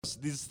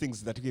These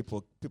things that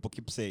people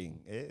keep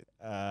saying, those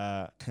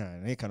ones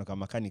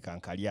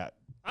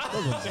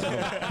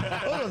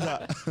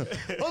are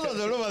all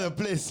over the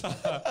place.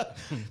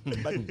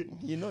 But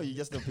you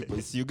just know people.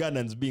 It's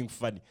Ugandans being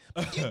funny.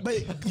 But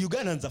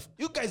Ugandans,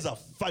 you guys are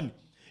funny.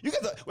 You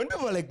guys are, when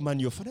people are like, man,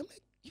 you're funny, I'm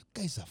like, you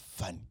guys are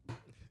funny.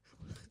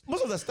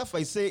 Most of the stuff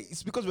I say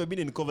is because we've been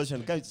in a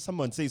conversation.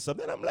 Someone says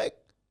something, I'm like,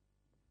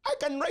 I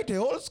can write a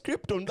whole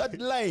script on that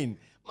line.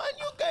 Man,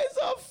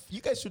 you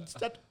guys should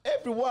start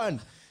everyone.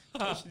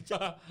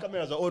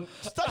 Cameras are on.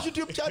 Start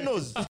YouTube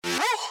channels. And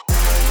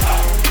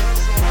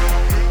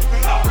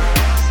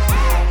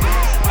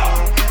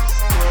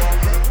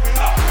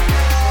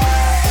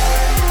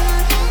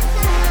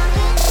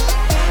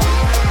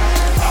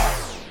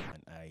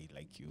I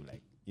like you,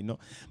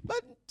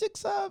 but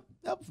chicks have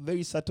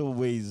very subtle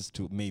ways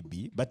to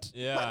maybe, but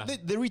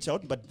they reach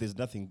out, but there's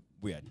nothing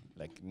weird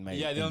like in my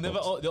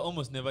they'll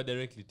almost never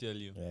directly tell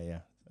you.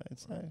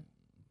 It's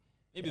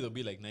maybe there'll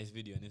be like nice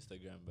video on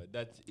Instagram, but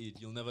that's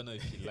it. You'll never know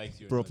if she likes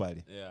you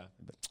properly. Yeah.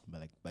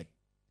 But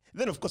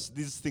then of course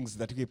these things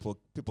that people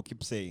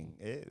keep saying,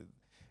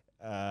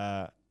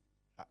 those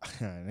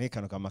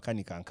ones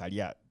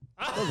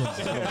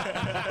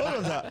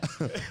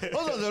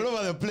are all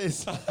over the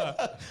place.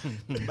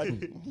 But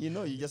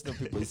you just know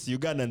people. It's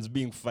Ugandans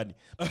being funny.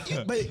 But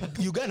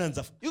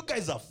Ugandans, you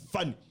guys are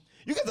funny.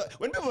 You guys are,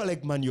 when people are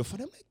like, man, you're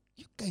funny, I'm like,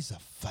 you guys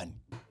are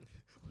funny.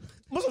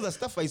 Most of the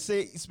stuff I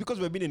say is because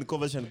we've been in a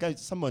conversation.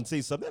 Someone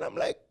says something, I'm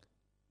like,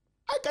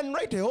 I can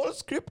write a whole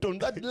script on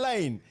that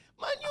line.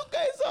 Man,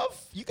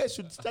 you guys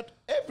should start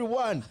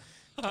everyone.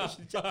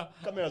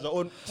 Cameras are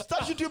on.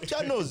 Start YouTube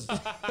channels.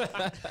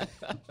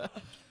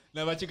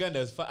 No, but Uganda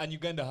is fun, and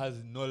Uganda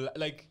has no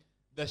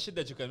the shit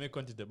that you can make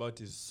content about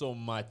is so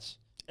much.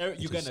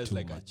 Uganda is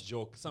like much. A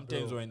joke.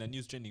 Sometimes we're in the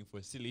news trending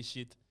for silly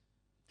shit.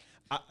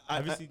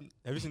 Have you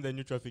seen the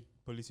new traffic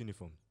police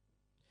uniform?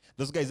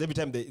 Those guys, every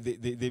time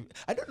they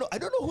I don't know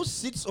who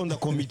sits on the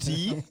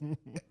committee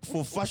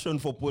for fashion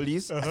for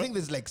police. I think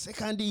there's like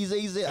Second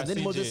Easy, and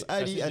then Moses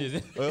Ali.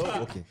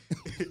 Okay.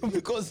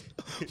 Because,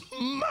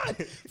 man,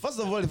 first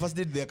of all, they first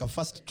did like a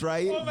first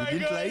try. Oh my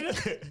didn't God. like.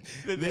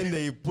 Then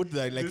they put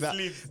that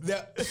sleeves.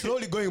 They're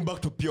slowly going back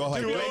to pure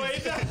white. Slowly.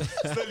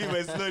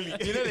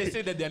 They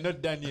say that they're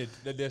not done yet,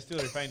 that they're still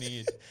refining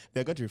it.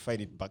 They're going to refine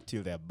it back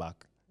till they're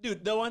back.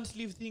 Dude, the one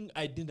sleeve thing,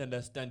 I didn't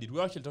understand it.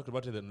 We actually talked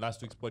about it in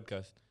last week's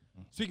podcast.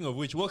 Speaking of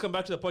which, welcome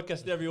back to the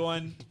podcast,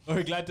 everyone.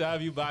 We're glad to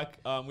have you back.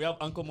 We have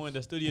Uncle Mo in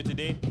the studio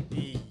today.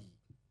 Hey.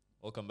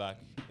 Welcome back.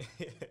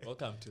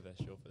 Welcome to the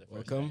show for the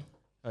first time.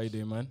 How you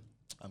doing, man?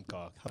 I'm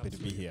happy to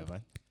be here,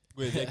 man.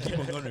 Wait, they keep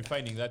on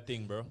refining that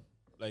thing, bro.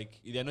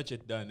 Like, they're not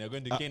yet done. They're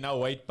going to gain now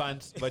white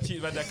pants, but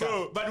where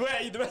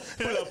are you?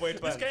 Pull up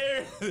white pants.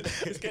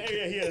 This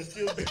area here is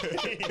still.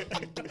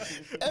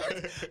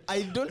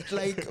 I don't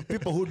like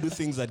people who do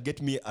things that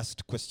get me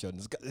asked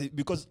questions,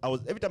 because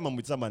every time I'm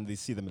with someone, they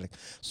see them like,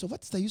 so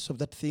what's the use of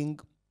that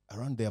thing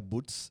around their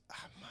boots?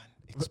 Man,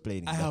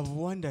 explaining. I have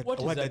wondered what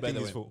that that thing by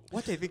is the for.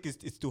 What I think is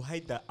to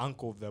hide the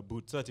ankle of the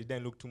boot so that it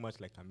doesn't look too much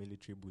like a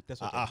military boot.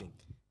 That's what I think.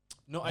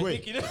 No, I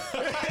think it. I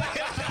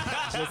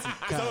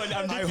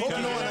hope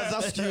no one has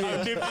asked you.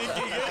 No, this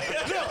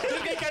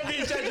guy can't be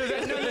in charge of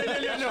that.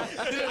 No.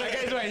 The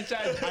guys who are in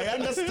charge. I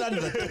understand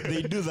that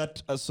they do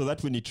that so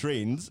that when it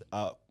rains,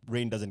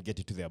 rain doesn't get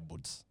into their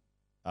boots.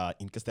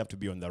 In case they have to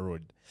be on the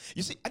road.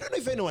 You see, I don't know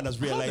if anyone has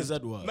realized. How does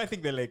that work? I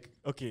think they're like,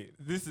 okay,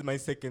 this is my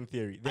second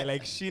theory. They're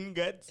like shin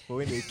guards for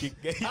when they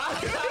kick guys.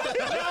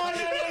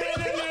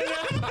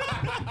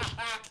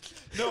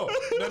 No.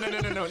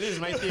 This is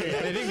my theory,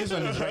 and I think this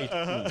one is right.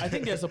 I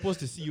think they're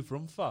supposed to see you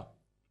from far.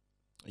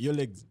 Your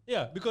legs.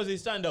 Yeah, because they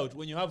stand out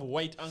when you have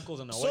white ankles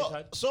and a white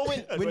hat. So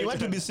when you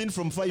want to be seen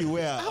from far, you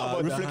wear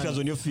reflectors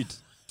on your feet.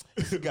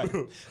 Okay,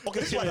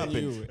 this is what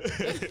happened.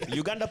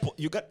 Uganda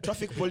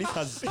traffic police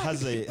has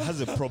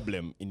a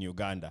problem in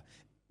Uganda.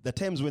 The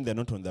times when they're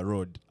not on the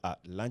road are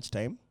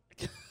lunchtime,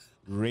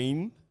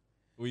 rain,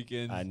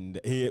 Weekends. and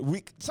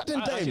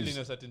certain times. Actually,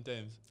 no, certain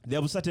times. There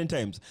are certain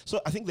times.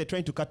 So I think they're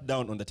trying to cut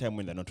down on the time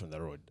when they're not on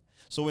the road.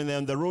 So when they're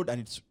on the road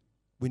and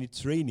when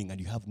it's raining and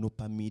you have no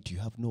permit, you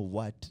have no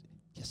what,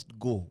 just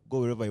go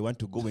wherever you want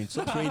to go. When it's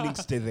not raining,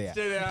 stay there.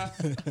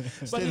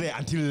 Stay there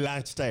until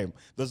lunchtime.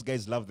 Those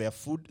guys love their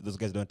food. Those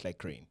guys don't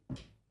like rain.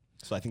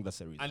 So I think that's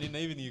the reason. And in the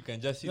evening, you can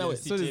just see No, the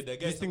so city. The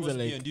guy's these things supposed are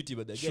to be like on duty,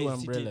 but the guy shoe is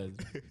umbrellas.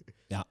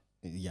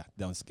 Yeah,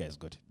 those guys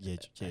got I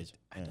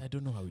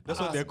don't know how it That's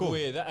works. what they're called.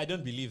 Wait, I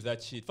don't believe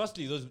that shit.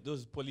 Firstly,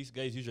 those police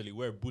guys usually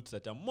wear boots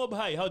that are mob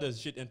high. How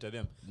does shit enter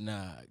them?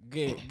 Nah,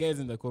 guys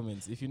in the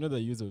comments, if you know the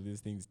use of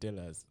these things, tell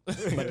us.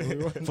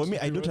 For me,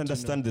 I don't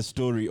understand the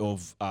story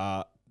of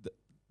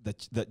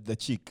the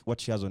chick,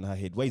 what she has on her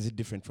head. Why is it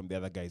different from the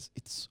other guys?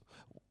 It's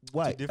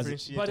why? To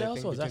differentiate, But I I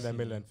also think, was between the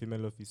asking- male and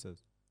female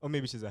officers. Or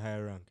maybe she's a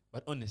higher rank.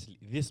 But honestly,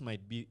 this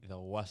might be the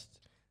worst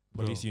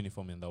police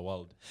uniform in the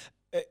world.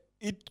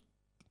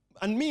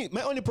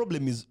 My only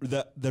problem is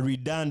the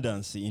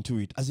redundancy into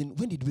it. As in,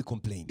 when did we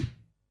complain?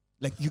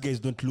 Like, you guys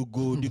don't look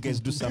good. You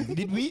guys do something.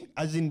 Did we?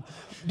 Was there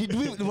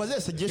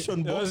a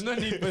suggestion There box? was no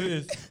need for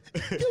this.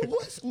 There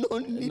was no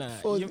need Nah,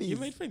 for you, this. you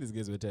might find these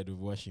guys were tired of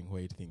washing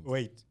white things.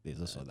 Wait. There's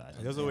also that.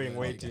 There's also wearing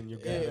white in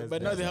Uganda.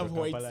 but now they have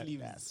white Kampala.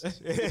 sleeves.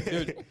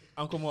 Dude,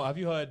 Uncle Mo, have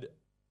you heard?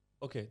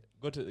 Okay,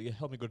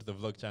 help me go to the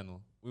vlog channel.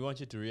 We want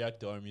you to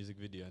react to our music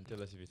video and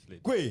tell us if it's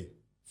lit. Gwe,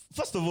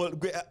 first of all,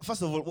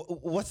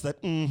 what's that?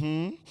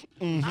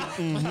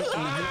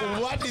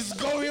 What is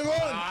going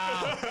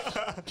on?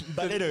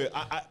 But anyway,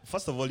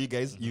 first of all, you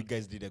guys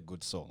did a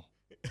good song.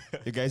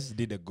 You guys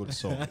did a good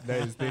song.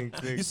 Nice,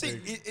 thanks. You see,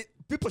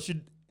 people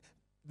should.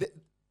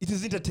 It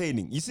is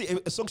entertaining. You see,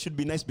 a song should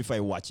be nice before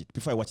I watch it,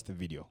 before I watch the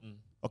video.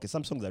 Okay,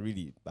 some songs are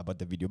really about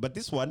the video, but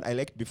this one I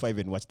liked before I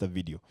even watched the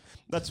video.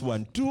 That's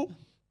one. Two,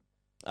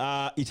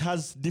 it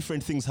has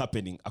different things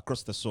happening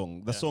across the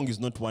song. The song is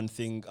not one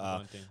thing.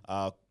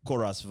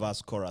 Chorus,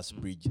 verse, chorus,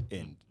 bridge,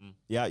 end.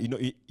 Yeah, you know,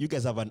 you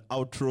guys have an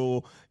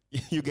outro.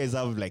 You guys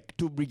have like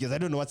 2 bridges. I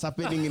don't know what's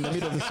happening in the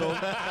middle of the song.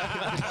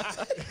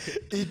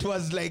 It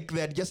was like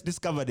they had just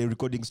discovered a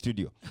recording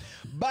studio.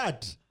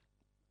 But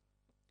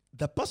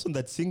the person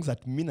that sings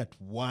at minute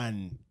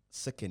 1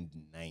 second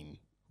 9,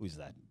 who is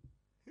that?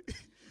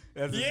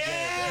 It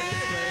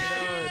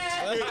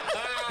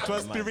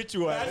was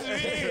spiritual.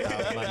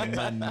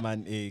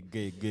 Man,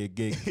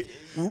 gay.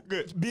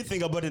 Be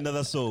think about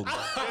another song.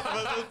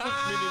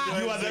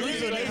 You are the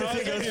reason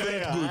everything else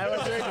went good. I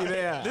was already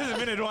there. This is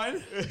minute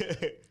 1.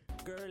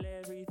 Girl,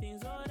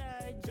 everything's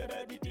alright.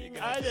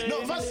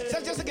 No, first,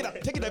 just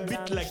take it a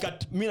bit like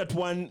at minute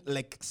 1,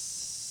 like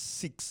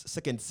 6,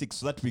 second 6,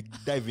 so that we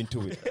dive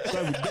into it.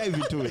 And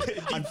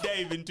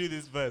Dive into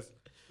this verse.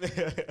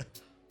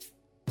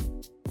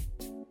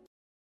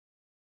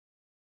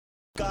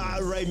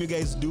 car rhyme you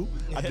guys do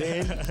at the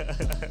end.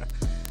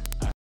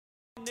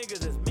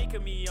 Niggas is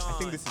making me on. I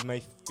think this is my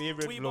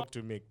favorite vlog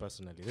to make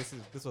personally. This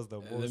was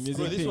the most. music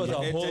Bro, this was a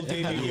whole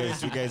entertaining thing. You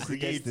guys,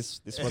 this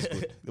was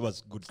good. It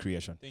was good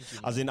creation. Thank you,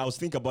 As in, I was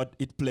thinking about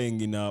it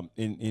playing in an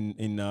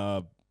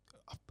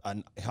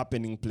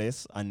happening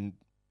place, and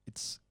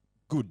it's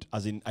good.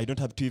 As in, I don't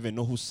have to even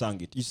know who sang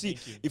it. You see,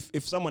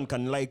 if someone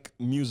can like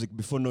music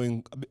before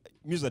knowing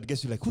music that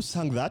gets you like, who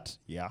sang that?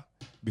 Yeah,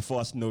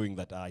 before us knowing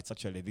that it's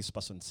actually this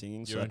person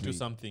singing. You're into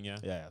something, yeah.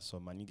 Yeah. So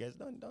man, you guys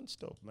don't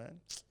stop, man.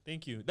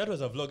 Thank you. That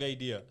was a vlog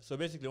idea. So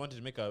basically, I wanted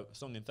to make a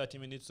song in 30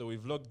 minutes. So we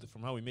vlogged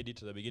from how we made it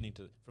to the beginning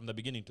from the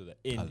beginning to the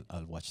end.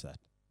 I'll watch that.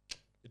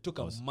 It took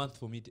a month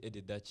for me to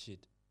edit that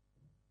shit.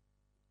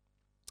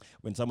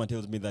 When someone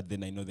tells me that,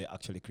 then I know they're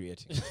actually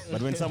creating.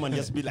 But when someone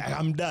just be like,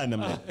 I'm done,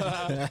 I'm like,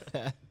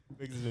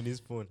 Makes it on his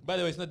phone. By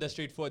the way, it's not that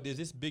straightforward. There's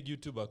this big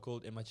YouTuber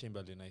called Emma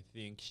Chamberlain, I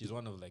think. She's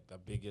one of like the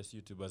biggest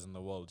YouTubers in the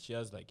world. She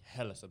has like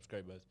hella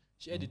subscribers.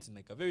 She edits in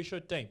like a very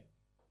short time.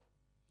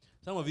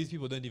 Some of these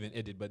people don't even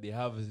edit, but they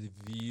have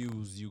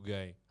views, you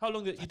guy. How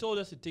long? You told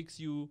us it takes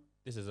you.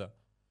 This is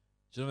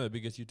she's one of the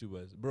biggest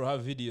YouTubers. Bro, her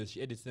videos, she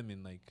edits them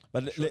in like.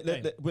 but short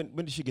time.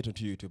 when did she get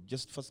onto YouTube?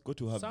 Just first go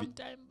to her.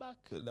 Sometime back.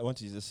 I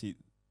want you to just see.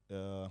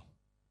 No,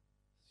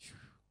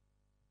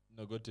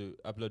 go to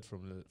upload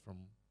from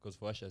because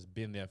Fawasha has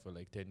been there for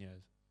like 10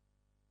 years.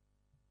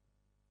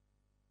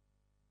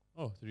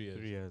 Oh, 3 years.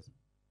 3 years.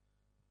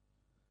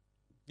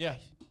 Yeah.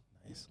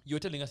 Nice. You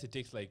were telling us it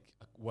takes like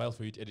a while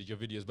for you to edit your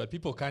videos, but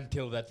people can't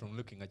tell that from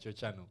looking at your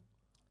channel.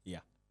 Yeah.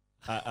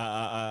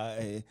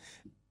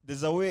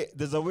 There's a way.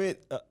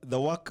 The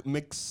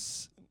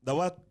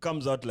work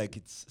comes out like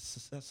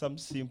it's some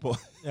simple,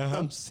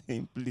 some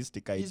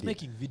simplistic idea. He's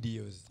making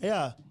videos.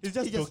 Yeah. He's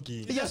just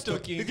talking. He's just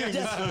talking.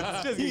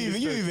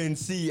 You even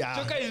see.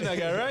 Choka is in a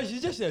garage.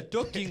 He's just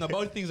talking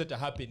about things that are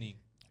happening.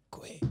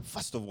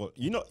 First of all,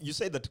 you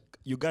say that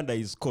Uganda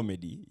is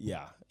comedy.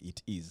 Yeah,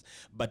 it is.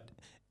 But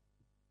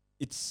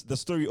it's the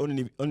story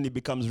only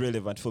becomes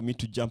relevant for me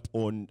to jump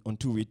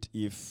onto it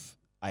if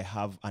I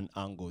have an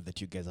angle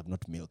that you guys have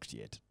not milked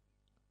yet.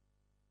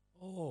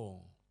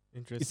 Oh.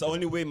 Interesting. It's the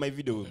only way my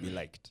video will be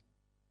liked.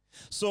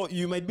 So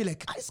you might be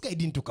like, this guy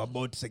didn't talk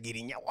about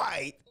Sagirinya.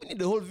 Why? We need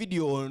the whole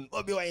video on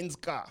Bobby Wine's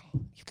car.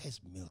 You guys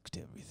milked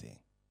everything.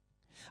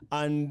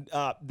 And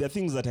there are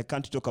things that I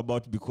can't talk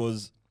about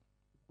because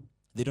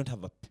they don't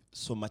have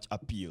so much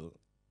appeal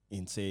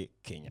in, say,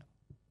 Kenya.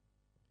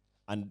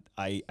 And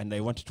I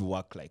want it to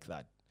work like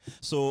that.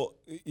 So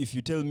if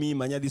you tell me,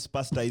 Manya, this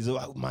pastor is,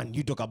 oh, man,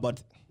 you talk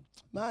about,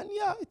 man,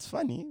 yeah, it's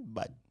funny,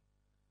 but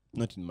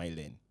not in my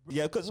lane.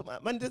 Yeah, because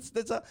man, there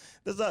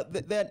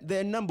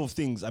are a number of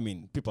things. I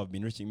mean, people have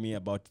been reaching me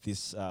about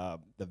this, the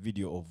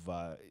video of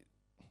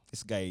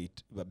this guy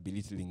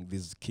belittling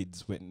these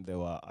kids when they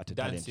were at a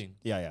Dancing.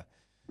 talent. Yeah.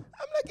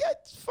 I'm like, yeah,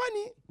 it's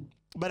funny,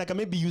 but I can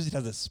maybe use it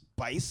as a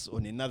spice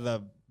on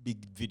another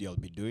big video I'll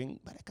be doing,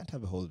 but I can't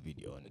have a whole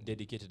video on it.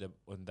 Dedicated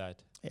on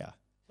that. Yeah.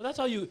 Well, that's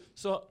how you.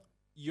 So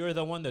you're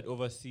the one that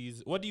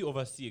oversees. What do you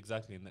oversee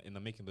exactly in the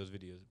making those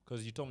videos?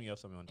 Because you told me you have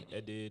someone to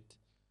edit.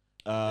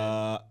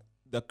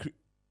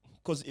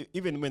 Because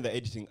even when they're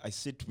editing, I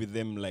sit with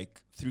them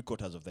like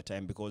 3/4 of the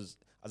time because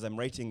as I'm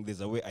writing,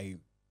 there's a way I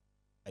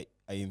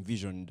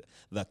envisioned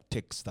the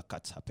text, the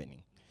cuts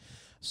happening.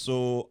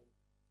 So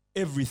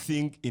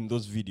everything in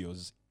those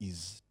videos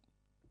is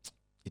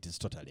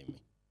totally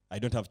me. I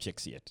don't have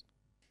checks yet.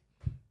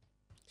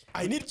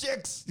 I need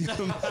checks.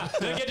 Don't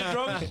get it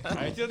wrong.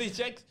 I still need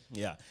checks.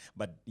 Yeah,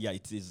 but yeah,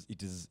 it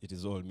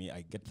is all me.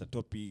 I get the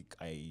topic.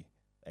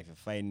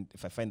 If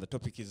I find the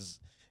topic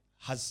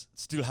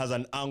still has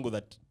an angle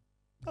that,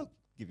 I'll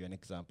give you an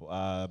example.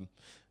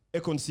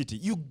 Econ City,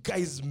 you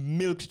guys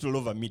milked it all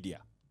over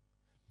media.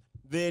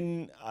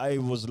 Then I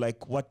was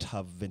like, what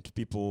haven't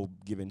people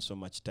given so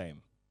much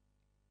time?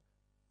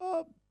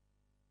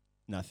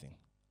 Nothing.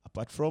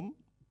 Apart from,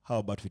 how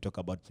about we talk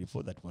about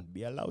people that won't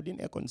be allowed in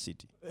Econ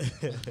City?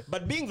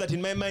 But being that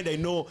in my mind, I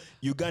know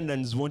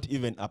Ugandans won't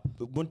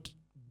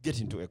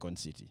get into Econ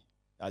City.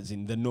 As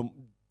in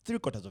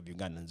 3/4 of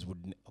Ugandans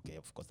would. Okay,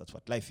 of course, that's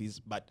what life is.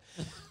 But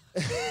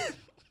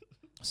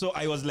so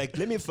I was like,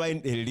 let me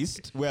find a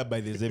list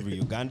whereby there's every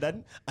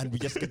Ugandan, and we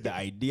just get the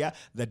idea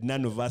that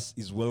none of us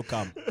is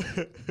welcome.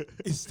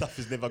 This stuff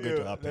is never going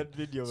to happen. That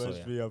video So, must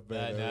yeah. be up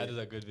there. That is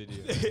a good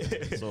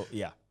video. So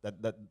yeah,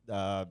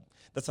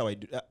 that's how I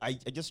do. I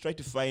just try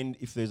to find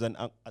if there's and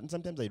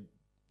sometimes I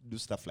do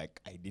stuff like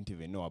I didn't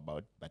even know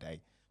about. But for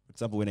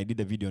example, when I did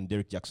a video on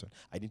Derek Jackson,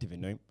 I didn't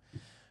even know him.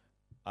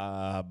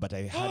 But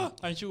I had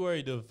Aren't you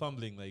worried of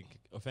fumbling, like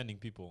offending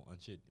people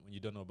and shit when you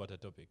don't know about a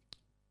topic?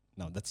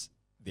 now that's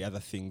the other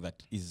thing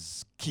that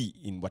is key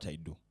in what I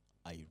do.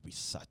 I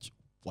research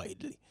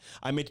widely.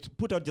 I might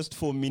put out just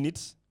 4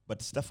 minutes,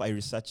 but stuff I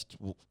researched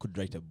could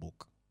write a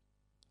book.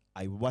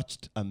 I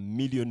watched 1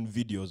 million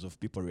videos of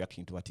people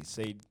reacting to what he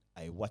said.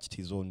 I watched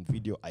his own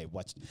video. I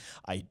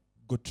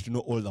got to know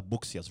all the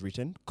books he has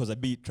written because I'd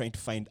be trying to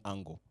find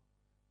angle.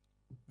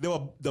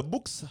 The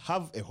books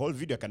have a whole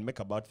video I can make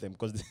about them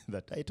because the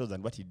titles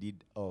and what he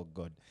did, oh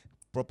God,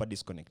 proper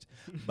disconnect.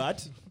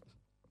 But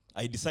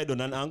I decide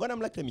on an angle and I'm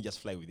like, let me just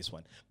fly with this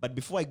one. But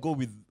before I go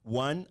with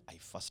one, I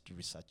first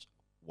research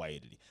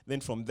widely.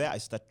 Then from there, I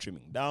start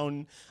trimming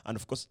down. And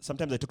of course,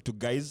 sometimes I talk to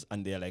guys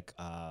and they're like,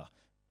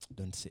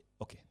 don't say,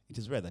 okay, it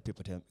is rare that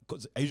people tell me,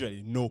 because I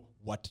usually know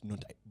what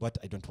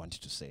I don't want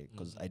to say,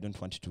 because I don't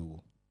want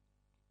to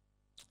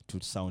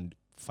sound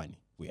funny,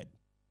 weird.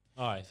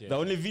 Oh, I see. The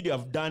only video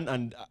I've done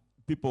and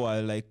people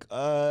are like,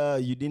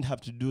 you didn't have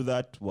to do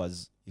that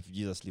was if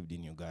Jesus lived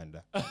in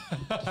Uganda.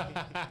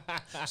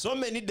 So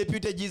many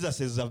deputy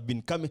Jesuses have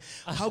been coming.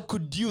 How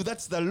could you?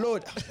 That's the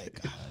Lord. I was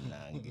like,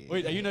 nange.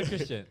 Wait, are you not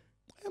Christian?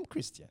 I am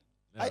Christian.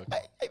 Oh, okay.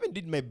 I even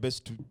did my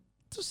best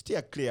to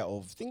steer clear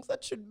of things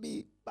that should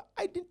be, but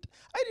I didn't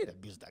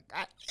abuse that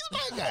guy. He's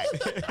my guy.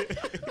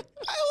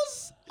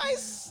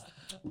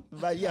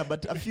 But yeah,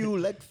 but a few,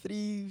 like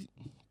 3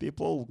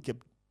 people who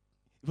kept.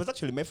 It was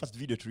actually my first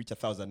video to reach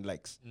 1,000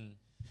 likes.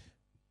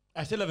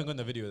 I still haven't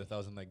gotten a video with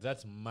 1,000 likes.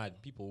 That's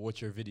mad. People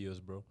watch your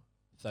videos, bro.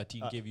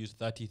 13K views,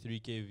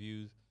 33K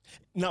views.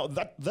 Now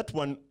that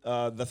one,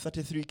 the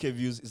 33K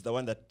views is the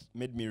one that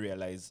made me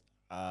realize.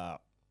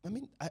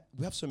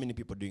 We have so many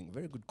people doing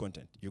very good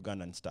content,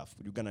 Ugandan stuff,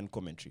 Ugandan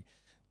commentary.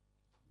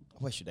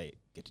 Why should I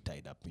get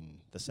tied up in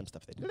the same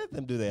stuff? Let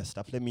them do their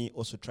stuff. Let me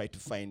also try to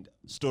find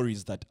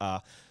stories that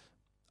are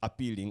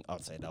appealing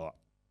outside our.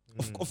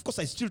 Of course,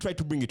 I still try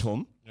to bring it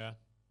home. Yeah.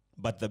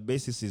 But the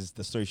basis is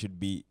the story should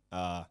be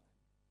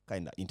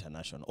kind of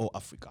international or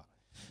Africa.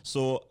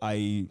 So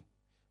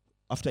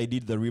after I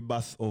did the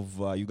rebirth of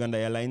Uganda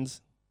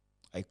Airlines,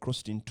 I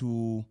crossed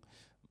into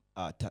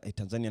a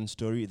Tanzanian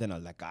story. Then I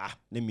was like,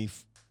 let me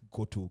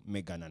go to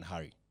Meghan and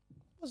Harry.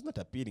 It was not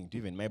appealing to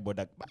even my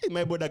border.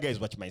 My border guys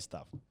watch my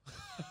stuff.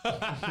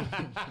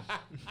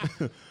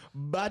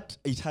 But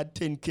it had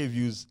 10K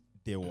views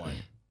day one.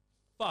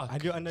 Fuck.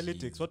 And your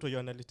analytics, what were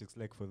your analytics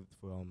like for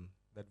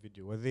that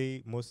video? Were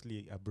they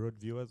mostly abroad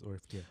viewers or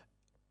here?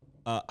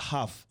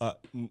 Half,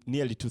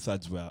 nearly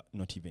 2/3 were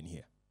not even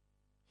here.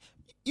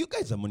 You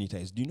guys are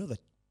monetized. Do you know that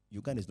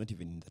Uganda is not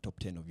even in the top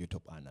 10 of your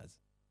top earners?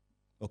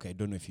 Okay, I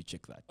don't know if you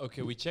check that.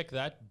 Okay, we check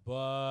that,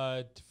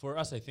 but for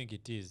us, I think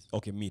it is.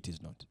 Okay, me, it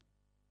is not.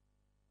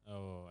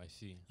 Oh, I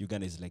see.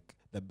 Uganda is like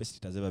the best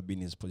it has ever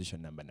been, is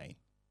position number 9.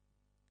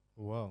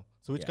 Wow.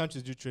 So which Yeah.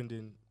 countries do you trend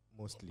in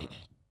mostly?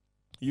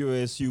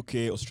 US,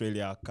 UK,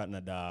 Australia,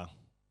 Canada,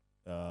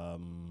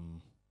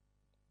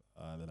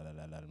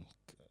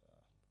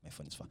 my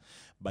phone is far.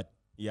 But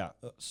yeah,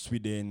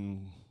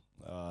 Sweden,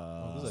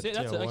 those See,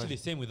 that's tier actually one.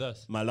 same with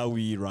us.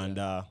 Malawi,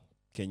 Rwanda,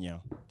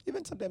 Kenya.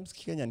 Even sometimes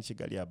Kenya and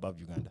Kigali are above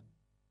Uganda.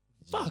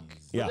 Fuck.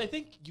 Yeah. But I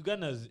think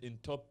Uganda's in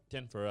top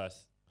 10 for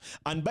us.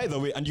 And by the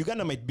way, and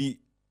Uganda might be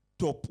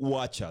top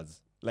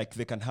watchers. Like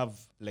they can have,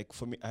 like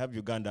for me, I have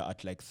Uganda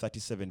at like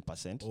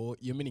 37%. Oh,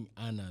 you're meaning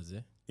Annas,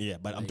 eh? Yeah,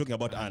 but I'm Like talking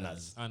about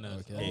Annas. earners. Anna.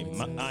 Okay, Hey, that makes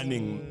sense.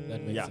 earning.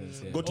 That makes Yeah.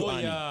 sense, yeah. Go to Oh,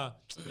 earning.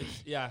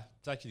 yeah.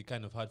 It's actually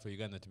kind of hard for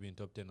Uganda to be in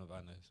top 10 of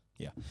Annas.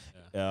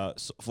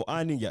 So for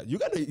earning, yeah,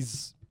 Uganda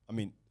is,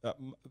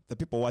 the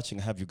people watching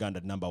have Uganda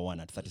at number 1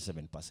 at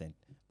 37%.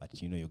 But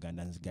you know,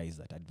 Ugandans guys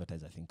that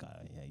advertise, I think,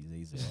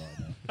 easy.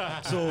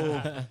 So,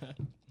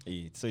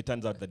 so it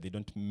turns out that they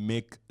don't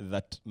make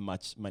that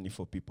much money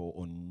for people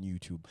on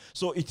YouTube.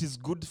 So it is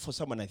good for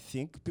someone, I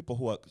think, people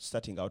who are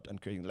starting out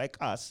and creating like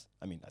us.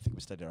 I mean, I think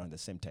we started around the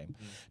same time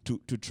to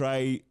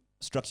try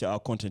structure our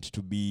content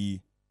to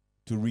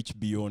reach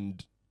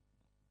beyond.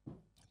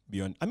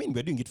 I mean,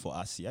 we're doing it for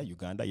us,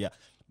 Uganda,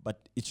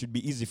 but it should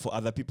be easy for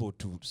other people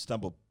to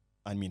stumble.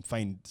 I mean,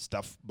 find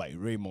stuff by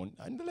Raymond,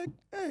 and they're like,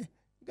 hey,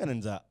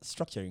 Ugandans are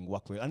structuring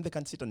work well, and they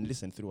can sit and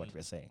listen through what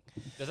we're saying.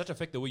 Does that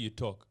affect the way you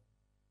talk?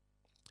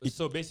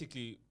 So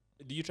basically,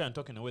 do you try and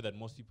talk in a way that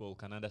most people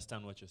can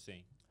understand what you're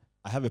saying?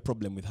 I have a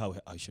problem with how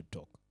I should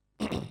talk.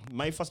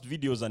 My first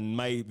videos and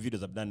my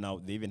videos I've done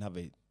now, they even have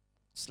a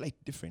slight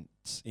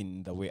difference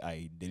in the way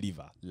I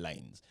deliver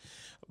lines.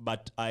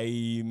 But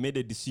I made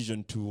a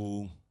decision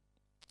to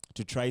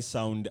try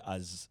sound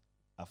as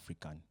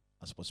African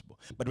as possible.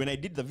 But when I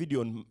did the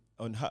video on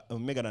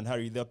Meghan and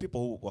Harry, there are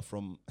people who were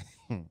from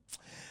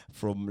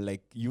from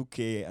like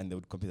UK, and they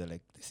would compare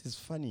like, this is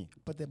funny,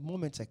 but the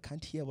moments I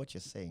can't hear what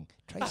you're saying.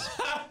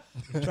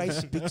 Try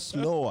speak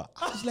slower.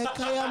 I was like,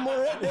 I am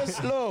already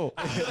slow.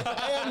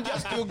 I am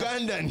just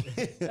Ugandan.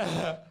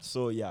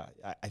 So yeah,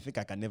 I think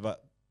I can never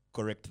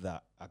correct the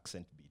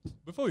accent beat.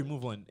 Before we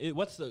move on,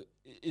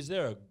 is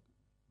there a,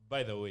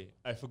 by the way,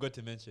 I forgot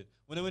to mention,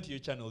 when I went to your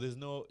channel, there's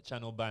no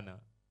channel banner,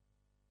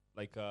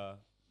 like a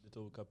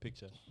little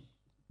picture.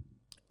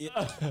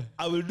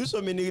 I will do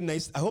so many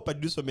I hope I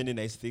do so many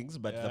nice things,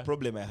 but the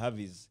problem I have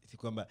is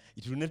it will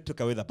not take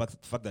away the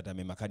fact that I'm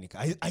a mechanic.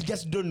 I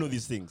just don't know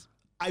these things.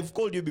 I've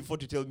called you before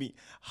to tell me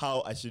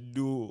how I should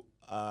do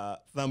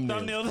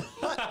thumbnails.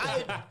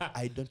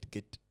 I don't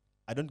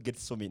get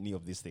so many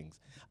of these things.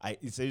 I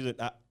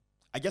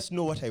just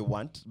know what I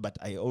want, but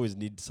I always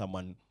need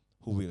someone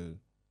who will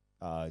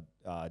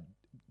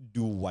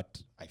do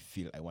what I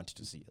feel I want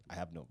to see. I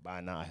have no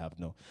banner. I have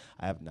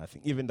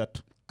nothing. Even that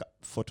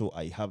photo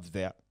I have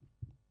there.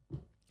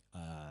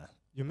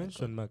 You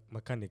mentioned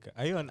mechanic.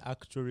 Are you an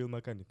actual real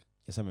mechanic?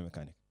 Yes, I'm a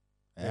mechanic.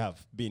 I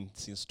have been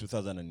since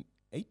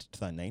 2008,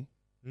 2009.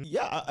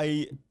 Yeah,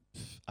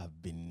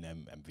 I've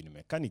been a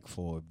mechanic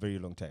for a very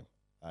long time.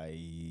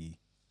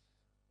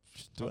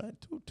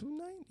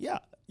 2009. Yeah.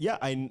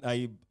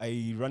 I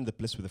ran the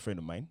place with a friend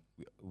of mine.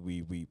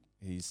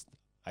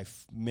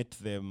 I've met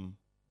them.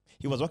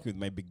 He was working with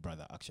my big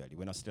brother, actually.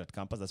 When I was still at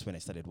campus, that's when I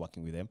started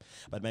working with them.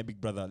 But my big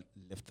brother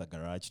left the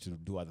garage to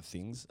do other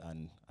things,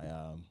 and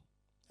I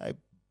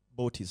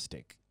bought his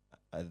stake.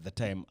 At the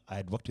time, I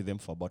had worked with them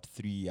for about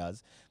 3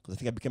 years, because I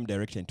think I became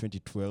director in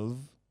 2012.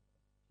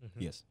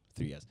 Yes,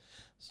 3 years.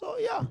 So,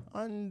 yeah,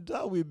 and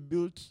we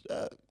built...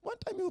 one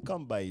time you'll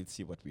come by and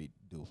see what we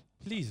do.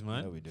 Please,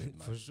 man. How we do it,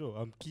 man. For sure,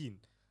 I'm keen.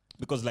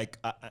 Because, like,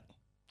 I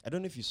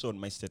don't know if you saw on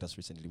my status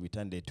recently, we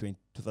turned a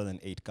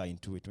 2008 car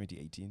into a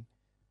 2018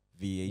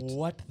 V8.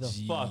 What the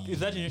fuck? Is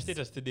that in your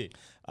status today?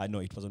 No,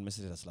 it was on my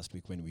status last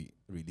week when we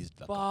released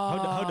that.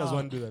 How does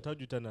one do that? How do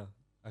you turn a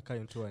car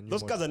into a new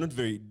Those model? cars are not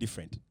very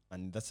different,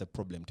 and that's a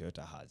problem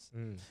Toyota has.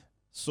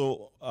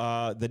 So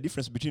the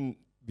difference between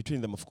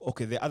them,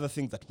 there are other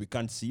things that we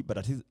can't see, but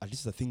at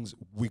least the things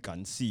we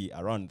can see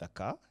around the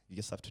car, you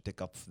just have to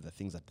take up the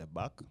things at the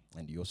back,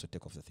 and you also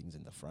take off the things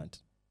in the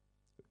front.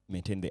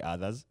 Maintain the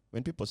others.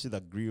 When people see the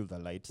grille, the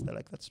lights, they're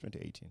like, that's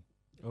 2018.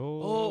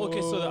 Oh,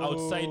 okay. So the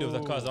outside of the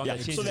cars are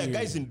So there are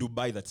guys in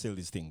Dubai that sell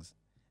these things.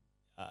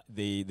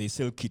 They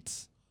sell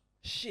kits.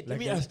 Shit. Let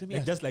me ask.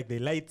 Just like the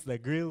lights, the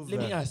grills.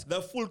 Let me ask.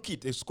 The full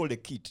kit is called a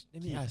kit.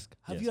 Let me ask.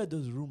 Have Yes. you heard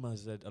those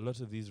rumors that a lot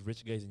of these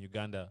rich guys in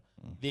Uganda,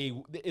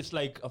 it's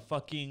like a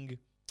fucking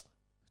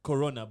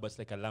Corona, but it's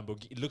like a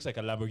Lamborghini. It looks like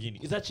a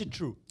Lamborghini. Is that shit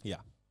true?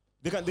 Yeah,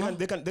 they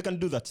can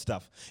do that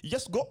stuff. You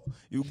just go,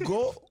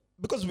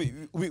 because we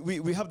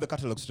have the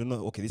catalogs to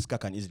know. Okay, this car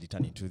can easily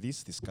turn into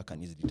this. This car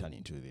can easily turn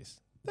into this.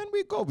 Then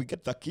we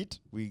get the kit.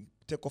 We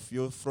take off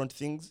your front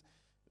things,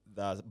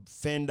 the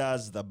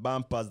fenders, the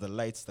bumpers, the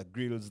lights, the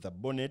grills, the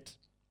bonnet.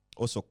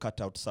 Also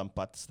cut out some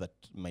parts that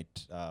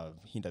might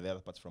hinder the other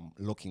parts from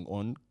locking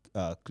on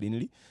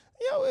cleanly.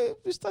 Yeah,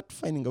 we start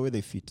finding a way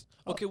they fit.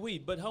 Okay,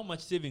 wait, but how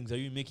much savings are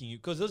you making?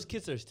 Because those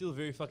kits are still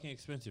very fucking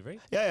expensive, right?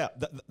 Yeah.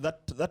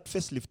 That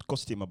facelift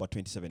cost him about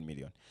 27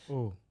 million.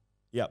 Oh.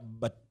 Yeah,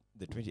 but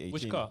the 2018.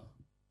 Which car?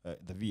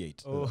 The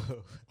V8. Oh.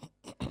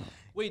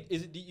 Wait,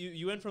 is it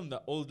you went from the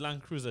old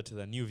Land Cruiser to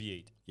the new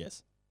V8?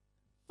 Yes.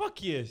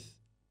 Fuck yes.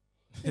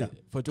 Yeah.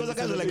 Because the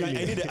guys are like,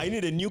 I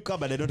need a new car,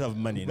 but I don't have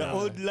money. The No.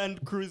 old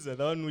Land Cruiser,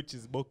 the one which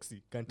is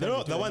boxy.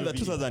 No, the one, the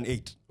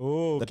 2008.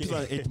 Oh, The okay.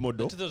 2008 The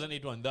model.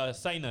 2008 one, the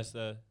Sinus.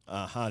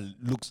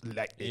 Looks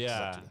like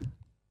Yeah. exactly.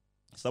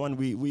 It's the one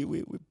we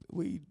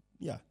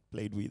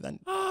played with, and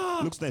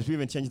looks nice. We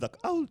even changed the.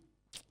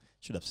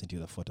 Should have sent you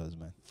the photos,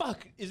 man.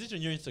 Fuck, is it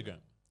on your Instagram?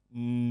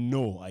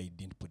 No, I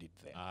didn't put it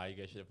there. You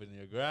guys should have put it in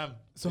your gram.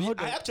 So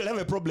I actually have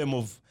a problem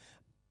of.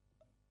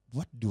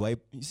 What do I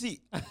you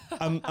see?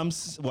 I'm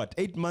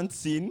 8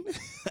 months in.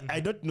 I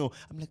don't know.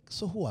 I'm like,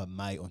 so who am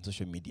I on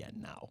social media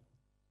now?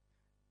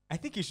 I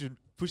think you should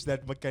push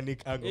that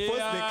mechanic angle.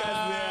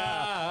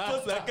 Yeah.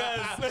 almost like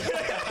us.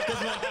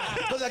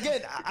 Because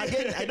again,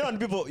 I don't want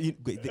people.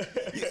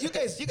 You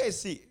guys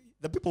see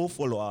the people who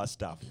follow our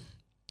stuff.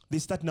 They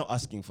start now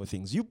asking for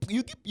things. You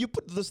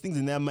put those things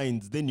in their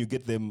minds, then you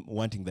get them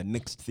wanting the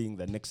next thing.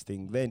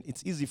 Then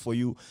it's easy for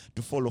you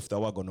to fall off the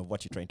wagon of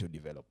what you're trying to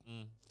develop.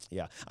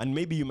 Yeah, and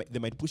maybe they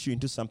might push you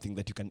into something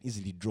that you can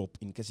easily drop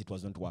in case it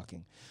wasn't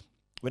working.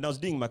 When I was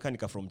doing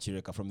Mechanica from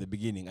Chireka from the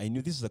beginning, I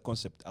knew this is a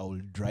concept I will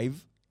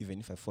drive. Even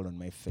if I fall on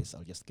my face,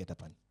 I'll just get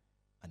up and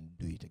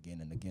do it again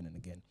and again and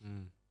again.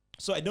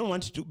 So I don't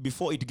want to,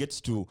 before it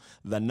gets to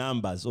the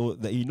numbers or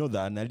the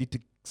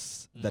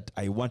analytics that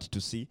I want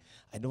to see,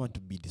 I don't want to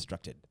be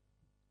distracted.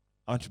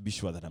 I want to be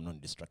sure that I'm not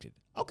distracted.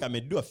 Okay, I may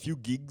do a few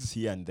gigs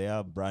here and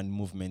there, brand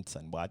movements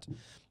and what,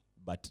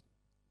 but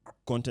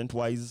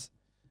content-wise,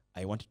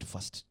 I want it to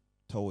first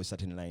toe a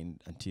certain line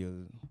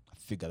until I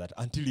figure that,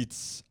 until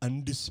it's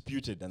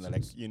undisputed and they're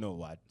like, you know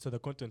what? So the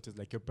content is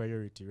like your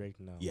priority right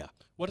now. Yeah.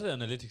 What are the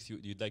analytics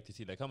you'd like to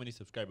see? Like, how many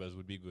subscribers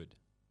would be good?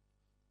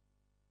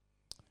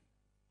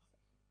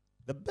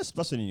 The best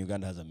person in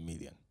Uganda has 1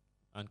 million.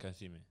 And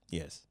Kansime.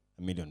 Yes,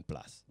 1 million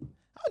plus.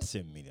 I would say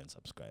 1 million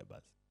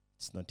subscribers.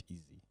 It's not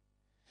easy.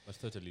 That's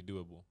totally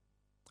doable.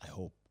 I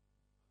hope.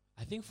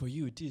 I think for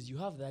you, it is. You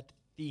have that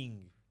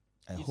thing.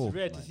 It's It's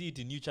rare to see it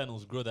in new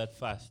channels grow that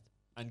fast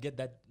and get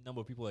that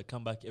number of people that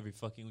come back every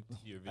fucking week to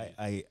see your video.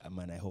 I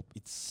hope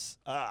it's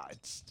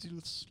still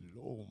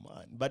slow,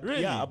 man. But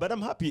Really? yeah, but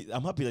I'm happy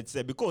that it's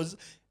there because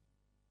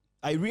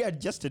I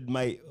readjusted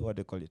my what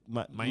do you call it?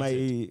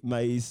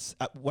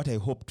 What I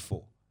hoped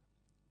for.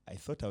 I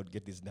thought I would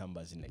get these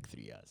numbers in like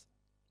 3 years.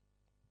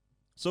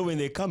 So when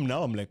they come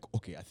now, I'm like,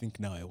 okay, I think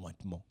now I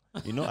want more.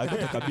 You know, I got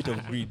like a bit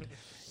of greed.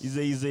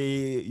 Is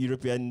a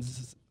European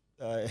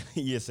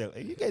ESL. Are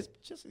you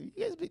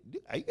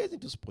guys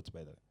into sports,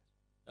 by the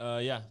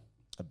way? Yeah.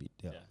 A bit,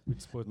 yeah.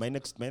 With sports. My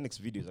next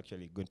video is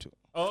actually going to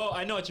Oh,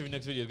 I know what your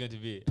next video is going to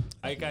be.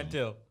 I can't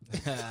tell.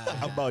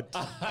 about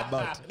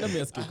Let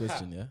me ask you a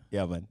question, yeah?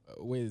 yeah, man.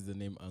 Where is the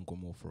name Uncle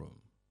Mo from?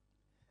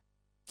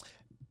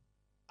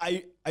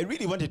 I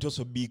really wanted to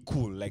also be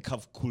cool, like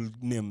have cool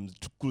names,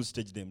 cool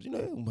stage names. You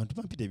know,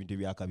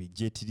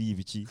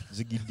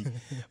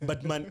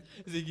 but man,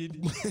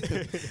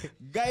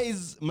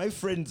 guys, my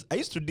friends, I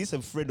used to diss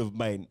a friend of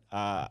mine.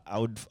 I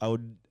would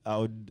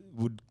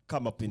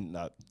come up in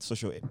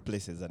social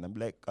places and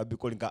I'd be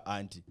calling her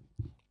auntie.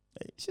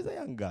 She's a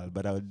young girl,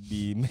 but I would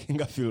be making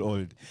her feel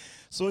old.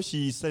 So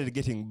she started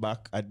getting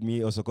back at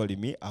me, also calling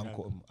me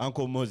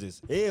Uncle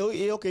Moses. Hey,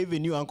 okay,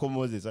 even you, Uncle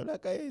Moses. I'm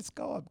like, hey, it's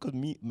cow because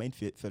mine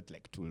felt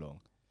like too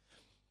long.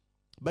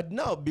 But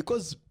now,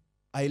 because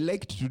I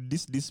liked to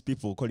diss these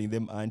people, calling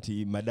them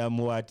auntie, madam,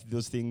 what,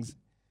 those things,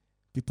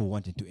 people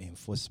wanted to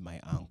enforce my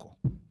uncle.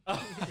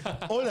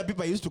 All the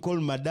people I used to call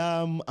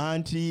madam,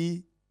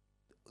 auntie,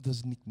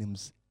 those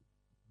nicknames,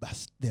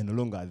 they're no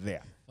longer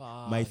there.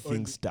 My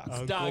thing stuck.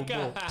 So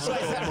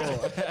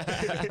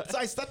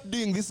I start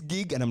doing this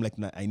gig and I'm like,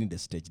 nah, I need a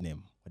stage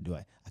name. What do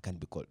I can't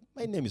be called.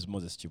 My name is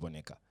Moses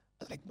Chivoneka. I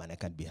was like, man, I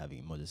can't be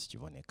having Moses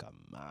Chivoneka,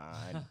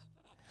 man.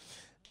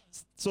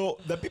 So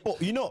the people,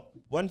 you know,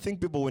 one thing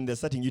people when they're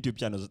starting YouTube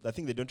channels, the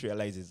thing they don't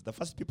realize is the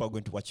first people are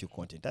going to watch your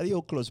content are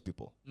your close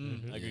people.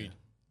 Agreed.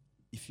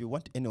 If you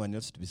want anyone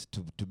else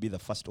to be the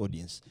first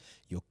audience,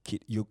 your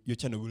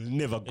channel will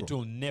never grow. It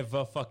will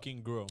never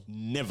fucking grow.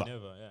 Never.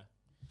 Never, yeah.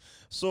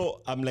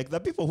 So I'm like, the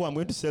people who I'm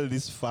going to sell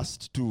this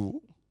first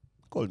to,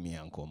 call me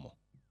Uncle Mo.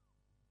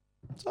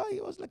 So I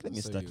was like, let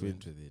me start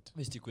with it. Let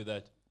me stick with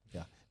that.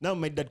 Yeah. Now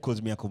my dad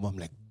calls me Uncle Mo. I'm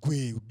like,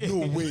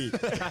 no way.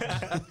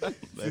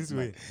 This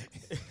way.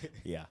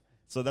 Yeah.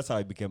 So that's how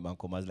I became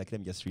Uncle Mo. I was like,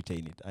 let me just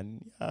retain it.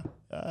 And yeah,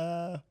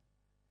 I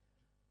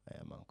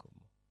am Uncle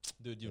Mo.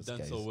 Dude, you've Those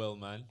done so guys. well,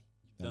 man.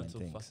 You've done man, so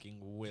thanks. fucking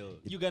well.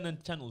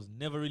 Ugandan channels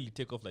never really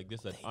take off like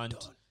this that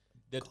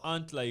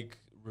aren't like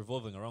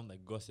revolving around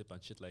like gossip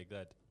and shit like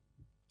that.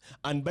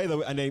 And by the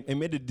way, and I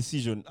made a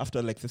decision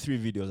after like the 3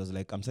 videos. I was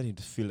like, I'm starting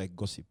to feel like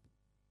gossip.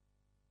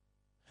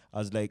 I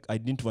was like, I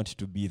didn't want it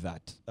to be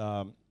that.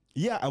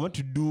 Yeah, I want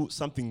to do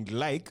something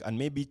like and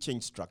maybe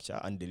change structure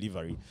and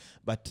delivery,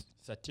 but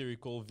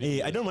Satirical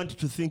video. I don't want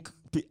to think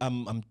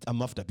I'm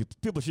after people.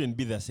 People shouldn't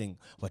be there saying,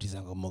 what is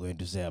Uncle Mo going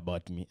to say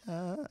about me?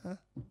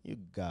 You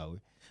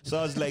go. So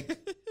I was like,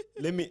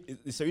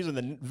 it's the reason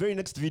the very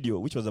next video,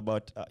 which was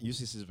about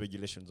UCC's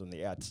regulations on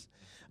the arts,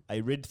 I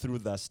read through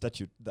the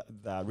statute,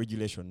 the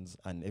regulations,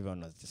 and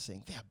everyone was just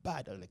saying, they are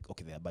bad. I was like,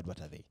 okay, they are bad.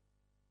 What are they?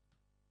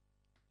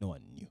 No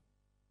one knew.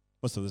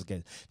 Most of those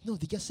guys, no,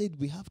 they just said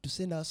we have to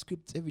send our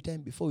scripts every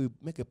time before we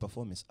make a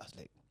performance. I was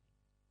like,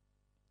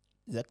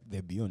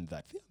 they're beyond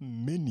that. There are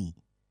many.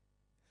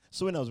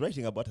 So when I was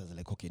writing about it, I was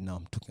like, okay, now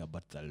I'm talking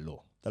about the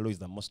law. The law is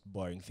the most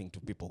boring thing to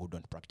people who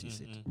don't practice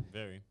it.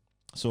 Very.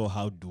 So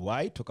how do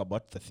I talk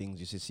about the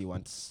things UCC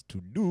wants to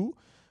do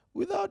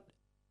without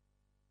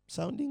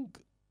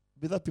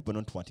people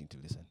not wanting to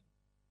listen?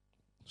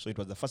 So it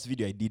was the first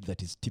video I did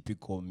that is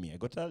typical me. I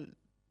got the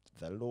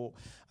law.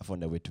 I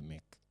found a way to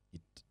make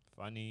it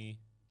Funny.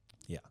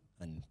 yeah,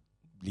 and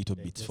little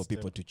bits for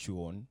people to chew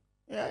on.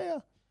 Yeah.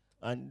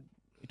 And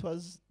it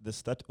was the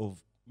start of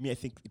me, I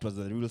think it was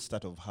the real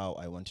start of how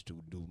I wanted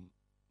to do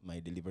my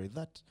delivery.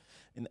 That,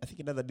 and I think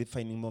another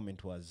defining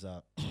moment was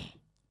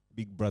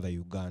Big Brother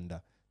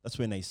Uganda. That's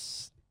when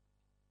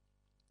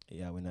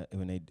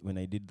when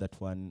I did that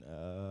one.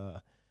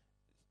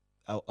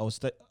 I was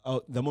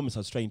the moments I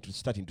was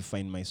starting to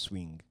find my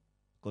swing,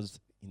 because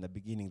in the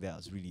beginning there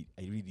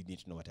I really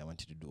didn't know what I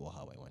wanted to do or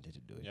how I wanted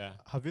to do it. Yeah.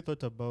 Have you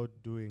thought about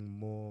doing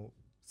more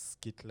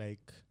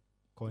skit-like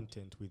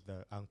content with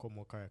the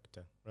Ankomo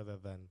character rather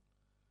than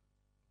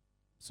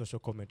social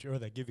commentary,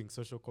 rather giving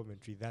social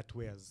commentary that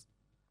way as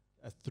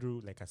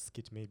through like a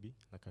skit, maybe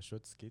like a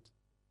short skit?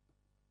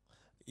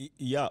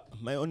 Yeah,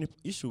 my only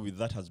issue with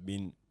that has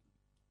been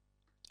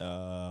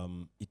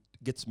it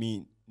gets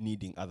me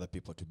needing other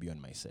people to be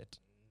on my set.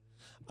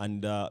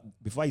 And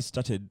before I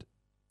started,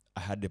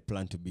 I had a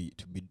plan to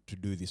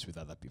do this with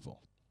other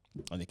people,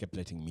 and they kept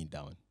letting me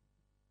down.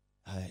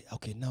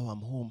 Okay, now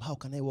I'm home. How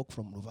can I walk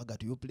from Ruvaga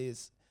to your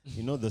place?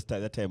 You know,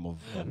 that time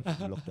of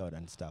lockdown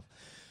and stuff.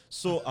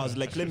 So I was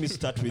like, let me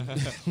start with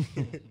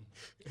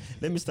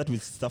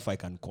stuff I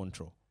can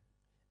control.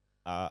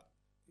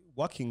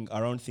 Working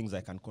around things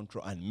I can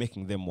control and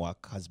making them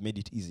work has made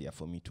it easier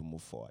for me to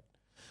move forward.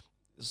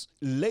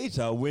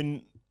 Later,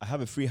 when I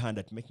have a free hand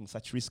at making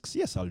such risks,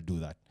 yes, I'll do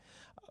that.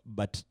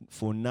 But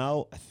for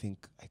now, I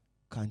think I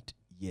can't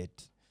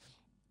yet.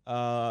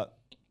 I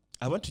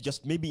want to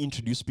just maybe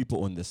introduce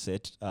people on the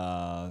set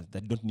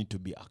that don't need to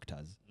be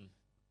actors.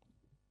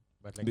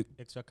 But like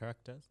extra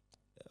characters?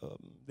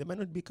 They might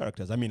not be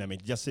characters. I mean,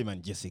 just say,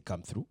 man, Jesse,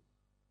 come through.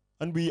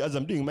 And as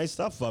I'm doing my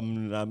stuff,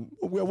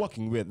 we're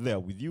working there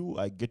with you.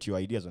 I get your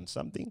ideas on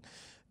something.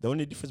 The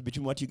only difference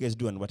between what you guys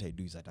do and what I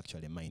do is that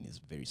actually mine is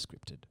very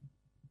scripted.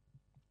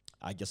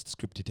 I just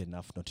script it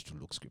enough not to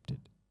look scripted.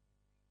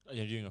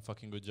 You're doing a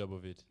fucking good job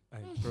of it. I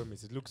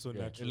promise. It looks so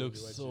natural. It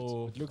looks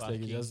so. It looks like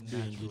you're just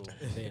doing it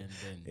then.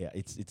 Yeah,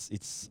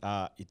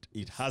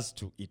 it has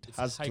to.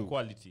 It's high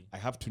quality. I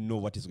have to know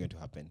what is going to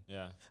happen.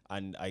 Yeah.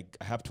 And I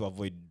have to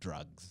avoid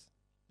drugs.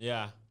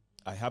 Yeah.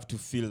 I have to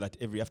feel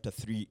that after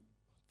three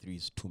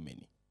is too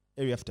many.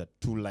 Every after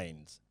 2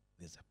 lines,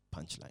 there's a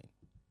punchline.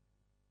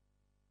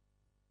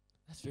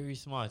 That's very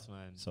smart,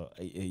 man. So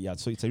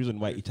so it's a reason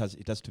why it has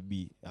to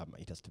be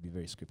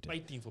very scripted.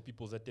 Fighting for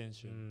people's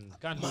attention.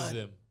 Can't lose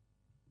them.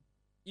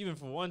 Even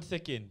for 1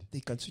 second. They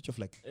can switch off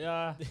like.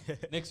 Yeah.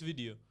 Next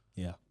video.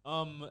 Yeah.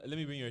 Let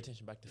me bring your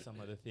attention back to some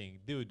other thing,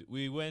 dude.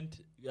 We went.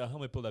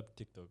 How I pulled up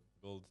TikTok,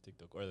 Gold's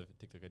TikTok, or the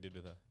TikTok I did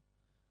with her.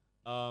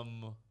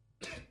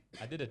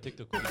 I did a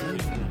TikTok with her.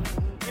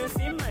 You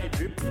see my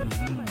drip?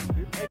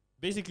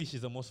 Basically, she's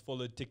the most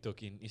followed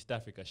TikTok in East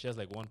Africa. She has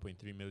like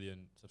 1.3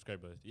 million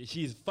subscribers.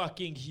 She's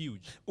fucking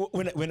huge.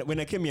 When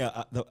I came here,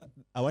 the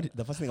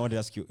first thing I wanted to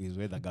ask you is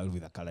where the girl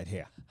with the colored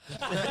hair.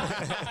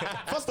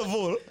 First of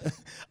all,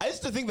 I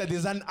used to think that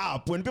there's an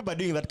app when people are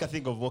doing that kind of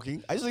thing of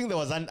walking. I used to think there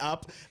was an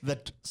app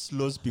that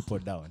slows people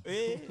down.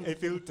 A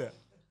filter.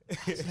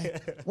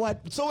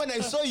 What? So when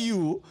I saw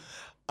you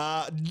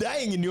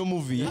dying in your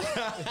movie,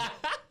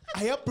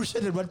 I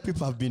appreciated what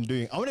people have been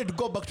doing. I wanted to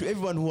go back to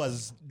everyone who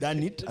has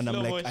done it, and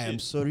I'm like, I am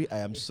sorry,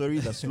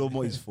 the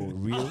slow-mo is for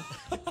real.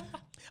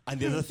 And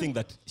the other thing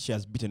that she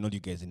has beaten all you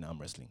guys in arm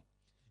wrestling.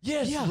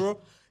 Yes, bro.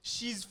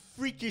 She's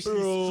freakishly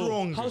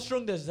strong. How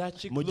strong does that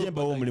chick look?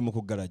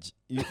 Garage.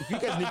 If you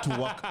guys need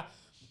to work,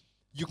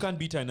 you can't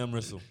beat her in arm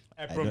wrestle.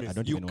 I promise. I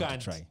don't You even want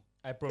can't. to try.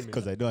 I promise.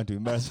 Because I don't want to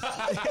embarrass.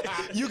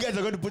 You guys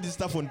are going to put this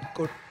stuff on.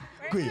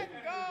 Quick.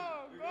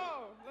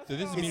 So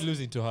this is me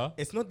losing to her.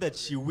 It's not that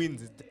she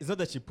wins. It's not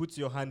that she puts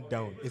your hand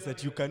down. It's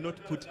that you cannot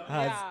put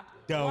hers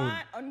down.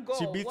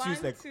 She beats you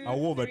like a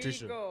war of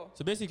attrition.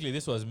 So basically,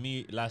 this was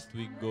me last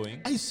week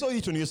going. I saw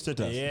it on your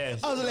status.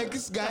 Yes. I was like,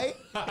 this guy.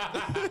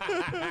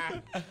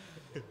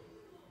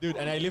 Dude,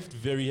 and I lift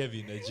very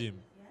heavy in the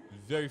gym.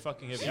 Very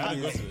fucking heavy. I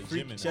go to the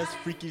gym and She has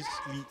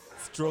freakishly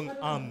strong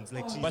arms.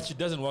 Like but she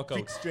doesn't work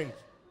freak out. strength.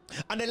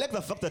 And I like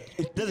the fact that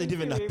it doesn't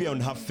even appear on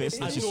her face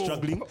that she's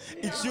struggling.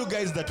 It's you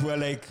guys that were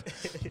like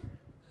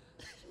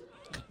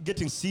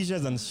getting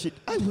seizures and shit.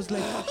 I was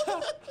like,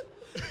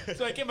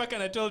 So I came back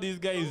and I told these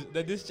guys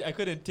that I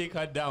couldn't take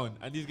her down,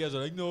 and these guys were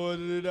like, "No,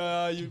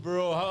 you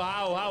bro,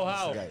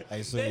 how?" This guy,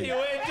 I saw Then you. he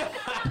went.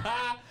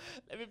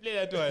 Let me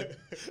play that one.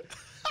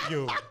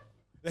 Yo.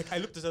 Like I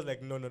looked at her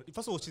like, no.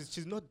 First of all,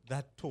 she's not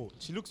that tall.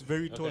 She looks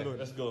very tall on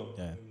go.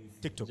 Yeah.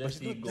 TikTok, but she's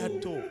Jesse, not go. that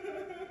tall.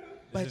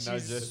 But Listen now,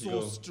 she's Jesse, so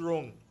go.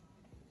 strong.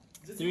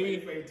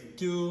 3,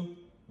 2,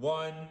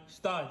 1,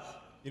 start.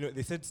 You know,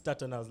 they said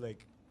start and I was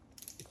like,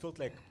 it felt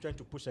like trying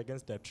to push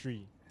against a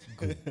tree.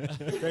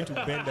 Trying to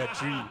bend a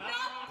tree.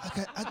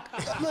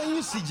 Man,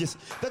 you see just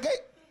the guy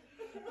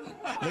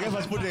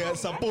must put a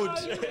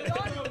support. Okay.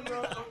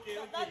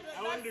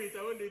 I won't do it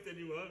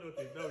anymore.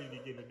 Now we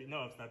begin.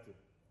 Now I'm starting.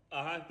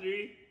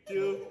 3,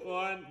 2,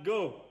 1,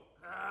 go.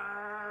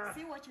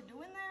 See what you're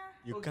doing there?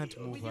 You can't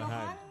move With her your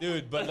hand. hand?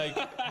 Dude, but like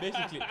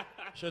basically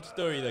Short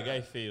story, the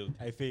guy failed.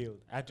 I failed.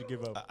 I had to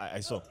give up. I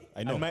saw.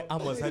 I know. And my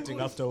arm was hurting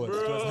afterwards.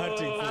 It was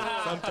hurting for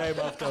some time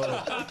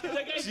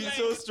afterwards. She's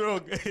so strong.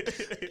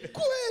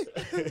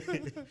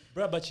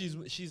 Bruh, but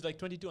she's like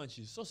 22 and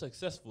she's so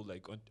successful,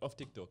 like off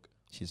TikTok.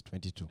 She's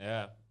 22.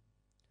 Yeah.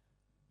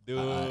 Dude.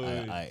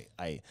 I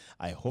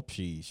hope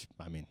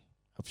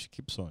hope she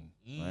keeps on,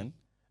 man.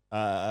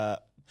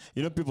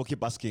 People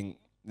keep asking.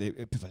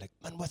 People are like,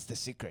 man, what's the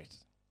secret?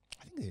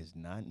 I think there's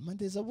none. Man,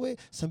 there's a way.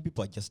 Some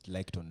people are just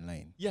liked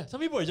online. Yeah,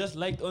 some people are just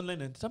liked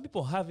online and some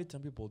people have it,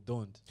 some people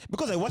don't.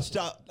 Because I watched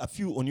a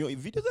few on your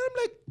videos and I'm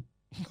like,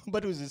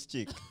 but who's this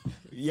chick?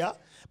 Yeah?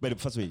 But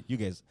first way, you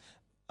guys,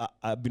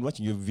 I've been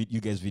watching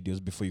you guys'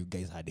 videos before you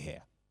guys had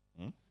hair.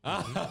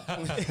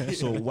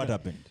 So what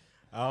happened?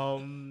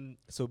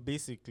 So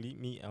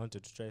basically, I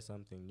wanted to try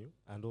something new,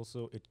 and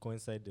also it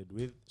coincided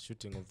with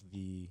shooting of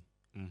the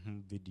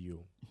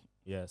video.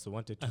 Yeah, so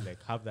wanted to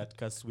like have that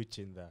car switch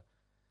in there.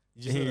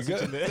 I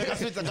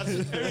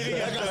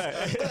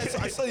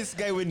saw this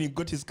guy when he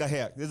got his car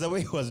hair. There's a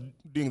way he was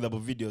doing the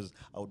videos.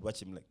 I would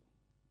watch him like.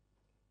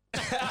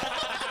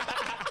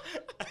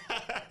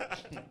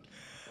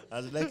 I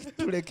was like,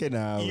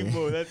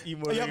 Emo, that's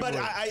emo. Yeah, but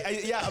emo.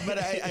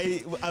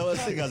 I was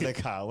thinking, I was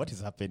like, what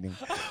is happening?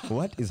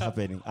 What is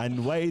happening?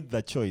 And why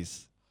the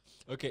choice?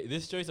 Okay,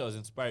 this choice I was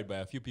inspired by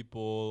a few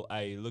people.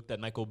 I looked at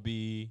Michael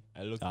B.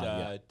 I looked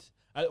yeah. at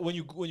when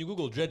you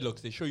Google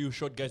dreadlocks, they show you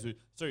short guys with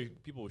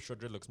people with short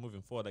dreadlocks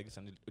moving forward like this,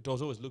 and it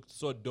was always looked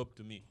so dope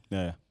to me.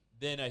 Yeah.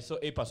 Then I saw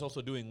Apas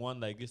also doing one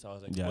like this. I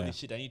was like, holy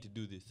shit, I need to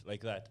do this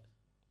like that.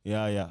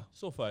 Yeah.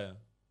 So fire.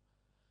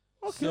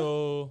 Okay.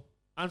 So,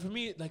 and for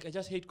me, like, I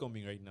just hate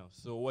combing right now.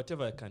 So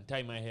whatever I can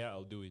tie my hair,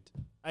 I'll do it.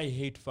 I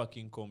hate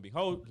fucking combing.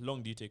 How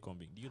long do you take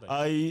combing? Do you like?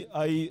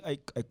 I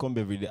comb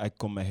every day. I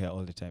comb my hair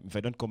all the time. If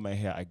I don't comb my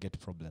hair, I get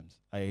problems.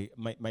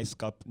 My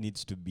scalp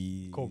needs to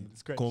be Combed,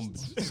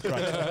 scratched.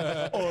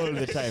 scratched all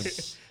the time.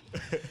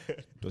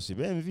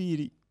 Tosibe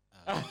mviri.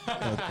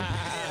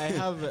 I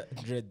have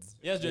dreads.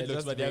 Yes, They're dreadlocks,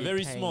 just but they're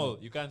very tiny. small.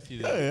 You can't see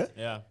them.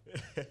 Yeah.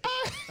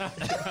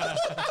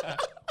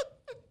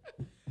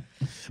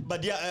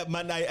 But yeah,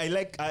 man, I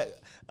like.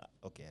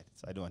 Okay,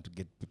 so I don't want to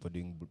get people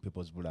doing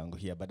people's bulango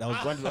here, but I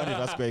was wanted to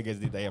ask where you guys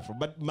did that here from.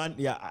 But man,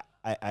 yeah,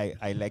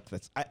 I like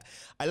that.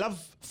 I love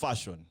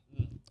fashion.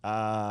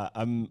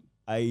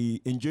 I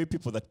enjoy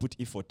people that put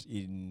effort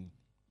in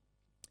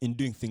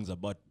doing things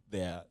about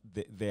their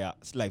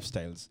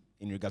lifestyles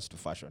in regards to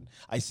fashion.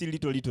 I see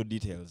little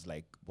details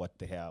like what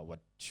the hair, what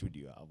should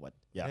you have, what.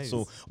 Yeah. Nice.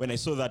 So when I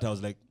saw that, I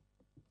was like,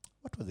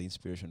 what was the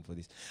inspiration for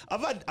this?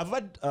 I've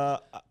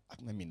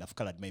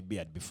colored my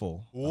beard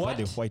before. What? I've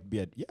had a white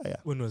beard. Yeah.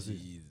 When was it?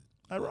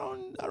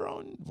 Around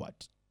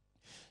what?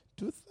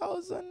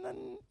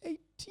 2018.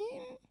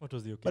 What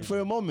was the occasion? But for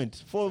a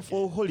moment, for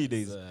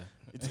holidays.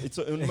 It's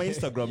on my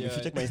Instagram. If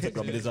you check my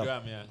Instagram, there's a.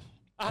 Instagram, yeah.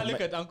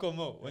 Look at Uncle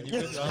Mo. When you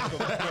go to Uncle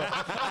Mo.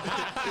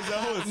 He's a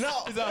host.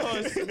 No, he's a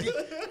host.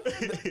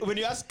 When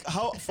you ask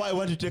how far I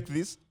want to take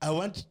this, I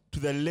want to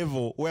the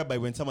level whereby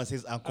when someone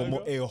says Uncle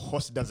Mo, a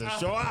host doesn't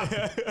show up.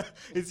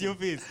 It's your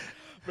face.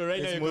 But right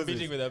It's now you're Moses.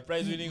 competing with a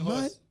prize-winning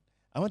Man, host.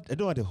 I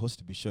don't want a host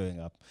to be showing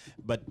up,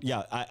 but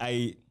yeah,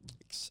 I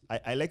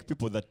like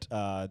people that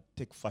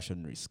take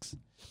fashion risks.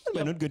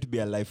 We're not going to be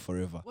alive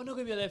forever. We're not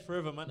going to be alive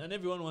forever, man. And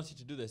everyone wants you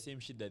to do the same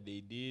shit that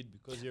they did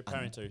because your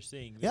parents are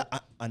saying Yeah,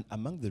 and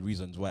among the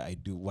reasons why I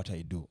do what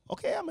I do,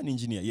 okay, I'm an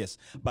engineer, yes,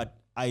 but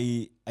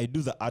I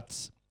do the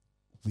arts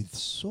with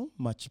so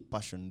much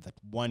passion that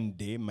one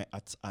day my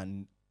arts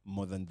earn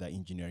more than the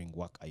engineering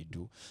work I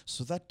do,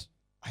 so that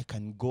I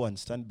can go and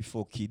stand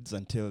before kids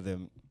and tell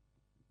them,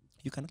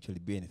 you can actually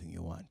be anything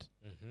you want.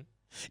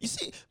 You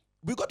see,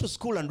 we go to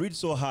school and read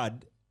so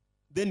hard,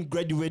 then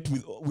graduate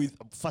with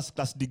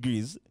first-class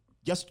degrees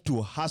just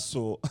to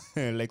hustle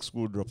like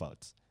school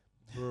dropouts.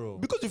 Bro.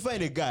 Because you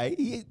find a guy,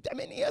 he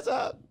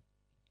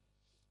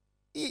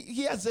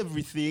has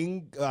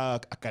everything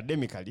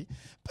academically,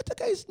 but the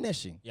guy is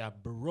gnashing. Yeah,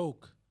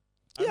 broke.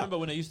 I Yeah. remember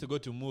when I used to go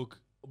to MOOC,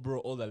 bro,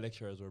 all the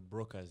lecturers were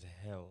broke as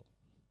hell.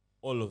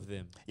 All of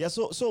them. Yeah,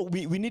 so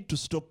we need to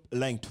stop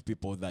lying to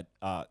people that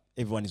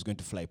everyone is going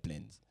to fly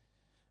planes.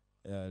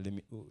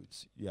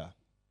 Yeah.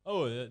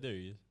 Oh, there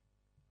he is.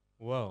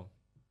 Wow.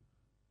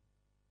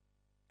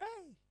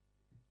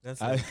 That's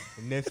like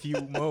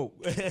nephew Mo.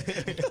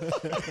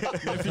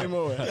 Nephew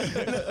Mo.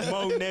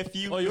 Mo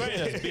nephew. Oh, you weren't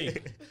as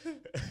big.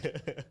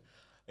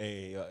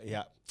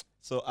 Yeah.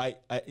 So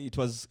it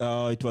was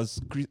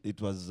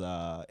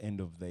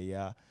end of the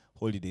year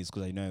holidays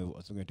because I know I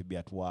was going to be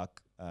at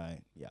work.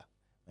 Yeah.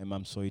 My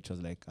mom saw it,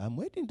 was like, I'm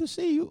waiting to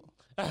see you.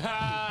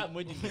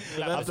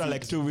 After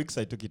like 2 weeks,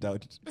 I took it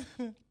out.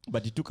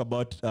 But it took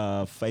about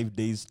 6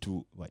 days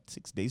to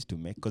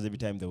make, because every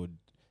time they would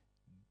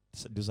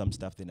do some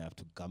stuff, then I have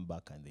to come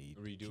back and they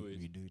Redo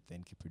it,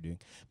 then keep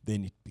redoing.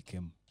 Then it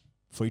became,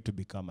 for it to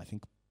become, I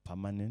think,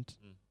 permanent.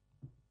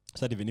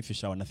 So that even if you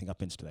shower, nothing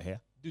happens to the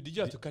hair. Dude, did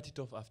you have to cut it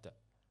off after?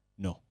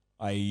 No,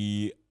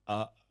 I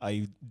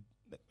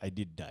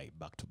did dye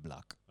back to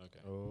black. Okay.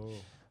 Oh.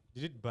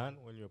 Did it burn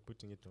when you were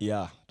putting it on?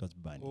 Yeah, it was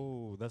burning.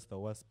 Oh, that's the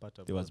worst part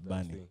of It was that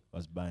burning. thing. It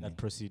was burning. That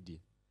procedure.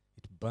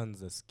 It burns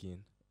the skin.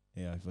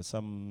 Yeah, it was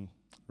some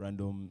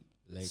random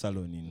Like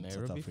salon in South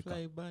Nairobi Africa.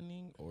 fly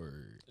burning or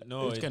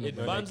No, Which it, kind of it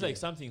burn? burns Like like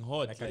something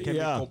hot. Like a like- chemical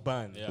Yeah.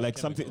 burn. Yeah, Like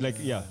something, like,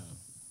 yeah.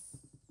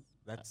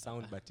 That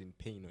sound, but in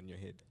pain on your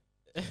head.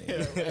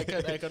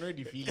 I can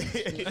already feel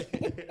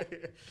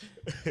it.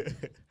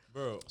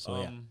 Bro,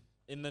 So, yeah.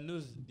 in the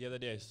news the other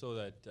day, I saw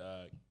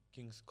that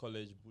King's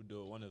College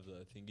Budo, one of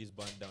the thingies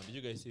burned down. Did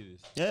you guys see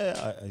this?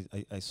 Yeah,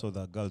 I saw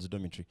the girls'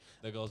 dormitory.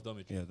 The girls'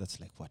 dormitory. Yeah, that's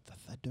like what the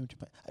third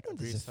dormitory. I don't.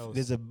 Grace House.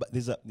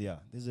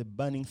 There's a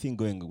burning thing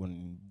going on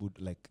in Bud,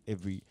 like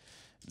every,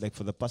 like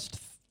for the past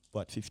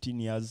 15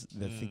 years.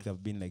 They think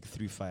there've been like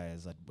 3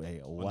 fires at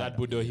On that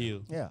Budo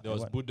Hill. Yeah, There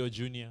was one. Budo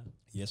Junior.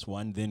 Yes,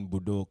 one. Then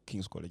Budo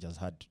King's College has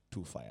had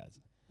 2 fires.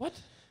 What?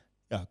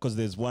 Yeah, because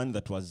there's one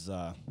that was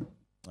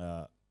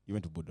you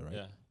went to Budo, right?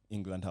 Yeah.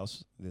 England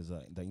House. There's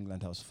the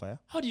England House fire.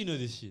 How do you know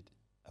this shit?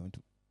 I'm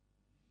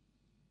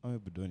a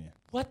Budonia.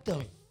 What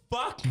the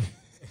fuck?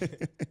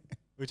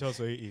 Which house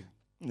were you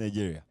in?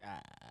 Nigeria.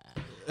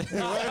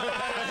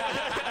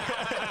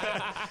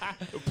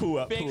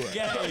 Fake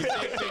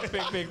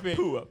guy. Fake.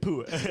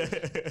 Poor.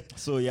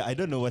 So yeah, I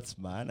don't know what's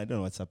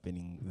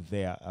happening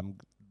there. I'm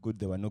good.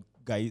 There were no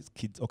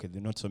kids. Okay, there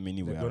are not so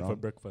many were They're going for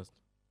around. breakfast.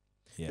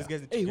 Yeah. These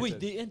guys need to Hey, get wait, a-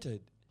 they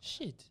entered.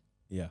 Shit.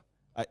 Yeah.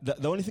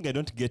 The only thing I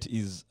don't get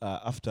is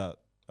after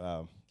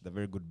the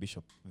very good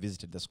bishop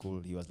visited the school,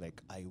 he was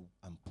like, I'm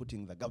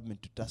putting the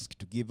government to task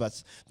to give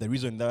us the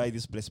reason why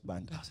this place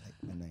burned. I was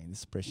like, man,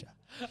 this pressure.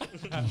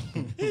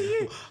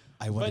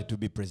 I wanted to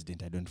be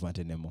president. I don't want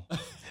anymore.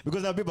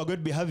 Because now people are going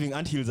to be having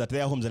anthills at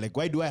their homes. They're like,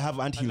 why do I have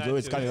anthills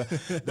always coming?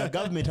 The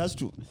government has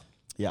to.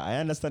 Yeah, I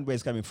understand where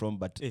it's coming from,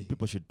 but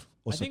people should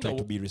also think try the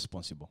to be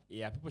responsible.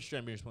 Yeah, people should try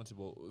and be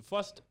responsible.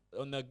 First,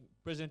 on the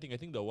president thing, I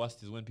think the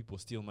worst is when people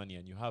steal money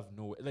and you have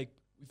no, like,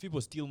 if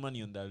people steal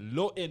money on the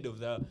low end of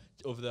the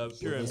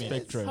pyramid.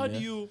 spectrum, How yeah.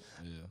 do you?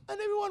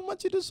 And everyone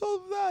wants you to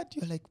solve that.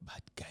 You're like,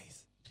 bad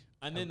guys.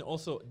 And then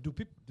also, do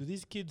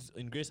these kids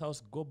in Grace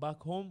House go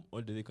back home,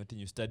 or do they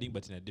continue studying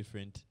but in a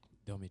different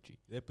dormitory?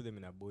 They put them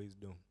in a boys'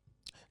 dorm.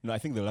 No, I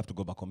think they'll have to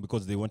go back home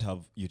because they won't have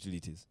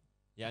utilities.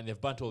 Yeah, and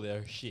they've burnt all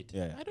their shit.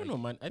 Yeah. I don't know,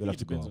 man. I They'll think have it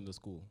to go depends home. on the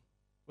school.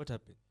 What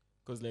happened?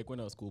 Because like when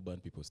our school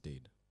burned, people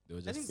stayed. They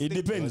were I just think It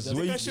depends. They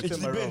Where can you- shift it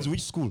them depends around.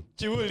 which school.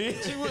 Chivuli.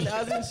 Chivuli,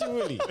 as in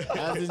Chivuli,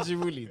 as in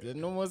Chivuli. There's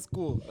no more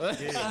school.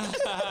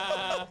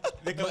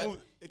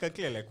 They can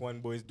clear like one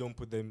boys' dorm,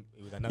 put them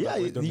with another Yeah,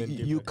 boys' dorm. then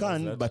give you them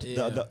can, that. but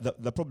Yeah.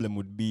 the problem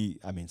would be,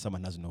 I mean,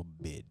 someone has no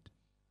bed,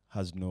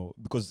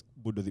 because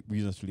Budo, we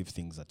used to leave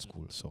things at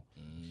school, so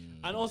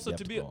And also, They have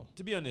to to be go.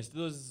 to be honest,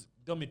 those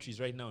dormitories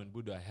right now in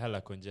Budo are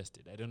hella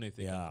congested. I don't know if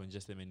they Yeah. can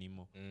congest them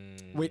anymore.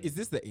 Wait, is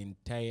this the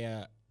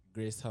entire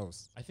Grace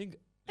House? I think,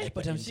 Like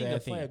but the I'm seeing the entire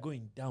thing. fire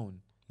going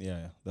down.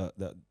 yeah.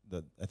 The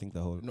I think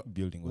the whole No,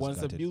 building was Once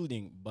a gutted.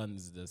 building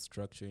burns, the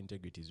structure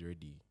integrity is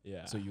ready.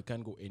 Yeah. So you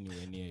can't go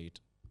anywhere near it.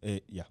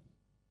 Yeah,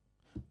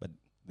 but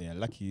they are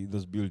lucky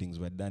those buildings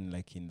were done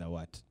like in the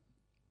what?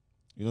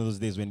 You know those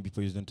days when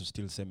people used them to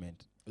steal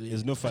cement.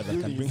 There's no fire that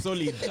can bring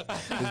solid.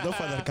 There's no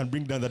fire that can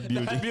bring down that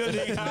building.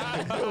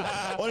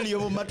 Only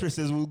your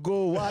mattresses will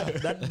go.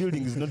 What? That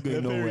building is not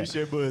going nowhere.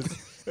 You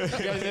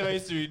guys never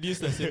used to reduce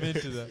the cement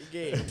to the.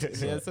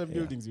 There are some yeah.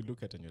 buildings you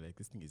look at and you're like,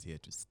 this thing is here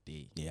to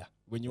stay. Yeah.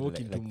 When you walk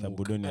Like- into like the Mook,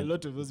 Budonian- a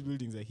lot of those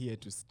buildings are here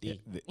to stay.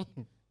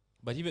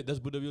 But even those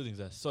Budo buildings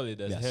are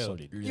solid as They are hell.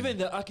 solid. Even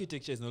the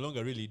architecture is no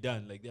longer really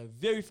done. Like they're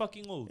very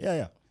fucking old.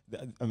 Yeah.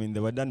 I mean, they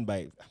were done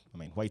by,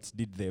 whites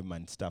did them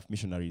and stuff,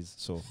 missionaries.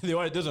 So They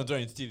were those ones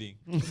weren't stealing.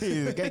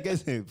 the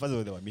guys, first of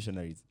all, they were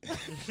missionaries.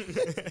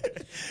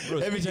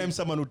 Every time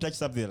someone would touch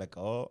something, they're like,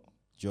 "Oh,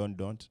 John,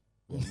 don't."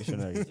 We're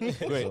missionaries.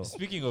 Wait, So-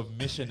 speaking of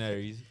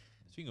missionary,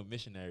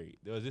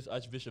 there was this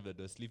archbishop that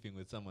was sleeping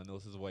with someone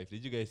else's wife.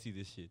 Did you guys see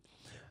this shit?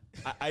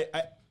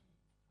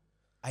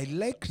 I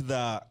liked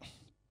the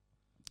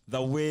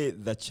way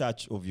the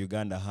Church of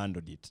Uganda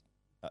handled it.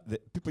 The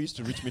people used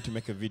to reach me to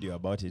make a video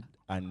about it,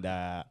 and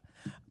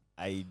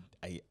I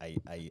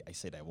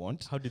said I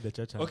won't. How did the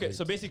church Okay,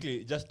 so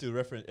basically, just to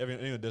reference,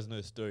 anyone who doesn't know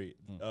the story,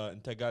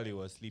 Ntagali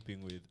was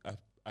sleeping with,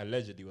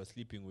 allegedly was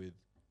sleeping with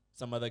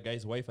some other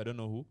guy's wife, I don't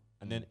know who,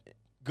 and then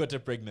got her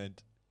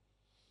pregnant.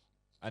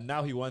 And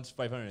now he wants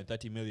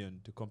 530 million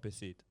to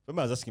compensate.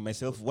 Remember, I was asking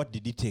myself, what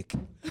did he take?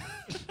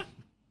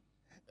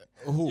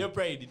 Your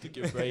pride, he took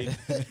your pride.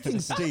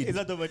 Things stayed. Is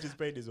that how much his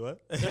paid is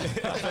what?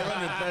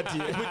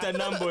 530. Put a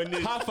number on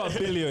it. Half a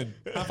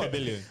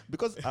billion.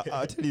 Because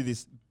I'll tell you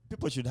this: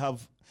 people should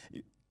have.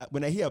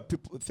 When I hear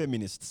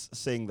feminists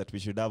saying that we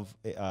should have,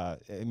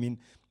 the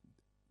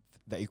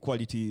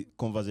equality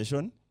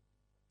conversation,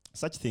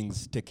 such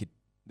things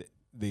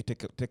they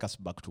take us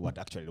back to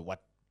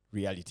what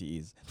reality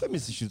is.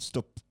 Feminists should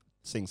stop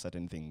saying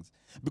certain things,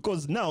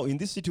 because now in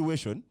this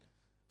situation,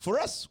 for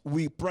us,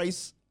 we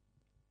price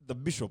the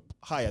bishop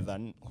higher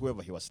than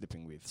whoever he was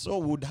sleeping with, so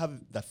we would have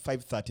the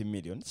 530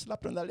 million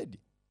slapped on the lady.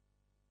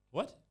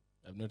 What?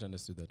 I've not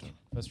understood that one.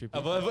 First repeat.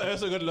 I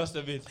also got lost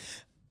a bit.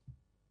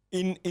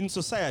 in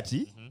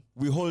society,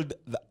 we hold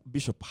the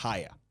bishop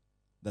higher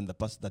than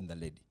the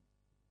lady,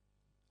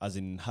 as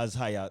in has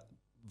higher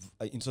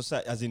in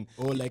society, as in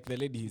Or like the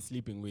lady he's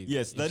sleeping with.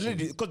 yes, the If lady,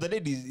 she's- because the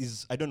lady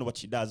is I don't know what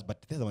she does,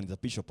 but the other one is the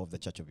bishop of the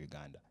Church of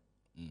Uganda.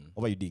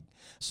 Over you dig.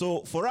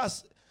 So for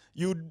us,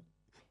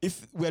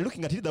 if we're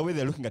looking at it the way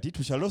they're looking at it,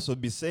 we shall also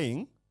be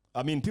saying,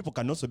 I mean, people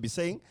can also be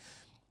saying,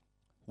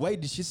 why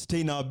did she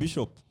stain our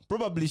bishop?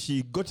 Probably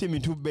she got him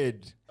into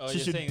bed. Oh, She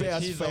you're should saying pay that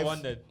us she's the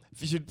one that.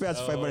 She should pay us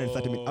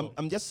 530 million. Oh.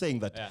 I'm just saying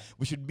that Yeah.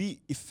 we should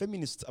be, if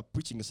feminists are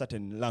preaching a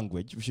certain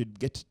language, we should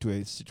get to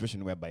a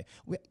situation whereby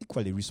we're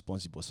equally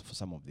responsible for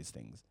some of these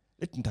things.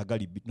 Let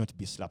Ntagali not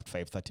be slapped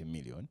 530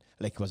 million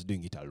like he was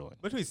doing it alone.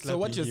 But who is So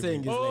what slapping you're him saying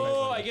with is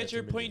Oh, like I get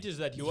your point. Is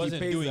that he he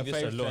wasn't pays doing the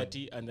this alone?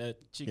 530 and the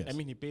chick. I Yes.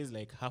 mean, he pays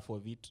like half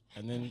of it,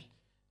 and then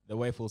the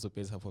wife also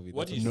pays half of it.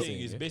 What That's he's you're saying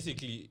is yeah?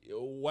 basically,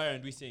 why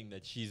aren't we saying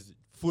that she's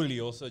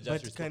fully also just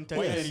But responsible? can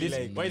Why Tagali, isn't this,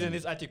 like- why isn't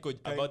this article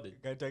about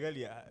it? Can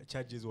Tagali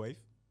charge his wife?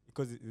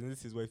 Because this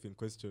is his wife in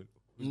question.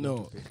 Who's No.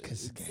 going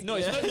to pay? No,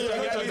 it's not.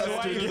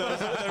 Okay,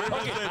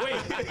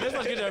 wait. Let's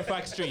not get our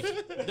facts straight.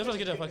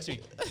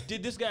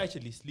 Did this guy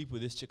actually sleep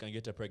with this chick and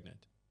get her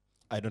pregnant?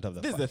 I don't have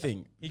the This is the fact.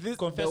 thing. He This,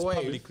 confessed the wife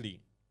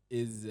publicly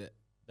is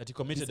that he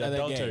committed this other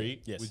guy,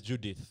 adultery yes. with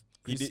Judith.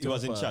 He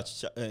was in Christopher.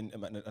 church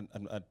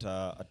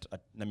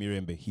at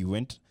Namirembe. He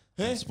went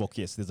and spoke.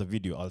 Yes, there's a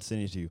video. I'll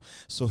send it to you.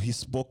 So he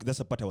spoke. That's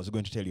the part I was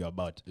going to tell you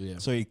about. Yeah.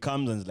 So he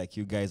comes and is like,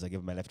 "You guys, I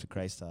gave my life to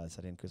Christ.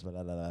 Certain Christ, blah,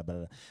 blah, blah, blah,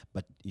 blah.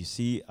 But you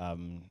see,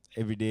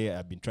 every day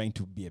I've been trying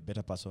to be a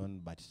better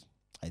person, but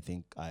I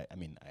think I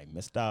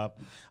messed up.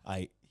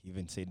 I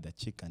even said the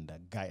chick and the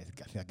guy. I think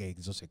the guy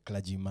is also a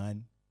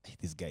clergyman.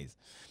 These guys.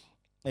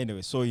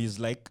 Anyway, so he's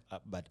like,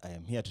 but I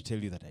am here to tell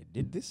you that I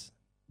did this,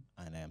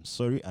 and I am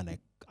sorry, and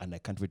I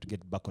can't wait to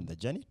get back on the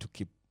journey to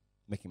keep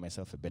making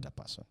myself a better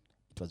person.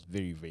 It was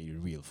very, very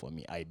real for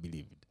me. I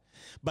believe it.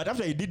 But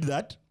after he did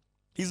that,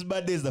 his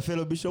bad days, the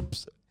fellow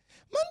bishops,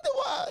 man,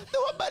 they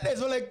were bad days.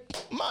 They were like,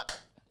 man.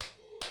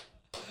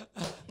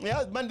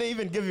 Yeah, man, they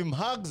even gave him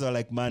hugs. Or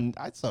like, man,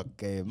 it's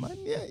okay, man.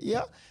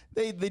 Yeah.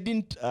 They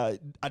didn't,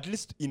 at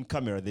least in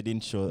camera, they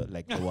didn't show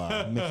like they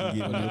were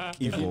making him look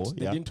evil.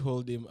 They Yeah. didn't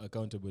hold him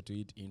accountable to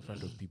it in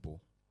front of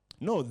people.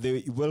 No,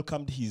 they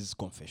welcomed his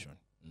confession.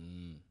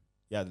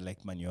 Yeah,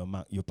 like, man,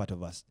 you're part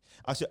of us.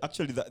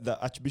 Actually, the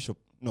Archbishop,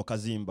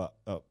 Kazimba,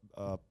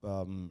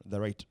 the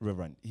Right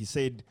Reverend, he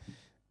said,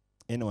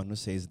 anyone who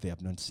says they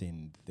have not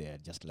sinned, they are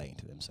just lying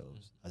to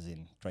themselves, as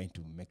in trying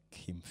to make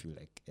him feel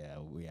like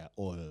we are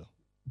all.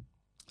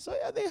 So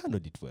yeah, they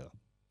handled it well.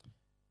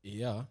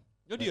 Yeah.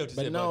 What do you have to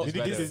But say now- about this? Did he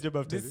by get the his way? job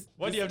after This, this?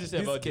 What do you have to say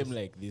this about came this?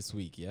 like this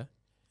week, yeah?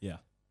 Yeah.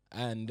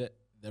 And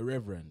the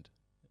Reverend,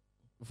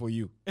 for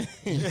you.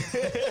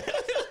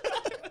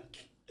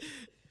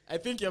 I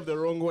think you have the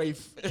wrong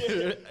wife.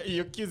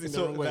 You're accusing the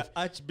So wrong wife. the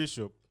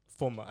Archbishop,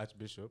 former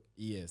Archbishop,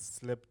 Yes.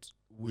 slept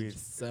with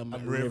Some a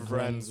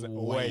Reverend's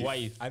wife.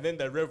 Wife. and then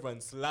the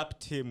Reverend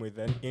slapped him with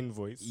an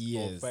invoice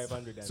Yes. of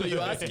 500. So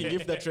you're asking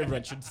if that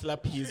Reverend should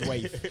slap his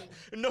wife?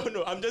 No,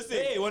 I'm just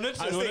saying. Hey, we're not-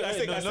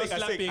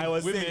 I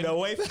was saying the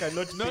wife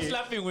cannot Not pay.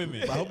 slapping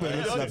women. I hope we're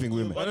not slapping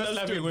women. We're not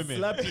slapping women.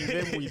 Slapping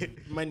them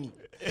with money.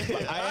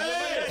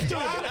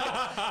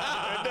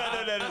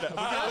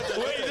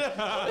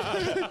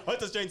 What I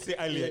was trying to say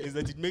earlier is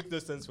that it makes no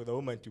sense for the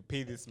woman to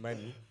pay this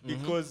money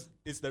because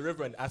it's the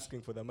Reverend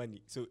asking for the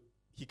money. So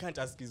he can't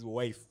ask his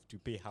wife to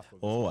pay half of it.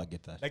 Oh, I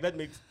get that. Like that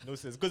makes no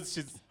sense because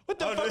she's. What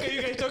the fuck are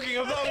you guys talking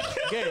about?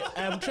 Okay,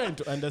 I'm trying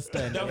to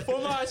understand. The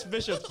former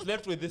archbishop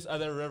slept with this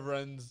other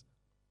reverend's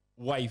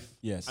wife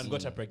Yes. and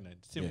got her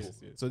pregnant. Simple.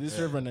 So this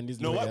Reverend and his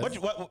No, lawyers,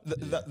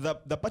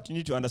 the part you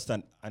need to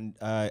understand, and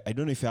I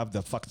don't know if you have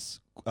the facts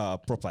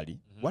properly.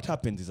 What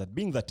happens is that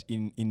being that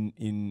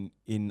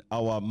in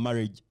our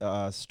marriage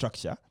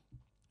structure,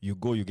 you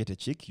go, you get a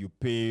chick, you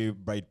pay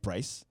bride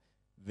price,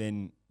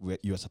 then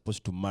you are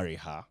supposed to marry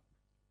her.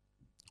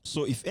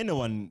 So if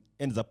anyone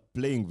ends up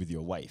playing with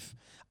your wife,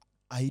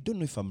 I don't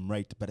know if I'm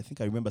right, but I think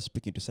I remember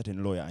speaking to a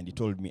certain lawyer, and he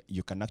told me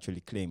you can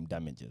actually claim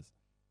damages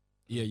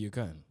yeah, you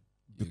can.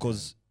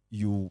 because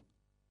you.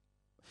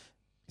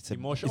 It's a-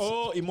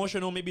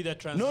 Emotional. Maybe that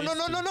no, translates. no,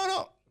 no, to- no, no,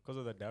 no. Because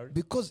of the dowry?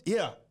 Because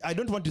I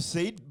don't want to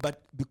say it,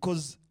 but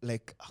because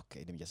let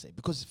me just say,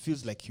 because it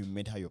feels like you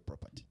made her your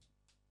property.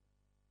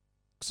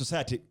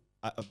 Society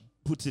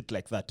puts it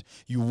like that.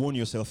 You won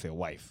yourself a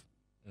wife,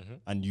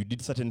 and you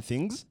did certain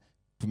things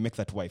to make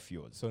that wife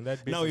yours. So on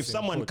that Now, basis if in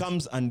someone court-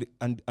 comes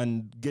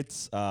and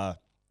gets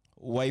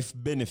wife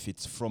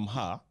benefits from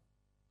her,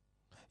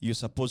 you're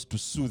supposed to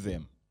sue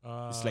them.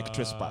 It's like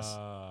trespass.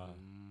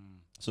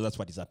 So that's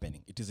what is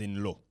happening. It is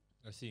in law.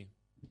 I see.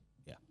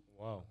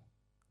 Wow.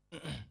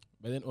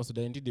 But then also,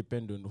 doesn't it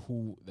depend on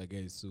who the guy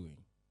is suing?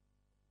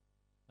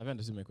 Have you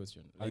understood my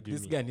question? How Like do you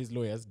this mean? guy and his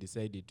lawyers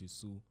decided to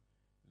sue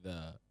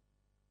the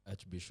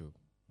Archbishop.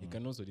 He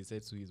can also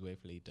decide to sue his wife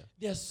later.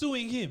 They are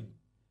suing him.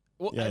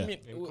 Well, Yeah, I yeah. mean,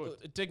 In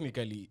court.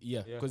 technically,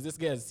 yeah, Yeah. because this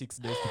guy has 6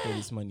 days to pay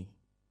this money.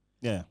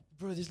 Yeah.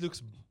 Bro, this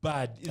looks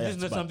bad. Yeah, This is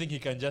it's not bad. something he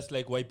can just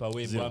like wipe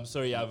away. Zero. Bro, I'm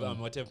sorry, I'm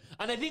whatever.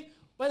 And I think,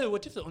 by the way,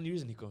 what if the only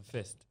reason he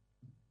confessed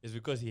is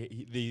because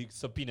they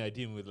subpoenaed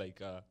him with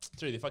like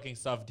they fucking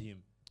served him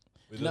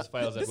with Now, those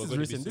files that this were is going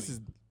recent. to be This suing.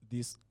 is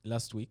this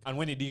last week. And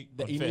when did he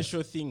The confess?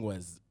 initial thing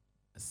was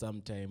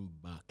sometime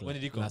back. When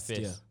did he last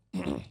year.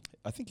 confess?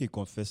 I think he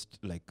confessed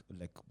like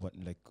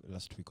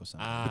last week or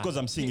something. Ah. Because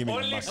I'm seeing him in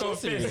Only the mass.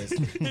 confessed.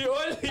 He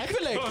only I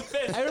feel like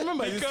confessed I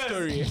remember this because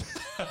story.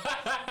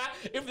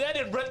 if they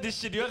hadn't brought this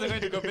shit, he wasn't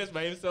going to confess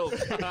by himself.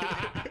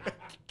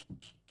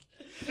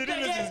 Did he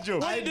lose his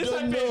job? I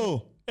don't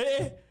know.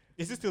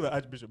 Is he still the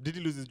archbishop? Did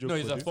he lose his job? No,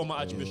 he's for a this? former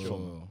archbishop.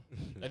 Oh.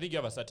 I think you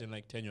have a certain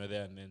like tenure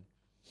there, and then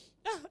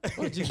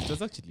Oh, geez, it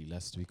was actually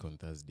last week on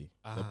Thursday.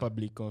 The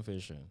public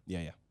confession.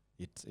 Yeah.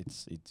 It's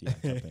yeah,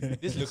 it happened.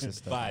 this looks It's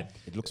just bad.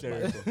 It looks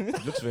bad.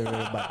 It looks very,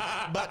 very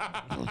bad.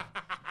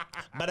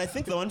 But I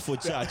think the one for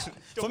church,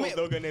 for me,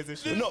 the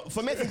organization. no,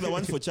 for me, I think the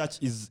one for church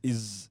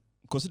is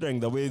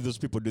considering the way those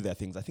people do their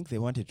things. I think they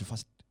wanted to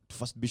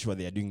first be sure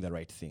they are doing the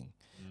right thing.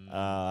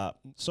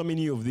 So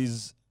many of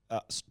these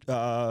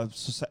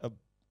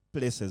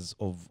places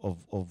of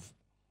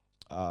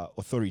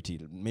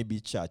authority, maybe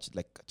church,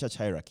 like church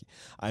hierarchy.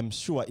 I'm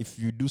sure if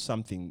you do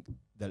something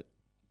that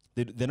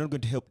they're not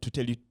going to help to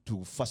tell you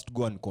to first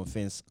go and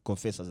confess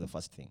as the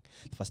first thing.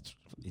 First,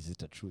 is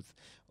it a truth?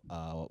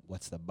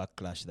 What's the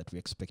backlash that we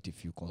expect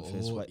if you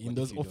confess? Oh, What in if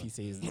those you don't?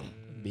 offices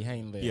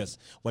behind there. Yes.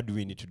 What do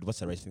we need to do? What's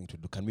the right thing to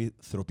do? Can we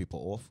throw people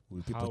off?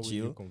 Will people How will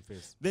you chill?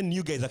 confess? Then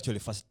you guys actually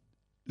first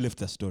left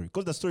the story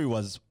because the story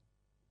was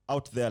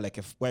out there like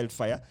a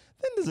wildfire.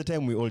 Then there's a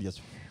time we all just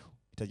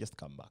it has just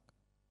come back.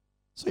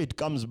 So it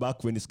comes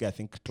back when this guy I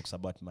think talks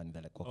about money.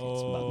 They're like, okay,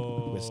 it's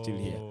back. We're still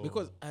here.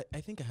 Because I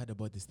think I heard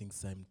about this thing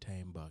some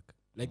time back.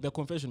 Like the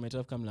confession might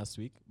have come last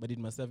week, but it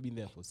must have been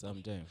there for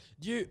some time.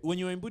 When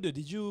you were in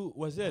Budo,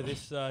 was there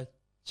this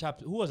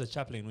who was a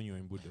chaplain when you were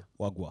in Budo?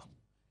 Wagwa.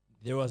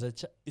 There was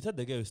is that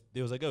the guy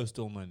there was a guy who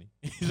stole money.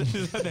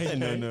 Is that the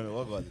guy? no.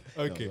 What was it?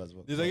 Okay. No, it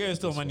was There's a guy who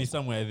stole Wagwa. money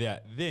somewhere there.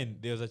 Then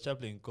there was a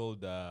chaplain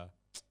called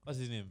what's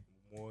his name?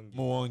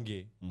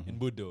 Mwonge in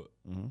Budo.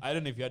 I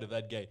don't know if you heard of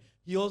that guy.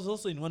 He was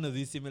also in one of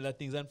these similar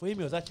things, and for him,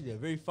 he was actually a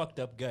very fucked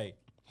up guy.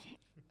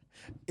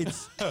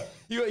 It's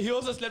He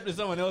also slept with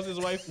someone else's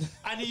wife,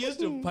 and he used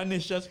to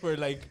punish us for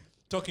like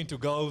talking to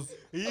girls,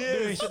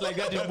 doing shit like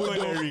that in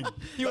Budo.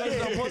 He was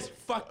the most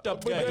fucked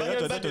up guy.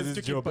 That was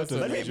his job. But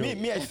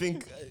me, I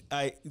think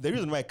the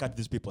reason why I cut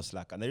these people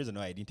slack and the reason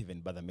why I didn't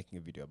even bother making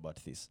a video about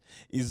this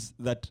is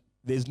that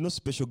there's no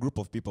special group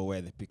of people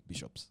where they pick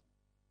bishops.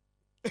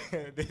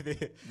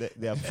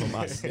 They are from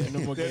us. They're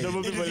normal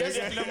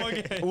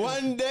people.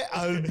 One day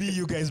I'll be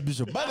you guys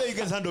bishop. But then you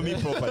guys handle me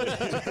properly.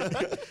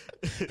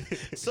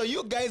 So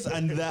you guys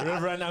and the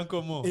Reverend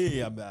Uncle Mo. hey,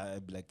 I'm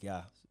like,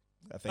 yeah.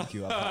 Thank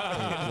you.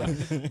 Yeah.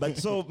 But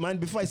so, man,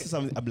 before I say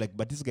something, I'm like,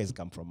 but these guys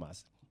come from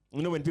us.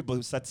 You know, when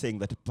people start saying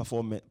that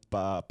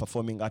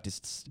performing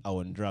artists are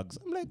on drugs,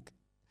 I'm like,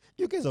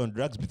 you guys are on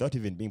drugs without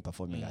even being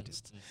performing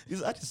artists.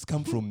 These artists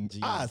come from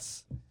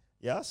us.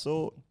 Yeah,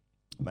 so,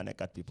 man, I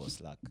cut people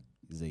slack.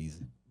 It's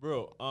easy.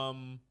 Bro,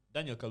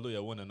 Daniel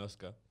Kaluuya won an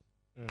Oscar.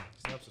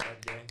 Snaps to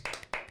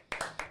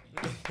that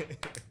guy.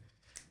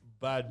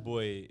 Bad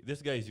boy.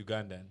 This guy is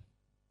Ugandan.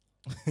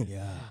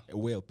 Yeah.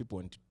 Well, people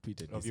on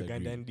Twitter Of disagree.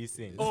 Ugandan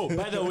descent. Oh,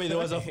 by the way, there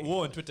was a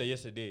war on Twitter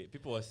yesterday.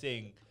 People were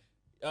saying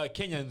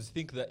Kenyans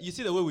think that you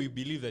see the way we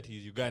believe that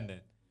he's Ugandan.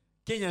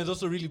 Kenyans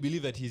also really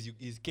believe that he's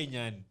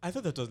Kenyan. I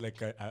thought that was like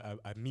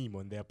a meme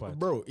on their part.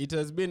 Bro, it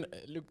has been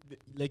look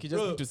like you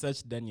just Bro. need to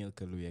search Daniel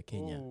Kaluuya,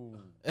 Kenya.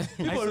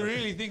 People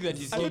really think that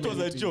he's I thought it was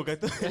a many joke. I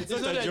thought It's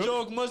not a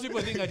joke. Most people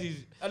think that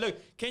he's look,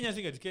 Kenyans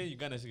think that he's Kenyan,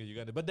 Uganda think that he's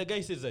Uganda. But the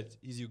guy says that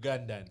he's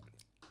Ugandan.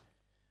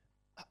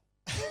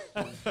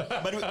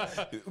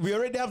 But we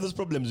already have those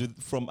problems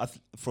from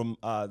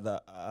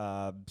the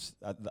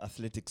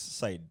athletics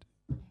side.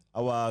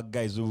 Our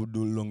guys who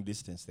do long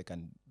distance, they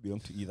can belong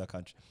to either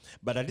country.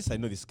 But at least I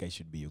know this guy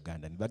should be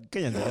Ugandan. But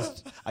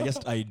Kenyans are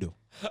just idle.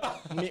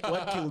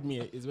 What killed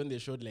me is when they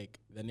showed like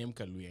the name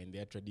Kaluuya in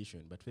their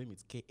tradition, but for him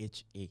it's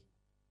KHA,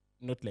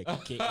 not like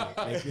KA.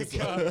 Like this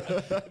one.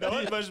 that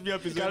one mashed me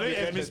up. Is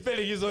Kaluuya is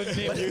misspelling his own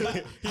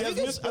name. He has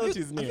misspelled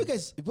his name.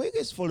 Were you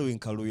guys following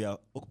Kaluuya?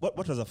 What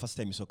was the first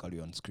time you saw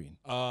Kaluuya on screen?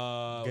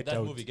 Get that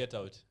Out. movie, Get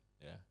Out.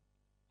 Yeah.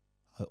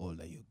 How old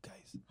are you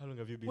guys? How long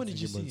have you been When did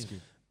you seeing him see on him?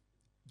 screen?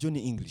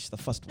 Johnny English, the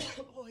first one.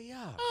 Oh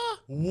yeah.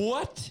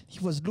 What? He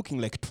was looking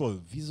like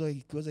 12.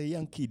 He was a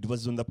young kid. He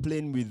was on the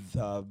plane with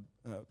that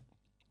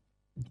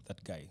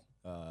guy,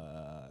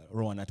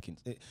 Rowan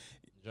Atkins.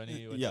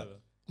 Johnny, Yeah. whatever.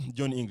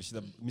 Johnny English,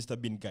 the Mr.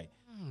 Bean guy.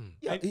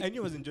 Yeah, I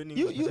knew it was in Johnny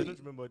you- English, but I you- don't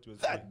remember what it was.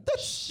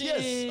 That's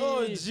yes.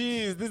 Oh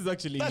jeez, this is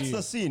actually That's him.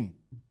 the scene.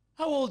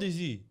 How old is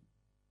he?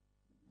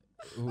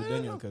 Who,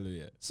 Daniel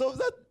Kaluuya. So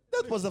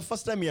that was the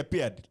first time he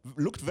appeared.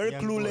 Looked very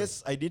Young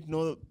clueless. I didn't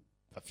know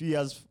a few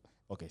years.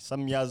 Okay,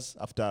 some years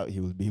after he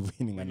will be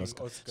winning an Winning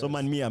Oscar. Oscars. So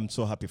man, me, I'm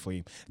so happy for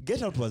him.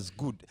 Get Out was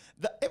good.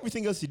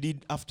 Everything else he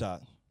did after,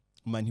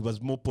 man, he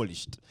was more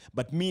polished.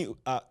 But me,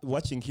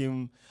 watching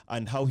him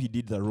and how he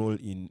did the role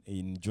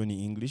in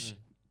Johnny English,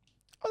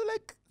 I was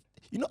like,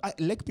 I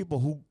like people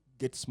who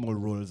get small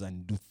roles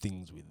and do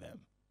things with them.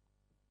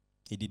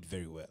 He did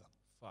very well.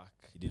 Fuck.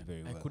 He did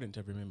very I well. couldn't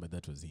have remembered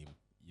that was him,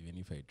 even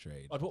if I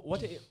tried. But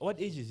what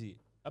age is he?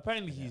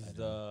 Apparently, he's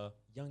the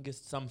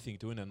youngest something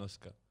to win an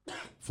Oscar.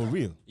 For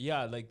real.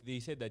 Yeah, like they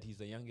said that he's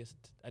the youngest.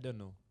 I don't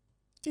know.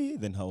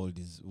 Then how old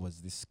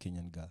was this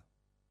Kenyan girl?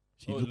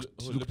 She Oh, looked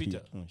Lupita.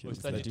 big. Oh, she Oh,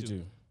 looked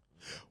 32.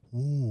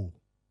 Ooh.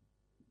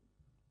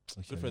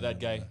 Good for that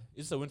guy.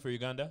 Is this a win for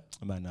Uganda?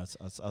 Man, I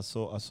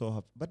saw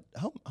her. But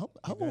how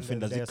Uganda often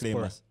does he claim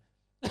diaspora. us?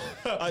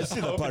 I see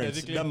How the often parents.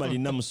 does he claim- Damali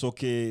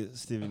Namsoke,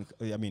 Stephen.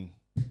 I mean,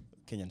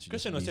 Kenyan. should Christian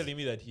just was release. telling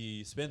me that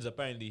he spends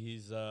apparently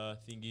his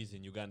thingies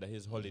in Uganda,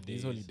 his holidays.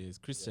 These holidays.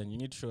 Christian, you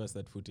need to show us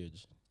that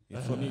footage. Yeah,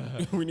 for me.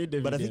 We need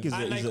But I think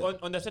evidence. it's And like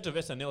on the set of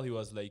SNL, he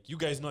was like, "You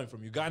guys know I'm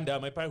from Uganda.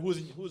 My parent, who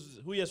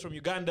is from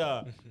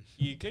Uganda?"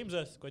 He claims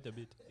us quite a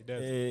bit. He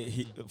does.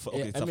 Okay,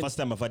 it's I the mean- first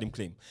time I've heard him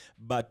claim,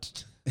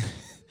 but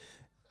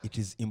it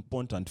is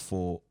important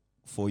for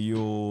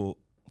you,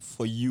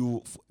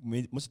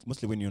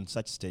 mostly when you're on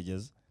such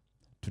stages,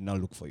 to now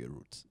look for your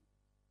roots.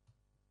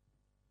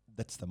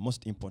 That's the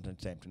most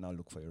important time to now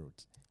look for your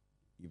roots.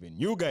 Even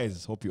you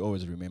guys, hope you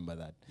always remember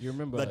that. You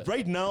remember That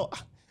right now,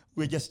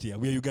 we're just here.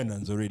 We're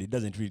Ugandans already. It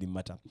doesn't really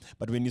matter.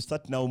 But when you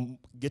start now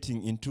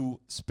getting into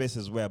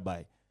spaces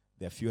whereby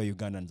there are fewer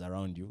Ugandans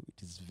around you,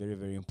 it is very,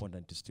 very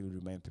important to still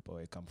remind people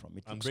where you come from.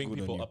 It And looks bring good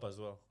on people you. up as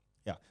well.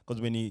 Yeah, because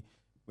when he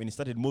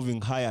started moving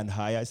higher and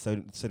higher,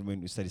 started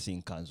when we started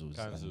seeing kanzus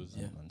Kanzus.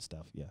 and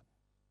stuff. Yeah.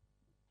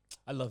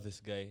 I love this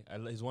guy.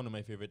 He's one of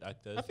my favorite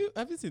actors.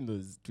 Have you seen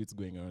those tweets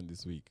going around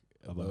this week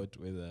about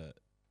whether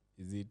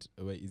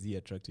is he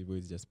attractive or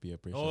is just peer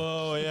pressure?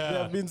 Oh There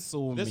yeah. have been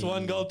so This many.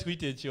 one girl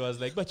tweeted. She was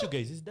like, "But you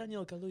guys, is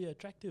Daniel Kaluuya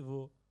attractive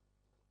or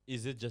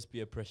is it just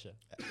peer pressure?"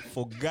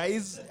 For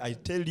guys, I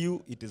tell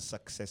you, it is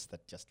success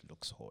that just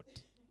looks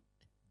hot.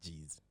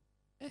 Jeez.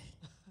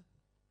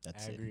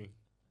 That's I it. agree.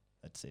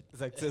 That's it.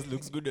 Success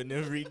looks good on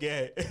every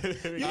guy.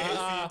 Every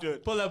guy see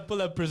it. Pull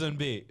up Prison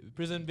Bay.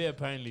 Prison Bay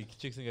apparently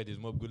chicks think that he's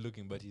more good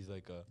looking, but he's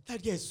like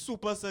That guy is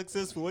super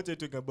successful. What are you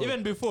talking about?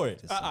 even before it.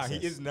 It's he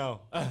success. is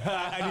now.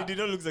 And he did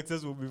not look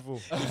successful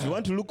before. If you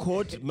want to look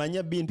hot,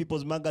 Manya be in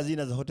People's Magazine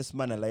as the hottest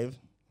man alive.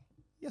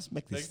 Just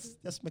make this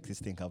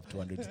thing have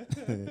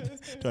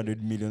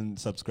 200 million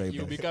subscribers.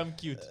 You become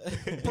cute.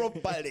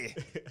 properly.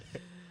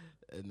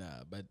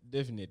 Nah, but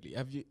definitely.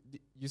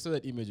 You saw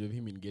that image of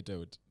him in Get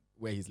Out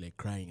where he's like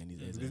crying and his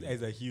eyes His are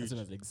eyes are like, huge. as soon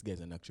as like this guy's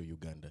an actual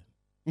Ugandan.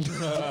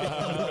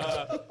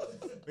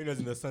 When he was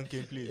in the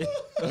sunken place.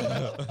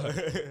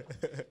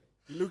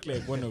 He looked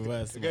like one of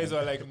us. The guys man.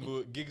 were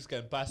like, gigs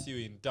can pass you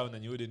in town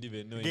and you wouldn't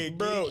even know it.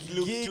 Bro,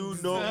 look too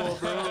normal,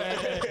 bro.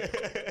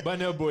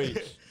 Banner boy.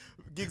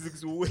 Gigs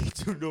looks way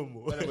too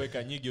normal. Banner boy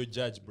can your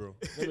judge, bro.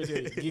 Let me tell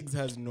you, Giggs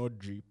has no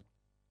drip.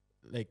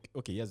 Like,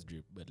 okay, he has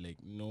drip, but like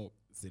no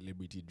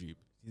celebrity drip.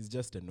 He's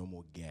just a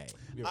normal guy.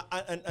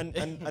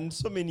 And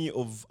so many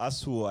of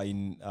us who are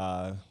in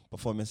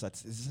performance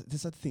arts,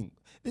 there's a thing.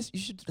 You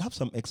should have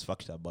some X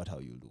factor about how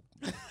you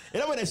look.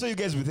 When I saw you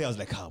guys with it, I was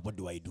like, what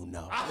do I do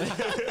now?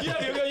 you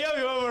have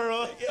your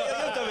overall. You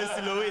don't have a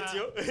silhouette,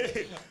 yo.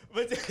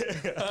 But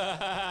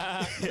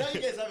Now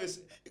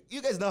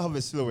you guys now have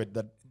a silhouette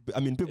that, I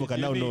mean, people can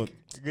now know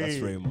that's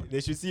Raymond.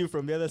 they should see you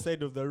from the other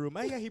side of the room.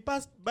 Ah, yeah, he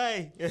passed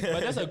by. But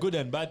that's a good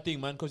and bad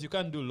thing, man, because you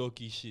can't do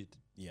low-key shit.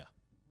 Yeah.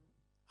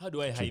 How do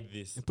I hide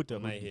this Put a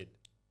on my hoodie. head?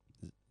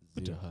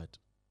 Put your heart.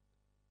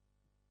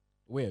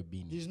 Wear a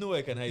beanie. There's no way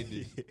I can hide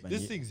this. Man,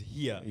 This you- thing's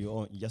here.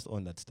 You just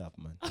own that stuff,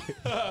 man.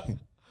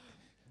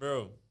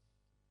 Bro,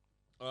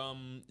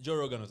 Joe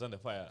Rogan was under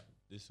fire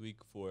this week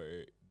for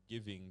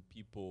giving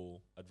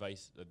people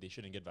advice that they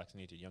shouldn't get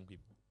vaccinated, young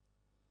people.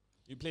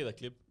 You play the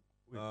clip.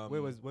 Why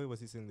was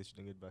he saying they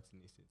shouldn't get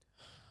vaccinated?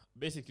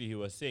 Basically, he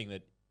was saying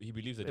that he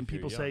believes that And if you're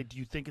people say, young- "Do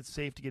you think it's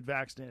safe to get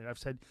vaccinated?" I've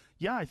said,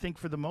 "Yeah, I think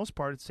for the most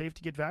part it's safe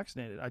to get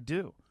vaccinated. I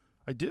do.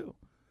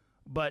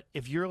 But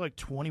if you're like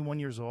 21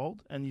 years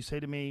old and you say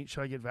to me,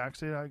 "Should I get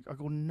vaccinated?" I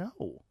go,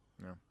 "No.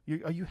 Yeah.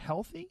 Are you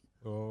healthy?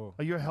 Oh.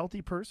 Are you a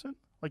healthy person?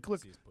 Like,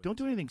 look, don't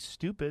do anything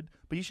stupid,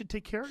 but you should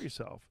take care of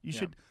yourself. You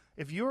should.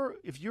 If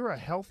you're a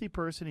healthy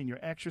person and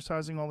you're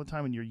exercising all the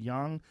time and you're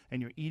young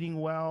and you're eating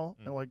well,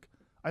 and like,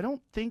 I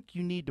don't think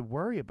you need to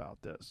worry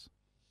about this."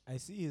 I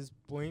see his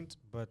point,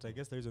 but I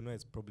guess the reason why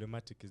it's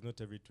problematic is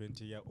not every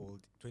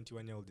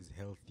 21-year-old is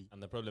healthy.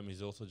 and the problem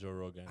is also Joe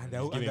Rogan. And He's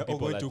they're giving all people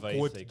going to advice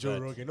quote like Joe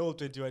that. Rogan. All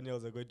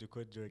 21-year-olds are going to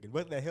quote Joe Rogan.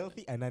 Both the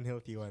healthy and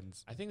unhealthy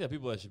ones. I think that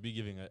people that should be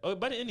giving it. Oh,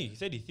 but anyway, he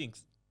said he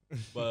thinks.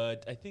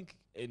 But I think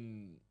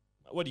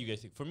what do you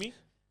guys think? For me,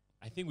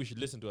 I think we should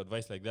listen to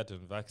advice like that on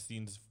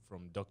vaccines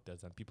from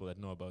doctors and people that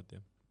know about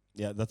them.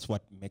 Yeah, that's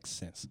what makes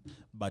sense.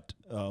 But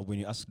when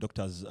you ask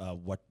doctors,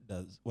 what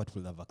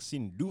will the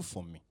vaccine do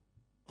for me?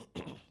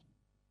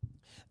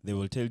 They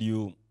will tell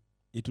you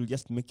it will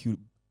just make you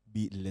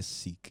be less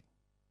sick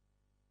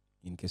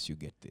in case you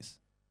get this.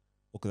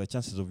 Okay, the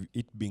chances of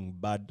it being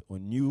bad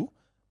on you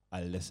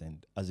are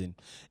lessened. As in,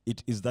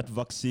 it is that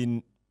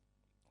vaccine.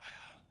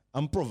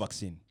 I'm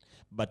pro-vaccine,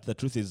 but the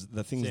truth is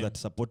the things Same. that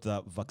support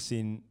the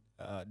vaccine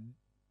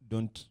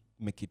don't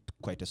make it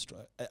quite as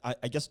strong.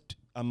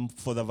 I'm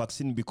for the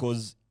vaccine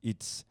because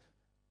it's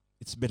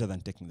better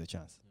than taking the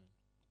chance.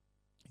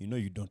 You know,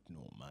 you don't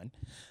know, man.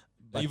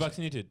 Are you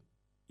vaccinated?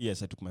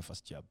 Yes, I took my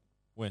first jab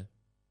When?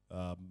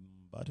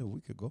 about a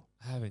week ago.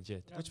 I haven't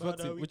yet.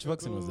 Which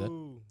vaccine was that?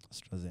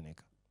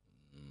 AstraZeneca.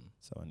 Mm.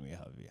 So one we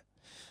have here.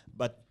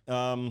 But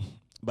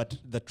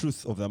the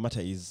truth of the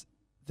matter is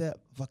the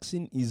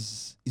vaccine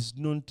is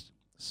not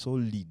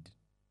solid.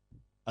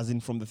 As in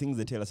from the things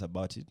they tell us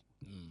about it,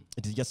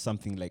 it is just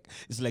something like,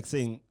 it's like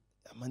saying,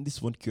 man, this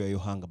won't cure your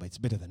hunger, but it's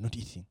better than not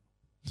eating.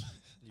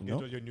 You know?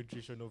 get all your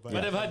nutritional But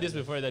value. I've heard this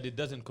before that it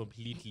doesn't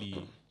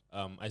completely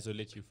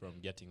isolate you from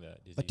getting the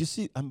disease. But you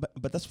see,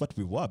 but that's what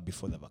we were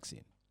before the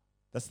vaccine.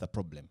 That's the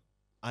problem.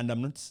 And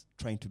I'm not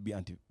trying to be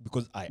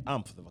because I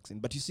am for the vaccine.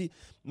 But you see,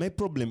 my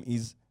problem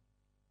is,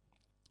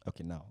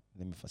 okay, now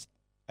let me first.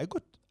 I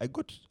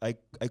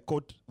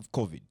caught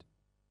COVID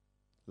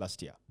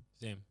last year.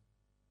 Same.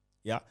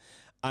 Yeah.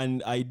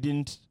 And I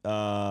didn't,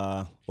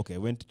 I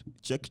went,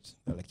 checked,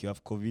 they're like, you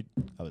have COVID.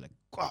 I was like,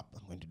 crap,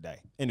 I'm going to die.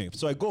 Anyway,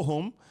 so I go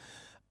home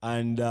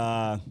and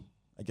I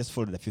just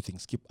followed a few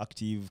things. Keep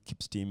active,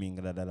 keep steaming,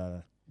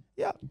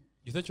 Yeah.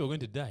 You thought you were going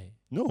to die?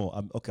 No,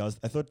 I was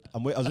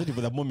waiting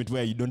for the moment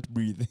where you don't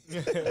breathe.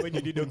 When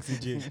you need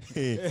oxygen.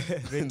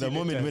 The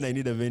moment when I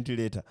need a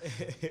ventilator.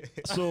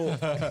 So,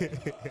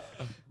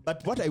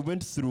 but what I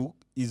went through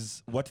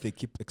is what they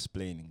keep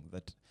explaining,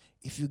 that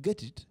if you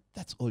get it,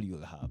 that's all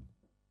you'll have.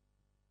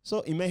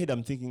 So in my head,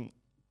 I'm thinking,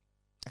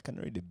 I can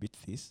already beat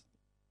this,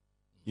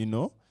 you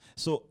know?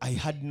 So I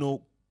had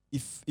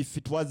if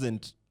it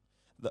wasn't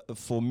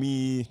for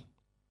me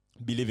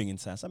believing in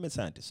science, I'm a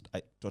scientist.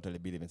 I totally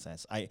believe in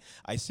science. I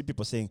see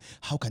people saying,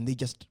 how can they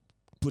just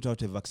put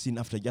out a vaccine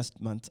after just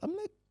months? I'm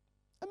like,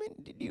 I mean,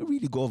 did you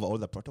really go over all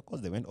the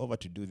protocols they went over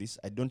to do this?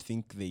 I don't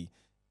think they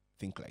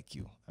think like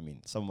you. I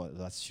mean, some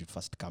of us should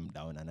first calm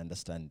down and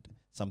understand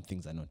some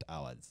things are not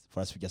ours.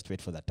 For us, we just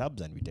wait for the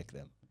tabs and we take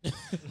them.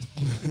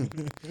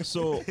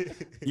 So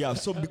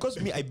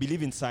because me, I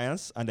believe in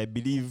science and I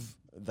believe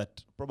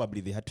that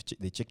probably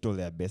they checked all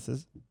their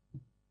bases.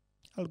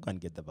 I'll go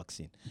and get the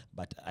vaccine,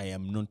 but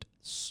I'm not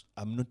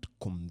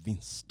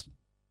convinced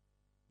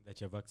That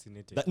you're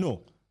vaccinated.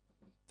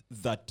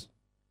 that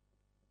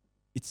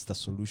it's the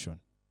solution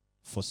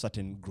for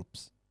certain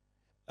groups.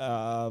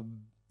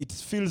 It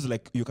feels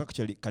like you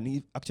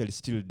can actually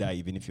still die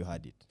even if you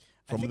had it,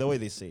 from the way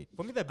they say it.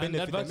 For me, the And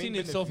benefit, that vaccine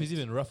itself is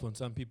even rough on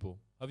some people.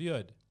 Have you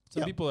heard?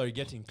 Some Yeah. people are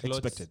getting clots.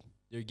 Expected.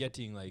 They're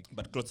getting like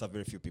But clots are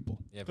very few people.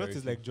 yeah, Clots very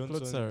is few. like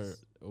Johnson's. Clots are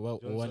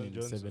Johnson, 1 in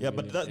Johnson. 7 Yeah,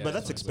 but million. that's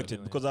that's expected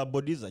what I because our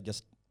bodies are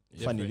just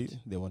funnily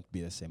Different. they won't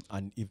be the same.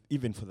 And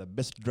even for the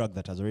best drug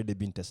that has already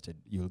been tested,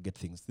 you'll get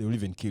things. They will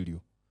even kill you.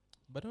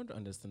 But I don't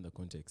understand the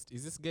context.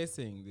 Is this guy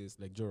saying this,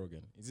 like Joe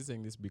Rogan? Is he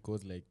saying this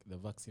because like the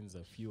vaccines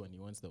are few and he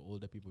wants the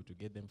older people to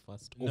get them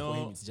first? Or for No.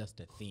 him it's just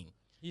a thing?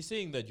 He's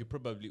saying that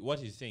what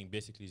he's saying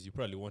basically is you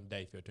probably won't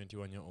die if you're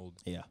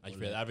 21-year-old. Yeah. And if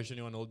you're the average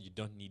 21-year-old, you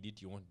don't need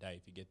it. You won't die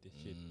if you get this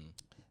shit.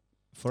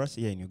 For us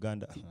here in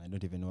Uganda, I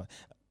don't even know.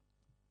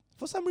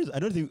 For some reason,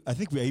 I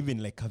think we are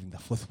even like having the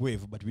fourth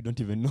wave, but we don't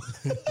even know.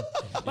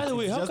 By the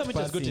way, how Just come it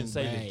has gotten passing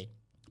silent? by.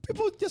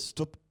 People just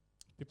stop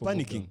People moved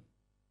panicking. on.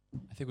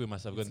 I think we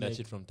must have It's gotten that like-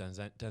 shit from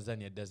Tanzania.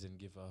 Tanzania doesn't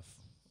give a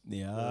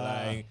Yeah.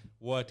 like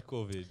what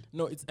COVID.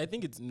 No, I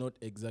think it's not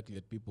exactly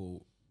that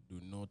people do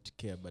not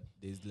care, but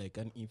there's like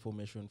an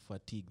information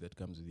fatigue that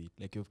comes with it.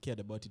 Like you've cared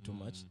about it too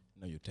much,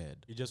 now you're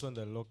tired. You just want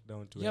the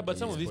lockdown to Yeah, end but at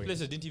some this of these point.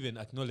 places didn't even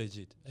acknowledge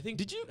it. I think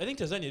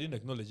Tanzania didn't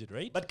acknowledge it,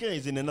 right? But Kenya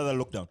is in another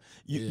lockdown.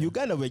 Yeah.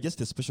 Uganda, we're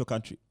just a special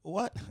country.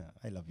 What?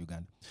 I love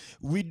Uganda.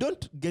 We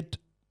don't get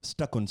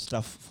stuck on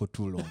stuff for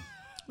too long.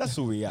 That's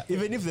who we are.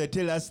 Even if they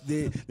tell us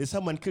there's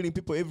someone killing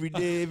people every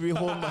day, every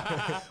home,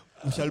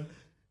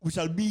 we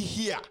shall be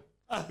here.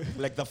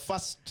 Like the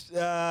first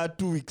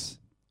 2 weeks.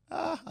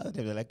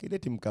 They're like,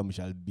 let him come, we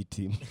shall beat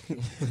him.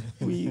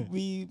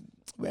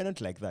 We're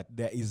not like that.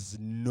 There is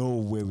no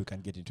way we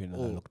can get into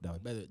another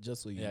lockdown. By the way,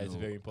 just so you Yeah, know, it's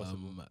very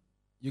impossible.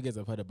 You guys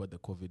have heard about the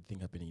COVID thing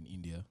happening in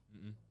India.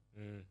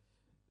 Mm.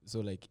 So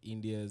like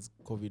India's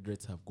COVID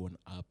rates have gone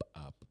up.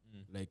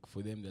 Mm. Like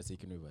for them, their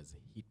second wave has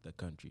hit the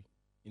country.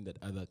 In that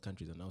other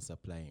countries are now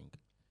supplying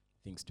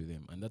things to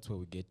them, and that's where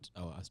we get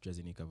our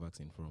AstraZeneca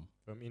vaccine from.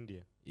 From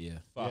India. Yeah.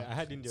 Yeah, I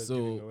had India was So-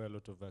 giving away a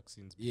lot of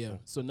vaccines. Yeah. before.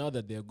 So now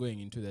that they're going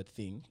into that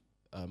thing,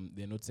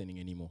 they're not sending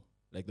anymore.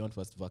 Like they don't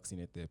first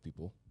vaccinate their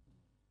people,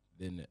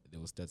 then they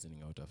will start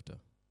sending out after.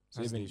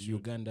 So As even they should.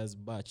 Uganda's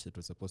batch that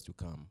was supposed to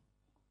come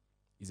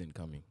isn't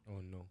coming. Oh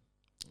no.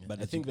 Yeah. But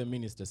I I think the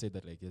minister said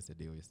that like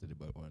yesterday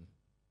about one.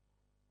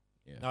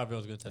 Yeah. Now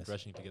everyone's going to start Yes.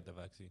 rushing to get the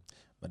vaccine.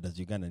 But does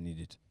Uganda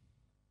need it?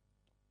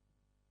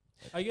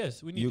 I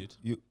guess we need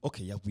it.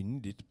 Okay, yeah, we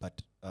need it,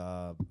 but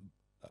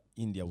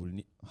India will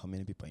need. How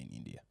many people are in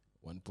India?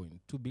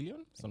 1.2 billion,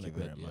 Thank something you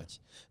like very that. much.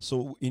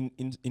 So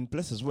in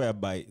places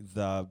whereby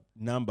the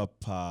number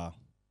per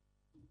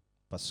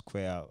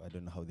square, I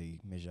don't know how they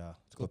measure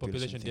It's called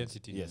population things.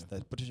 density. Yes, the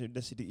population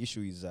density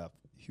issue is a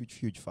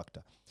huge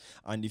factor.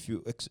 And if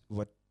you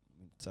what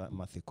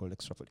math they call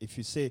extrapolate, if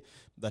you say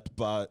that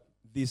per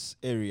this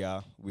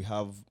area we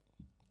have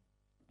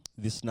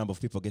this number of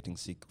people getting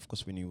sick, of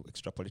course, when you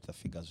extrapolate the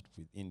figures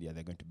with India,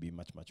 they're going to be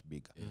much, much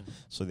bigger.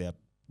 So they are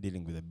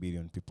dealing with 1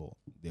 billion people.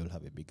 They will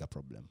have a bigger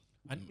problem.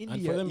 And And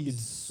India for them, is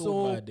it's so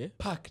so bad, eh?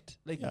 packed.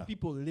 Like Yeah.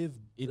 people live.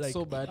 It's like,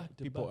 so bad. back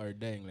to People back. are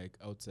dying like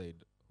outside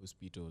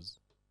hospitals,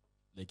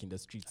 like in the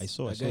streets. I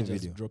saw a a guy just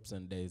video. drops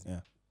and dies. Yeah.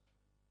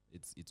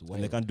 It's And they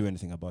wild. can't do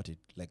anything about it.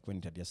 Like when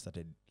it had just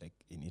started, like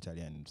in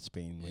Italy and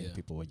Spain, when Yeah.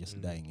 people were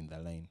just dying in the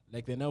line.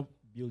 Like they're now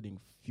building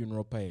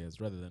funeral pyres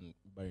rather than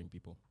burying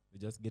people. They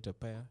just get a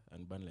pyre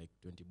and burn like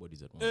 20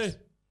 bodies at once. Eh.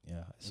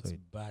 Yeah, I saw It's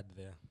it. bad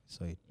there.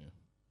 Saw it.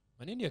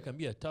 And India can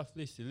be a tough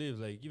place to live.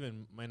 Like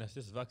even minus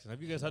this vaccine.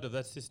 Have you guys heard of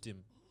that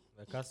system?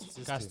 The caste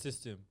system. Caste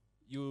system.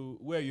 You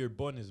where you're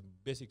born is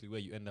basically where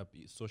you end up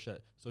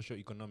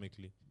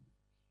socio-economically.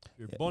 If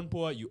you're Yeah. born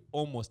poor, you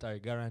almost are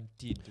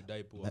guaranteed to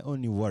die poor. My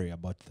only worry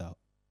about the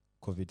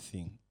COVID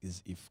thing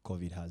is if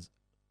COVID has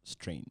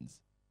strains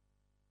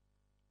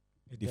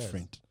It does.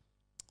 different.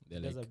 They're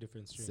It does like have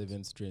different strains.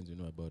 7 strains we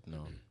know about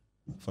now.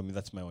 For me,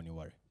 that's my only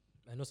worry.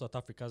 I know South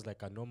Africa has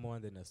like a normal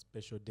one, then a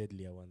special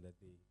deadlier one that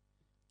they.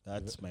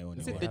 That's my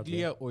only Is it worry. have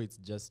deadlier or it's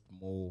just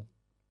more,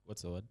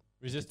 what's the word?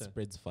 It Resistant.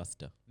 spreads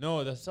faster.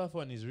 No, the South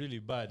one is really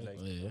bad. Like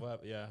Yeah.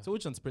 yeah. So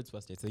which one spreads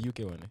faster? It's a UK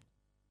one, eh?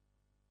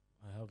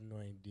 I have no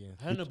idea.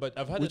 I don't know, but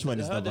I've had Which it- one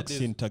I've is the heard that there's-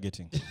 vaccine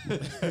targeting?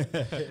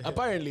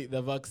 Apparently,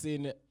 the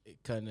vaccine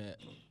can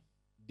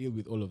deal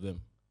with all of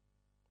them.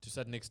 to a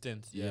certain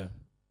extent. Yeah.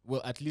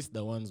 Well, at least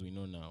the ones we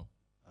know now.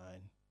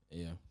 And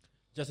Yeah.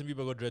 Justin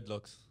Bieber got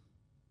dreadlocks.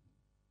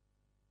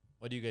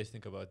 What do you guys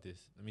think about this?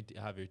 Let me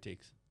have your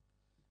takes.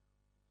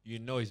 You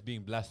know he's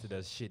being blasted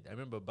as shit. I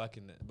remember back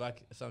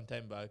some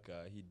time back,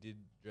 he did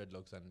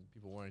dreadlocks and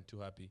people weren't too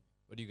happy.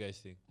 What do you guys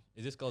think?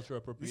 Is this cultural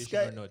this appropriation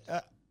guy, or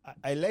not?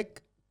 I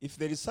like if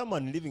there is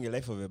someone living a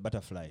life of a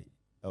butterfly.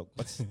 Oh,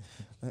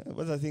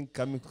 what I think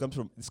comes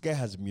from this guy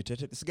has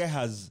mutated. This guy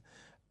has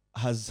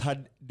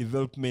had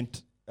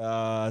development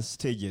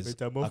stages.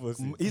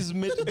 Metamorphosis. He's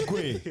met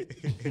way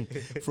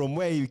from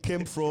where he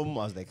came from.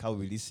 I was like, how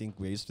will he sing?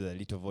 We're used to the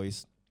little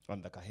voice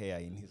on the hair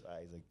in his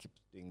eyes. I keep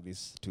doing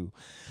this too,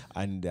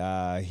 and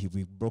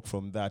we broke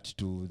from that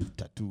to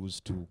tattoos,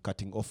 to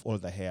cutting off all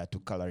the hair, to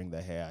coloring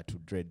the hair, to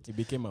dreads. He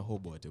became a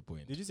hobo at a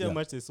point. Did you see Yeah. how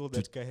much they sold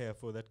that guy hair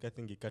for? That guy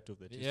thing he cut off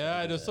that.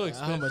 Yeah, it was so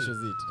expensive. How much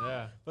was it?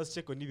 Yeah. First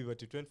check on eBay,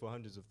 but it went for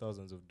hundreds of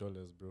thousands of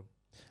dollars, bro.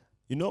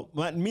 You know,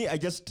 me, I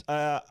just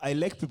I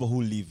like people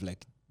who live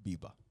like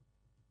Bieber.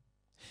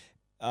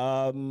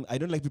 I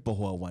don't like people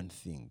who are one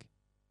thing.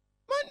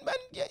 Man,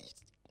 yeah.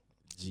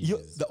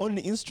 Jesus. The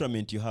only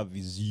instrument you have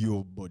is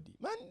your body.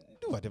 Man,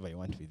 do whatever you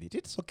want with it.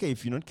 It's okay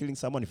if you're not killing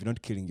someone, if you're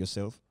not killing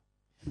yourself.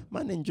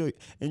 Man, enjoy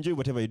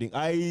whatever you're doing.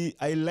 I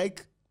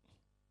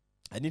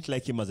didn't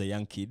like him as a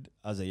younger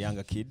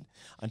kid.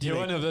 Until You're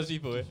one of those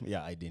people, eh?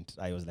 yeah, I didn't.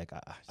 I was like,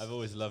 I've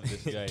always loved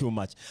this guy. too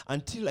much.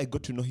 Until I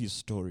got to know his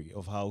story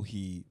of how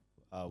he,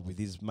 with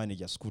his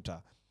manager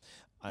Scooter,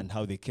 and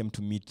how they came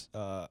to meet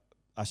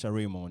Asha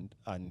Raymond,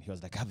 and he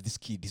was like, I have this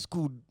kid, he's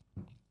good.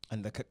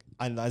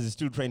 And as he's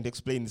still trying to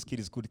explain, this kid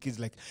is good. The kid's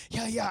like,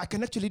 yeah, I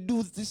can actually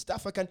do this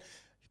stuff. The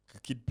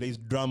kid plays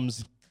drums,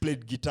 he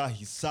played guitar,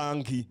 he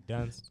sang, he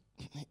Danced.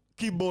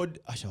 keyboard.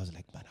 Asha was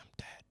like, man, I'm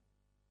tired.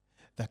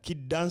 The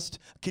kid danced,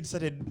 kid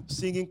started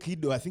singing,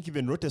 I think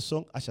even wrote a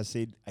song. Asha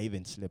said, I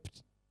even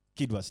slept.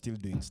 Kid was still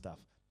doing stuff.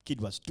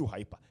 Kid was too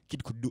hyper.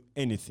 Kid could do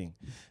anything.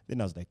 Then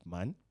I was like,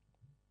 man,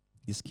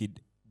 this kid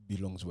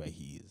belongs where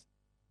he is.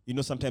 You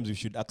know, sometimes we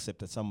should accept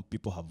that some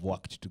people have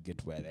worked to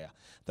get where they are.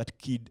 That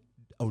kid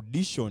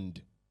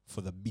auditioned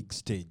for the big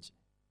stage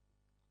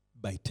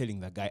by telling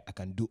the guy, I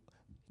can do.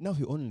 Now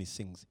he only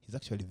sings. He's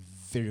actually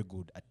very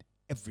good at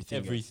everything.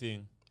 else.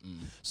 Everything.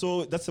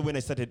 So that's when I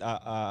started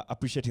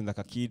appreciating like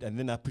a kid, and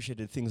then I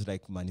appreciated things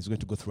like, man, he's going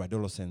to go through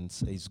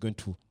adolescence. He's going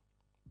to,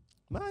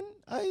 man,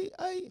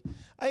 I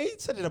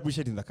started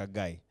appreciating like a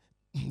guy.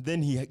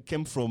 Then he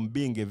came from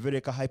being a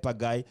very hyper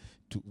guy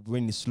to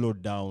when he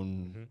slowed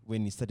down,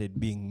 when he started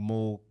being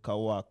more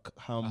kawak, A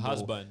humble,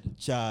 husband.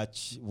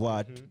 church,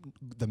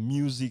 the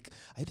music.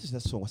 I just that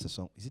song. What's the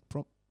song? Is it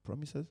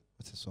Promises?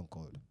 What's the song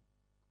called?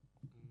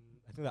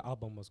 I think the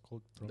album was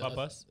called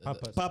Purpose.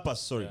 Purpose.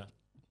 Purpose. Sorry.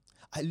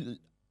 Yeah.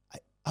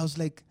 I was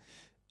like,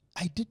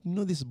 I didn't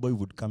know this boy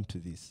would come to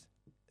this.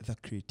 The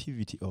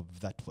creativity of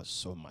that was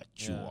so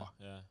mature.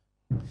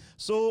 Yeah.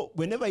 So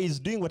whenever he's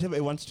doing whatever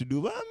he wants to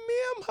do,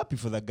 I'm happy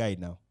for the guy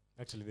now.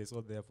 Actually, they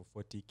sold there for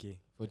 40K.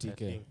 40K. I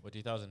think.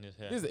 40,000 is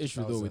here. This is the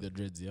issue though with the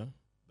dreads, yeah?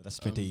 But that's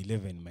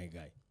 2011, my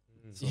guy.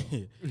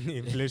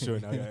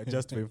 Inflation,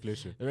 just for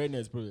inflation. Right now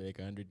it's probably like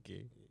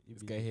 100K.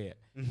 This guy here.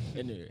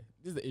 Anyway,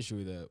 this is the issue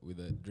with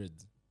the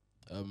dreads.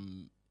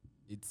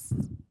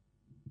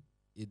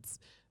 It's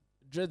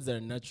dreads are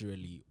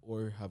naturally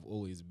or have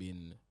always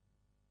been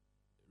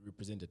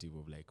representative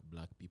of like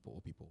black people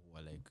or people who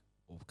are like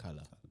of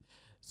color.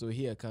 So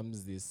here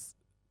comes this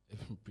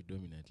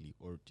predominantly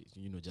or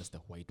just a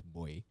white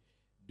boy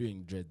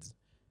doing dreads,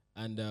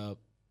 and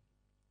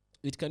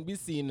it can be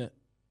seen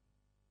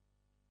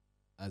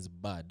as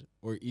bad,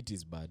 or it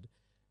is bad,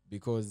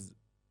 because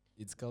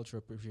it's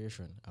cultural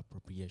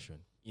appropriation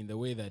in the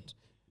way that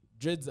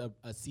dreads are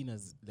seen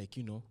as like,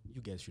 you know,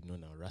 you guys should know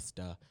now,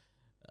 Rasta,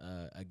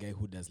 a guy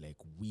who does like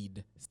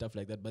weed, stuff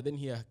like that. But then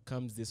here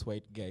comes this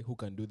white guy who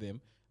can do them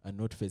and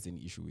not face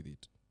any issue with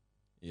it.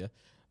 Yeah.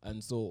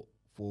 And so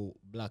for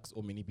blacks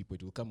or many people,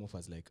 it will come off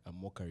as like a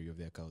mockery of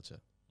their culture.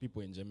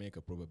 People in Jamaica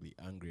are probably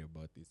angry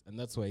about this. And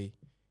that's why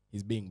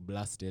he's being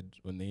blasted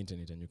on the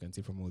internet, and you can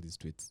see from all these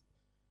tweets.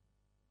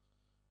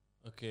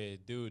 Okay,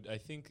 dude, I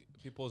think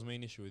people's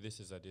main issue with this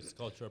is that it's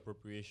cultural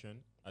appropriation,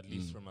 at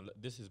least from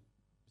this is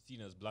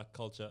seen as black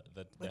culture,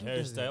 that But the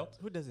hairstyle.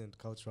 Who doesn't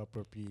cultural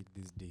appropriate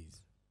these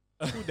days?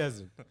 Who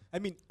doesn't? I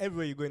mean,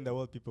 everywhere you go in the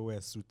world, people wear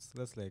suits.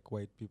 That's like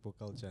white people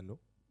culture, no?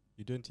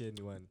 You don't hear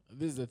anyone.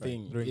 This is the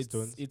thing. throwing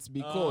stones. It's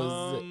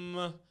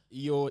because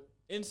your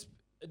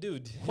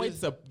Dude,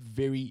 white's a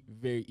very,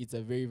 it's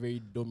a very, very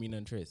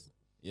dominant race.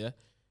 Yeah.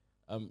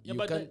 yeah, You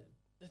but can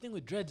the thing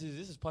with dreads is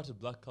this is part of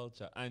black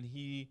culture, and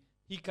he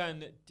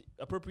can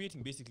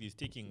appropriating basically is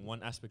taking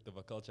one aspect of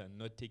a culture and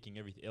not taking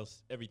everything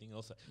else.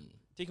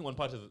 Taking one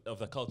part of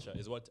the culture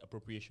is what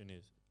appropriation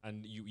is,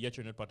 and yet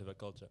you're not part of the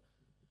culture.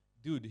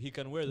 Dude, he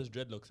can wear those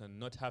dreadlocks and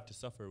not have to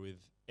suffer with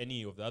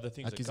any of the other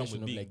things that come Accusation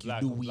with of, being like, you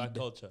black, do black weed.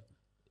 culture.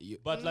 you,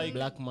 But like,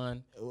 black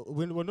man.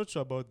 We're not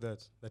sure about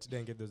that he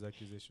didn't get those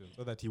accusations,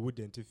 or that he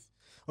wouldn't. If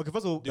okay,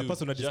 first of all, the dude,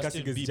 person we're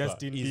discussing is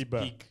Justin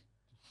Bieber. peak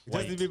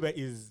Justin white. Bieber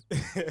is.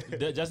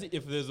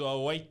 If there's a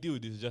white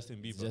dude, it's Justin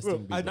Bieber.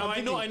 Justin Bro, Bieber. Now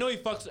I'm I know he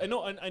fucks.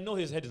 I know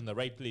his head is in the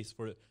right place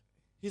for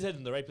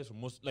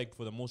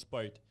the most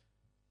part.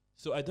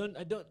 So I don't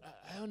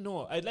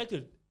know.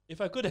 If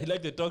I could, I'd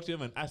like to talk to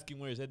him and ask him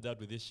where his head's at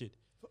with this shit.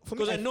 For me,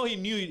 Because I know he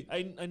knew.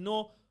 I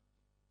know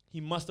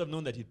he must have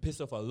known that he'd piss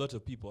off a lot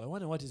of people. I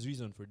wonder what his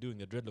reason for doing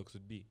the dreadlocks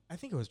would be. I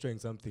think he was trying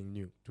something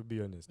new, to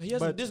be honest. He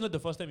hasn't. But This is not the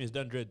first time he's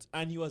done dreads,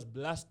 and he was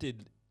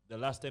blasted the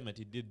last time that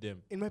he did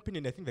them. in my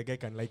opinion, I think the guy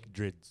can like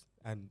dreads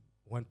and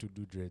want to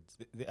do dreads.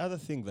 The other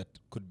thing that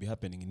could be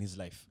happening in his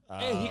life.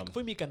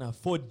 For me, can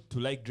afford to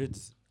like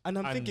dreads. And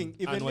I'm thinking,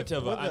 even and if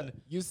whatever. whether- And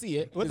You see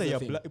it. whether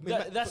Here's you're the thing.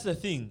 black, that's the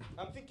thing.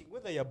 I'm thinking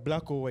whether you're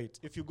black or white.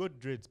 If you got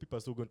dreads, people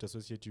are still going to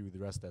associate you with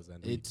rastas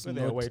and weed. It's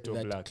whether not you're white or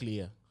that black.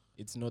 clear.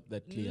 It's not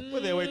that clear.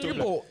 Whether you're white or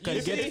People black. can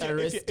If- get if-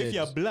 arrested. If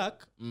you're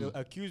black, Mm. they'll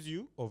accuse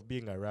you of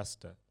being a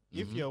rasta.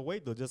 If you're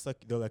white,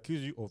 they'll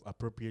accuse you of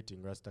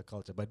appropriating rasta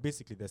culture. But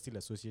basically, they're still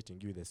associating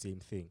you with the same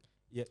thing.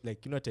 Yeah,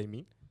 like, you know what I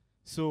mean?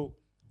 So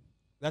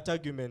that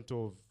argument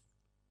of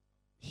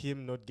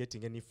him not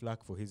getting any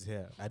flack for his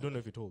hair, I don't know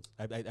if it holds.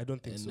 I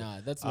don't think so. Nah,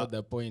 that's not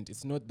the point.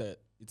 It's not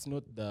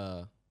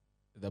the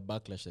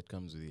backlash that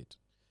comes with it.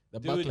 The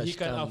Dude, backlash he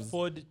can comes,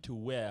 afford to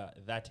wear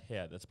that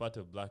hair that's part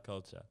of black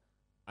culture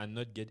and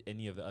not get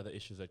any of the other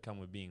issues that come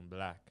with being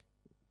black.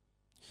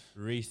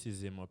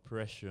 Racism,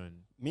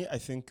 oppression. Me, I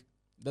think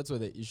that's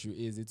what the issue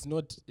is. It's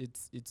not.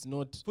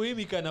 For him,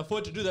 he can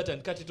afford to do that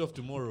and cut it off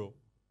tomorrow.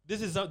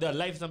 This is the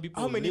life some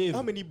people How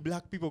live. many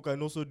black people can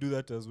also do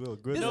that as well?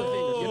 Go This is ahead.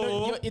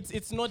 the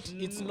thing. No.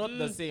 It's not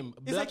the same.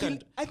 It's like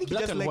I think he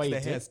black just and likes white.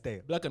 the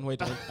hairstyle. Black and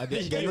white are they,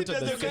 You they're not at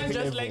the can't same just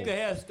level. like the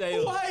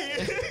hairstyle. Why?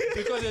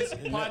 Because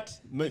it's part.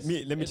 let me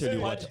It's tell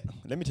you part- what.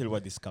 Let me tell you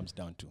what this comes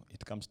down to.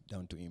 It comes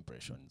down to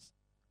impressions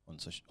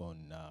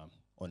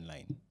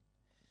online.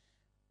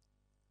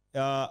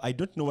 I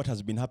don't know what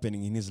has been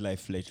happening in his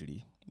life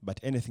lately, but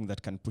anything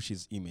that can push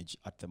his image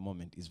at the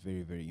moment is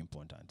very, very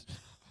important.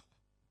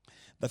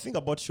 The thing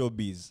about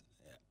showbiz,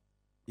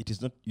 it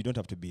is not. You don't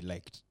have to be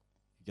liked.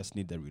 You just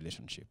need the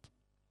relationship.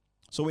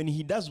 So when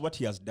he does what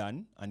he has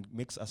done and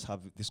makes us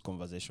have this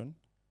conversation,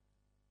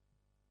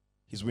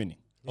 he's winning.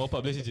 All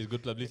publicity is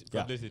good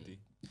publicity.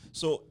 Yeah.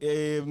 So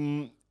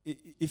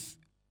if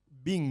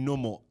being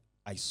normal,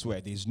 I swear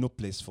there is no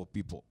place for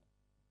people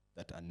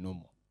that are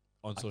normal.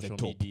 On At the social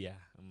top. media.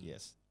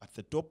 Yes, at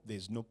the top there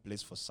is no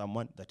place for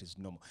someone that is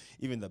normal.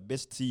 Even the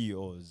best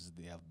CEOs,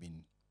 they have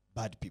been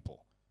bad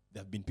people.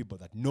 There have been people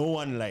that no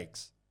one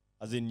likes.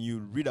 As in, you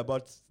read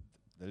about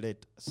the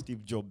late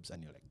Steve Jobs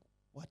and you're like,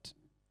 what?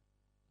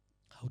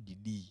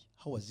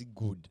 How was he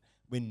good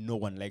when no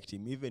one liked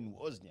him? Even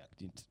Wozniak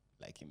didn't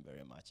like him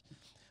very much.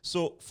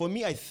 So for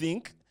me, I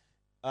think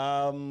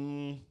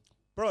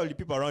probably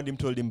people around him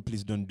told him,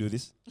 please don't do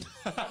this.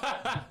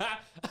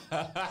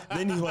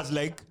 Then he was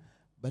like,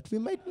 but we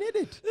might need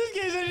it. This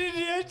guy's an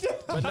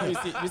idiot. But now you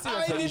see that's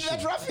the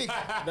issue. traffic.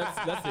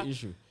 That's the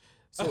issue.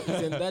 So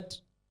isn't that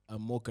a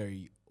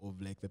mockery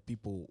of like the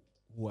people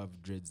who have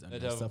dreads and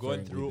That are have suffering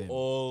gone through with them?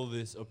 all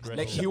this oppression.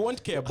 Like he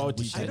won't care about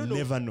we it. shall don't know.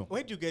 never know.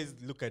 Why do you guys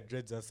look at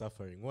dreads as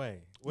suffering? Why?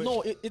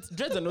 No, it's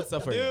dreads are not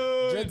suffering.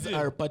 Dude. Dreads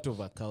are part of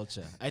a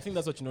culture. I think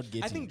that's what you're not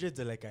getting. I think dreads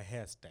are like a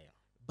hairstyle.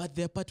 but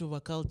they're part of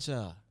a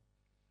culture.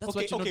 That's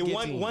Okay, what you're okay. not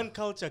One getting. one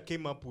culture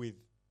came up with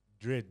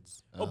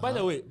dreads, Oh, by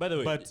the way, but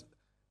that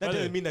by the way,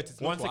 doesn't mean that it's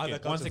not for other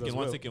cultures as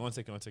well. one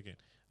second.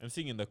 I'm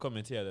seeing in the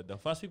comments here that the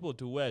first people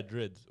to wear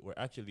dreads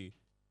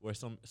were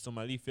some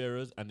Somali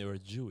pharaohs and they were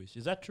Jewish.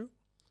 Is that true?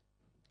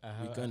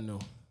 We can't know.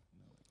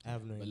 I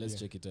have no But idea. let's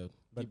check it out.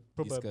 But Keep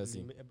probably,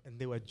 discussing. and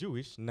they were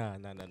Jewish. Nah.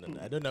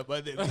 I don't know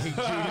about them being Jewish.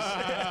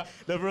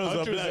 The bros How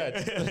were true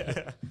is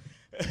black.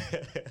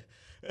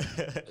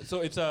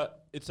 So it's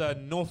a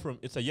no from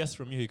it's a yes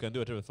from you. You can do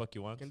whatever the fuck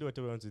you want. Can do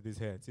whatever he wants with his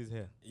hair. It's his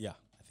hair. Yeah,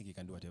 I think he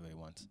can do whatever he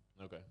wants.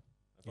 Okay.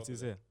 It's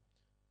his hair.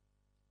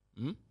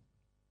 Hmm?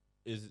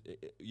 Is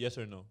yes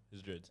or no?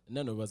 His dreads.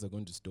 None of us are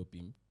going to stop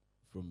him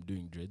from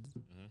doing dreads.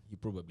 Mm-hmm. He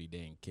probably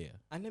didn't care.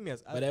 And let me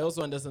ask, But I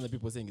also understand that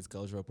people saying it's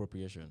cultural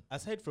appropriation.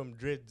 aside from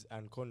dreads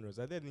and cornrows,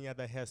 are there any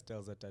other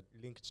hairstyles that are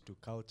linked to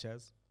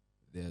cultures?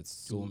 There's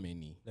so To-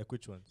 many. Like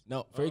which ones?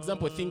 Now, for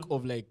example, think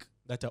of like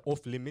That are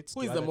off limits.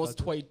 who to is the other most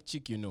cultures? white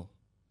chick you know?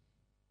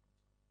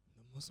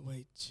 The most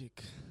white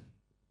chick.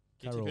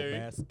 Katy Carol Perry?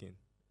 Baskin.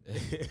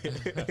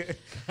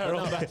 Carol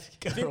Now,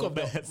 Baskin. Think of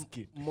the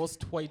Baskin.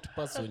 most white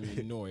person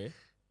you know,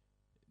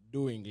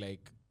 doing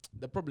like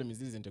the problem is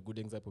this isn't a good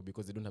example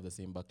because they don't have the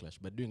same backlash,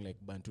 but doing like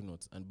Bantu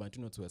knots, and Bantu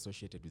knots were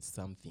associated with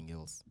something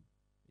else.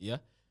 Yeah?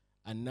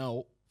 And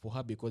now for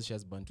her, because she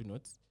has Bantu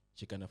knots,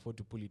 she can afford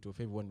to pull it off.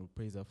 Everyone will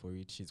praise her for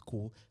it. She's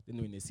cool. Then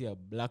when they see her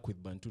black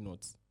with Bantu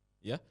knots,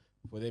 yeah,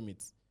 for them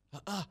it's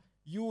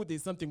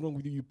there's something wrong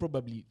with you. You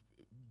probably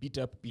beat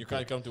up people. You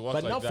can't come to work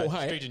But like now that. for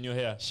her, Straight in your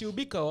hair. she'll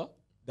be kawa.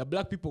 The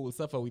black people will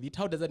suffer with it.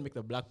 How does that make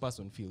the black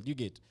person feel? You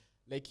get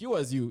like you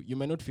as you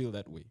might not feel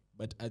that way,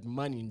 but a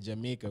man in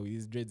Jamaica with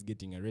his dreads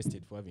getting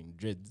arrested for having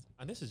dreads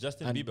And this is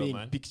Justin and Bieber, being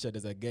man. pictured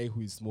as a guy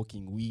who is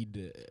smoking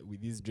weed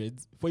with his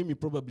dreads, for him he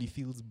probably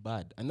feels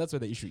bad, and that's where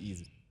the issue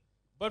is.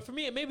 But for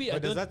me, maybe I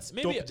But does don't. that stop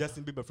Maybe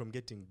Justin Bieber from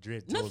getting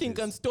dreads? all Nothing this?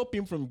 can stop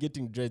him from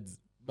getting dreads,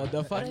 but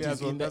the fact that's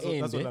is, what, in the that's what,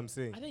 end, that's what I'm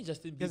saying. I think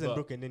Justin He hasn't Bieber.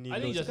 broken any I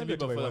think laws. He Justin can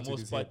do Bieber whatever for he the wants with most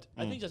his part. head.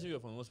 I think Justin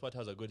Bieber for the most part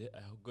has a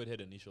good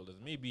head on his shoulders.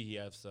 Maybe he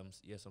has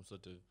some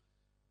sort of.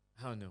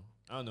 I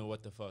don't know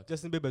what the fuck.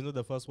 Justin Bieber is not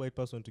the first white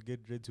person to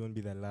get dreads. He won't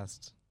be the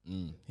last.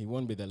 he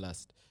won't be the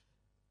last.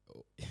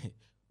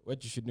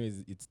 What you should know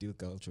is it's still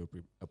cultural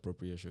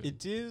appropriation.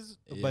 It is,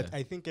 Yeah. but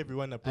I think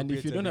everyone And appropriates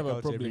if you don't have every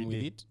a culture problem every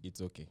with day. it,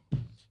 it's okay.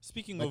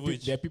 Speaking But of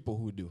which, there are people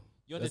who do.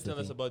 you want That's to the tell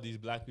us thing. about these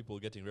black people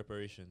getting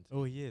reparations?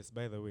 Oh yes,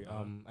 by the way,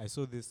 I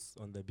saw this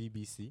on the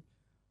BBC.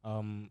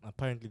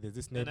 Apparently there's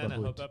this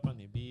neighborhood. Hop up on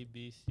the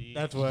BBC.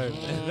 That's why.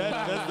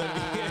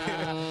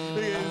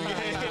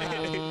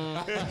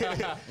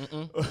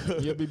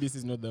 Your BBC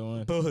is not the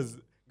one. Pause.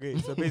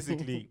 Great. So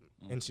basically,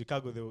 in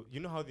Chicago, you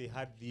know how they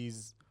had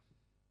these,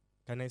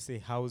 can I say,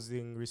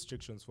 housing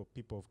restrictions for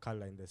people of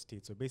color in the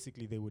state. So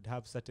basically, they would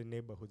have certain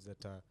neighborhoods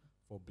that are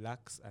for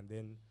blacks, and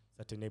then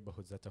certain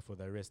neighborhoods that are for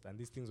the rest. And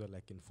these things were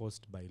like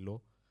enforced by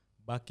law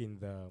back in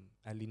the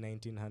early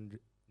 1900s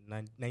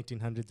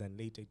and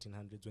late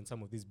 1800s, when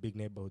some of these big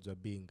neighborhoods were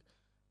being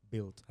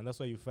built. And that's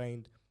why you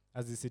find,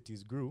 as the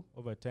cities grew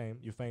over time,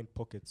 you find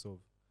pockets of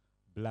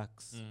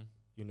blacks,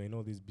 you know, in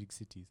all these big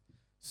cities.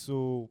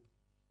 So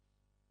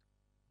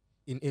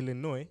in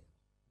Illinois,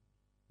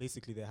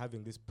 basically they're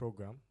having this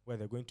program where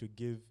they're going to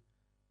give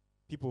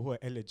people who are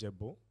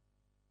eligible,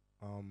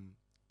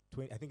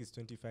 I think it's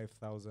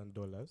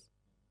 $25,000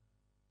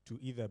 to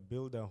either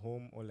build a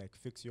home or like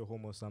fix your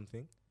home or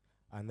something,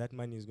 and that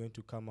money is going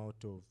to come out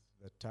of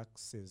the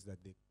taxes that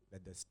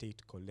the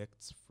state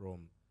collects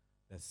from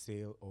the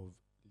sale of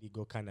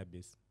legal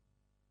cannabis.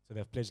 So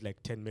they've pledged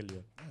like 10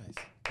 million. Nice.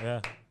 Yeah.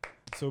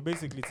 So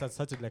basically, it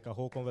started like a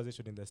whole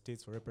conversation in the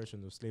States for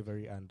reparations of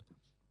slavery, and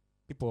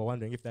people are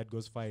wondering if that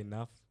goes far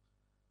enough.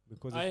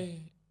 Because I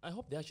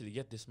hope they actually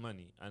get this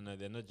money and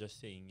they're not just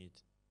saying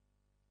it.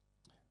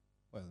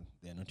 Well,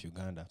 they're not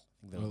Uganda. I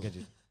think they'll Well, get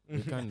it.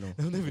 We can't know.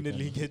 they'll We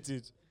definitely can't know.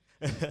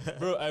 get it.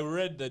 Bro, I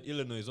read that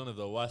Illinois is one of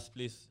the worst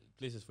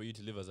places for you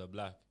to live as a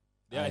black.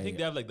 Yeah, I think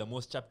they have like the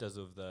most chapters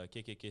of the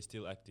KKK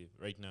still active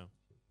right now.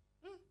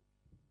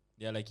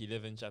 There are like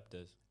 11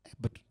 chapters.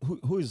 But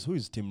who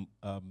is team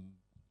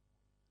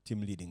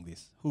leading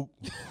this?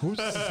 Who's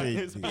saying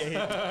this?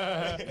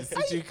 The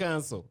city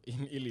council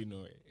in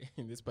Illinois,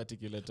 in this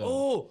particular town.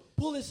 Oh,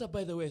 pull this up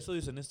by the way. I saw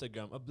this on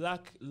Instagram. A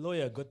black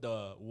lawyer got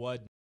the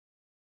word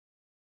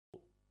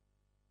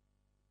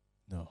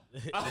No.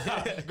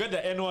 got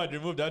the N word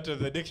removed out of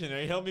the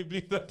dictionary. Help me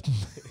believe that.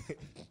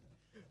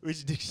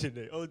 Which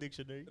dictionary? Oh,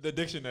 dictionary. The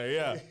dictionary,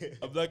 yeah.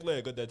 A black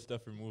lawyer got that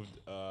stuff removed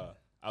out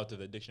of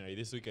the dictionary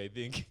this week, I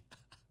think.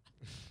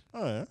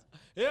 Oh, yeah.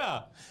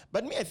 Yeah.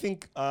 But me, I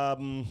think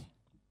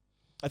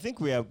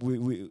we are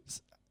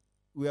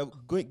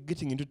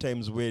getting into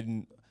times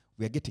when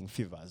we are getting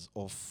fevers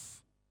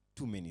of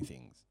too many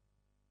things.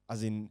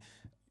 As in,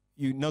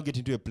 you now get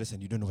into a place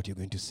and you don't know what you're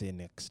going to say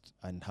next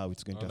and how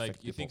it's going to Like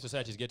affect you people. think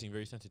society is getting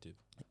very sensitive.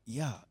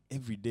 Yeah,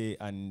 every day.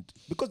 And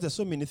because there's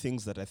so many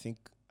things that I think,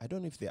 I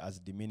don't know if they're as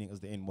demeaning as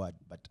the N word,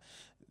 but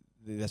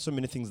there's so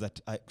many things that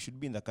should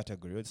be in the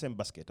category, or the same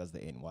basket as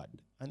the N word,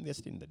 and they're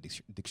still in the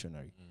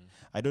dictionary.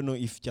 I don't know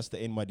if just the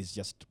N word is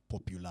just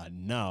popular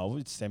now.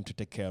 It's time to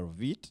take care of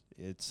it.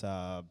 It's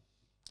the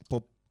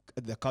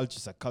culture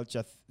is a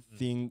culture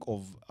thing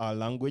of our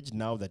language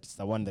now, that it's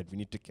the one that we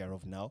need to take care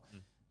of now.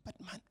 But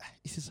man,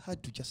 it is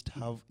hard to just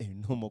have a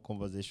normal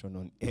conversation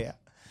on air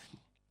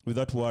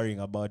without worrying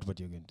about what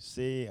you're going to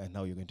say and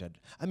how you're going to.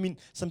 I mean,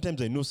 sometimes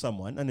I know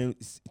someone and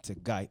it's a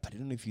guy, but I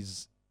don't know if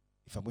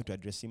I'm going to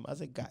address him as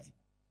a guy,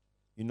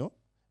 you know,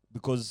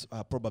 because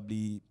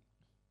probably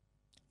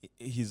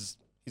he's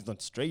he's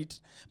not straight,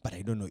 but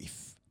I don't know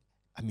if,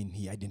 I mean,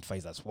 he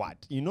identifies as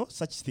what,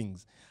 such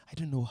things. I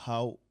don't know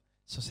how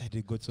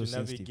society got so To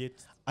sensitive.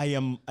 navigate. I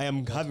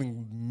am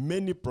having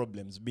many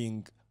problems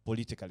being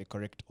politically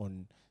correct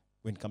when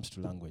it comes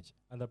to language.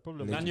 And the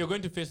problem And you're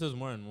going to face those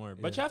more and more.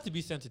 But Yeah. you have to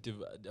be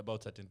sensitive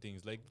about certain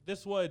things. Like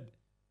this word,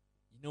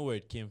 you know where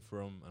it came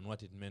from and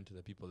what it meant to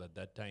the people at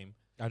that time.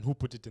 and who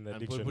put it in the And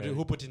dictionary?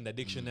 who put it in the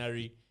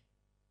dictionary.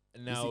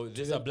 Now, see, to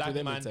there's them- a to black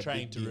them man it's a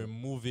trying big to deal.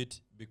 remove it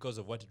because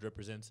of what it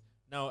represents.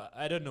 Now,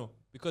 I don't know.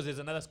 Because there's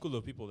another school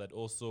of people that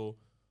also,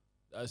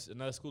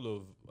 another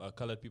school of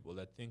colored people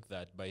that think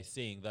that by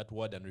saying that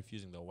word and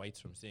refusing the whites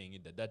from saying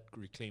it, that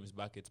reclaims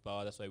back its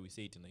power. That's why we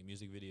say it in like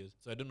music videos.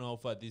 So I don't know how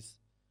far this,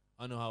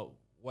 I don't know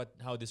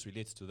how this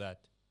relates to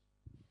that.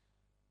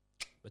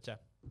 But yeah.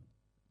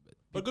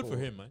 But good for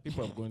People- him, man.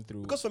 People have gone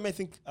through. Because for me,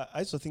 I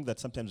also think that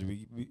sometimes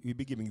we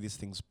be giving these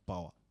things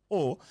power.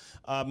 Or,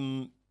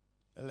 and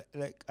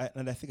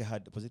I think I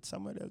had, was it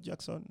Samuel L.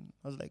 Jackson?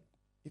 I was like,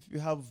 if you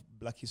have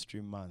Black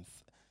History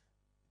Month,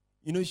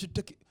 you should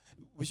take.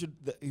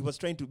 He was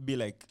trying to be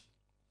like,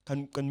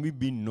 can we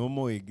be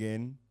normal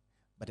again?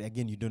 But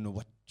again, you don't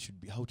know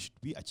how should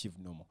we achieve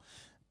normal.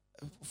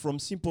 From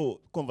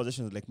simple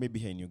conversations like maybe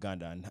here in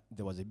Uganda, and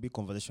there was a big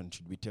conversation: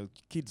 should we tell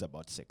kids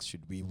about sex?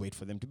 Should we wait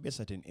for them to be a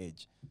certain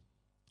age?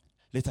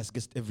 Let us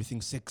get everything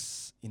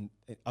sex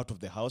out of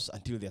the house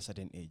until they're a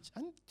certain age.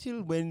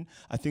 Until when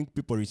I think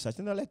people research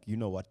and they're like, you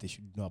know what, they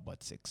should know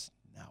about sex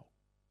now.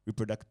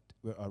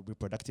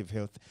 Reproductive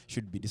health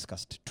should be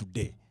discussed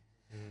today.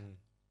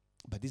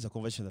 But these are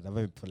conversations that I've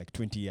had for like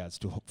 20 years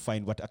to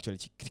find what actually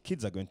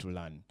kids are going to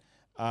learn.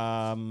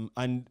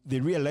 And they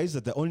realize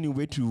that the only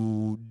way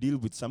to deal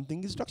with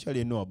something is to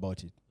actually know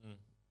about it.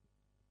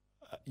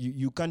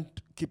 You can't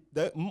keep,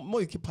 the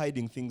more you keep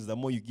hiding things, the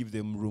more you give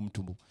them room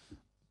to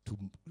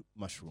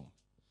mushroom.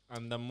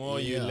 And the more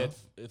you Yeah.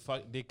 let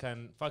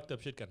fucked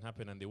up shit can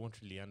happen and they won't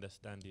really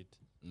understand it.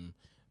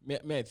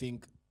 May I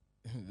think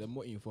the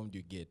more informed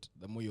you get,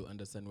 the more you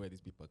understand where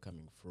these people are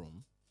coming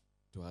from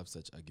to have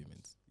such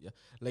arguments. Yeah,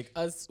 like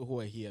us who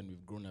are here and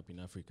we've grown up in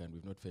Africa and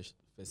we've not faced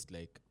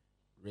like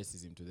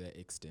racism to their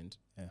extent.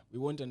 Yeah. We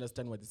won't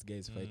understand what this guy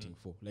is fighting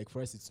for. Like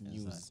for us, it's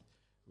news. Exactly.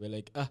 We're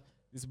like,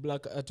 this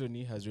black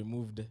attorney has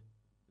removed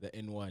the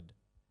N word,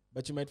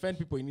 but you might find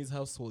people in his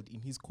household, in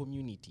his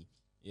community.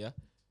 Yeah,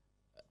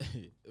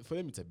 for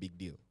them it's a big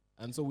deal,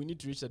 and so we need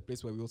to reach that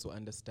place where we also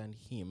understand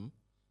him.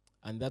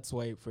 And that's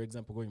why, for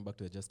example, going back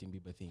to the Justin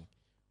Bieber thing,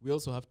 we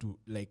also have to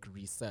like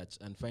research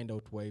and find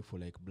out why for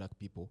like black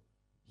people,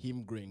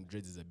 him growing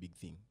dreads is a big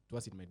thing. To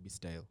us, it might be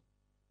style.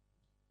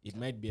 It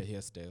might be a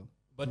hairstyle.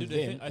 But To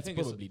dude, them, I it's think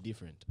it's probably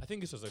different. I think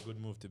this was a good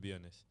move, to be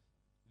honest.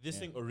 This Yeah.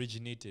 thing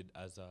originated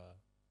as a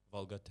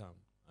vulgar term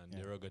and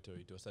Yeah.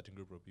 derogatory to a certain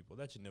group of people.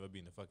 That should never be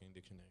in the fucking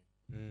dictionary.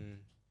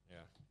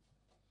 Yeah.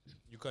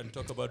 You can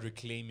talk about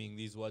reclaiming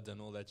these words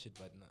and all that shit,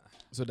 but nah.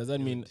 So does that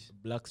mean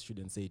Dude. blacks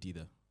shouldn't say it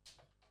either?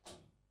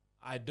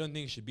 I don't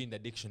think it should be in the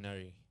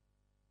dictionary.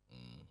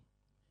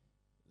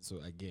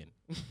 So again,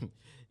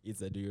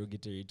 it's a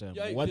derogatory term.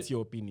 Yeah, What's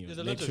your opinion? There's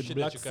a Like, lot of should shit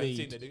that blacks you can say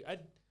say. In it? the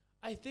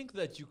I think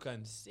that you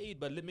can say it,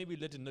 but maybe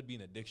let it not be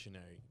in a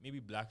dictionary. Maybe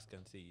blacks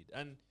can say it.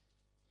 And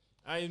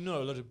I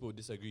know a lot of people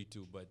disagree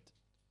too, but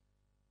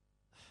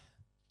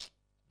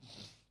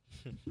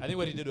I think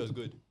what he did was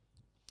good.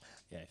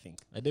 Yeah, I think.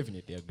 I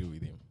definitely agree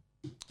with him.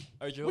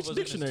 Are Which Jehovah's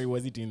dictionary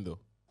was it in though?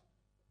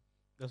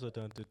 That's what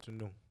I wanted to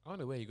know. I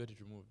wonder where he got it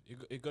removed.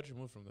 It got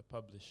removed from the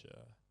publisher.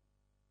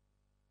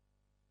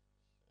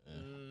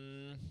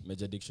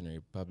 Major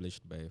Dictionary,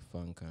 published by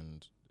Funk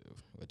and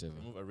whatever.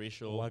 Remove a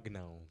racial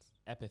Wagnouns.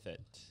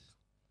 epithet.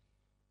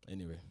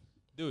 Anyway.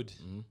 Dude,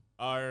 Mhm.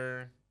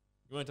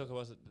 you want to talk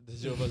about the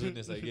Jehovah's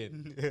Witness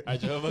again? Are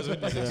Jehovah's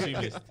Witness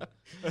extremists?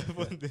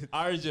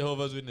 Are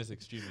Jehovah's Witness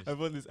extremists? I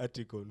found this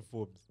article on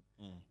Forbes,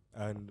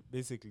 and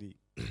basically,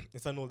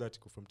 it's an old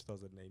article from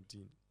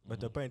 2019.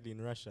 But apparently,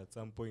 in Russia, at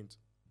some point,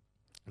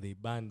 they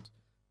banned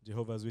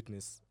Jehovah's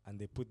Witness and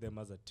they put them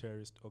as a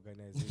terrorist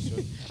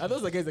organization. Are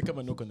those the guys that come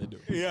and knock on the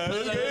door? Yeah,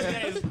 those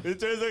guys, the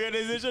terrorist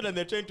organization, and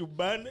they're trying to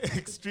ban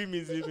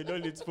extremism in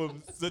all its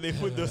forms. So they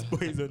put those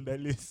boys on the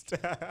list.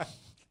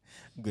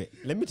 Great.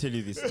 Let me tell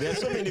you this. There are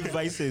so many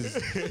vices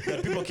that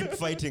people keep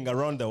fighting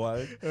around the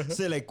world.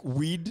 Say like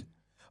weed.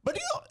 But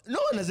no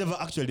one has ever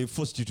actually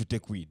forced you to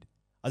take weed.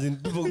 As in,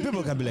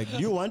 people can be like, do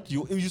you want?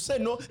 If you say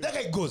no, that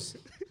guy goes.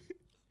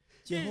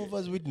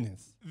 Jehovah's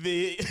Witness.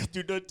 They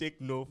do not take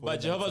no for But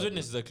that. Jehovah's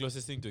Witness is the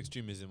closest thing to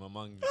extremism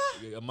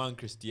among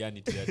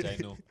Christianity that I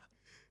know.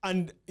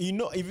 And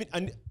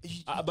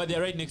But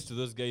they're right next to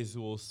those guys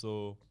who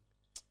also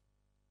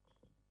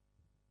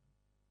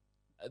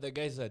the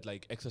guys that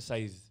like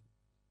exorcise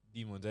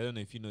demons. I don't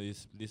know if you know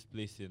this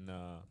place in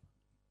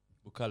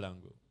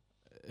Bukalango.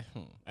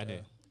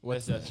 Anyway,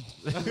 What's that?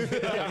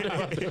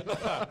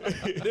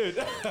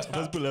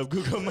 Let's pull up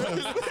Google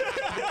Maps.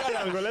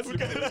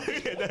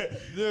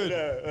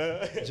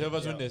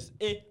 Jehovah's Witness.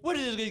 Where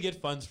did those guys get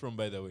funds from,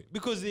 by the way?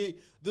 Because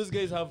those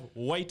guys have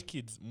white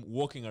kids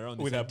walking around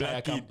With this a black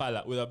entire kid.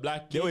 Kampala with a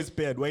black They kid, always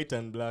paired white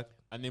and black.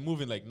 and they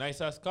move in like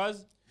nice ass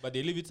cars. But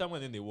they leave it somewhere,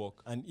 then they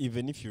walk. And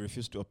even if you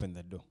refuse to open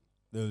the door,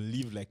 they'll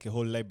leave like a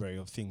whole library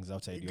of things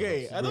outside your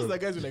Okay, house. and those are the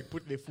guys who like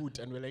put their foot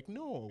and we're like,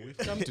 no, we've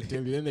come to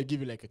tell you. Then they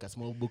give you like a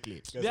small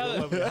booklet. Guys,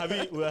 Yeah. we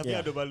have Yeah.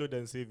 had overload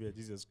and savior,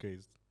 Jesus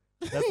Christ.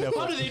 That's their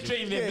How do first they issue.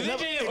 train them? Do they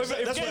train them? If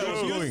That's guys where I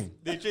was refuse- going.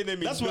 They train them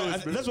in That's why.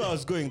 those, bro. That's why I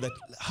was going. That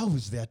how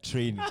is their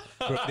training?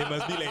 Bro, they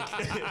must be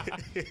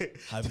like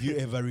Have you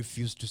ever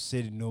refused to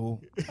say no?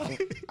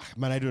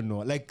 Man, I don't know.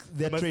 Like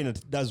their must- trainer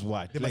does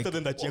what? they must Like, tell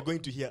them that you're going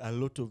to hear a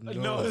lot of noise.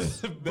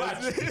 No, but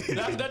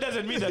that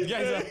doesn't mean that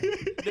guys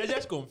are. They're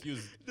just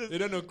confused. They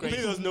don't know Please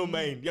Christ. does no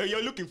mind.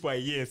 You're looking for a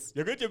yes.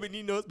 You're going to have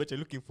many no's, but you're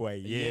looking for a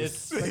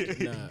yes.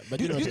 Nah, but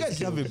do you know you what guys is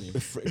have true a, with me? a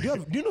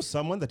friend? Do you know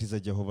someone that is a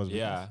Jehovah's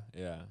Witness?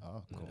 Yeah.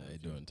 Oh, Nah, cool. I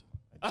don't.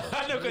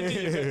 No,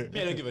 continue.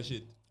 Me, I don't give a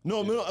shit.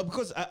 No,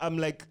 because I'm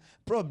like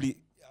probably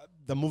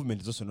the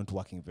movement is also not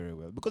working very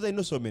well because I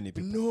know so many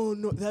people.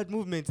 No, that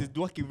movement is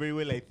working very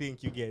well. I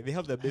think you get. They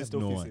have the best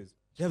have no offices.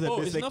 They have the Oh,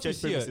 best it's like not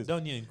church here, premises.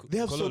 down here in They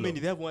have so Kololo. many.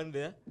 They have one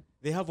there.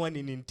 They have one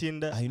in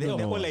Ntinda. I They're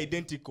know. all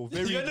identical.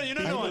 Very You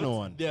know, I know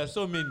one. There are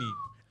so many.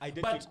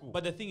 identical.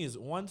 But the thing is,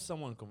 once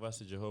someone converts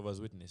to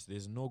Jehovah's Witness,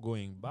 there's no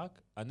going back,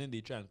 and then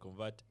they try and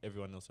convert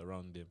everyone else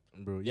around them.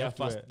 bro, you Their have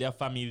to wear, their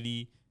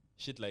family,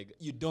 shit like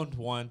you don't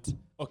want.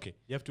 Okay,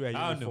 you have to wear a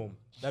I don't uniform.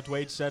 That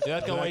white shirt, They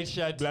have a black, white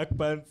shirt. black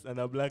pants, and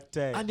a black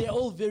tie. and they're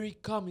all very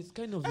calm. It's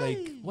kind of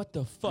like what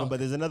the fuck. No, but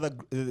there's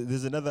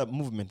another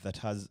movement that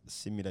has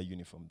similar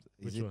uniforms.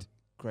 Is Which it one?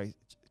 Christ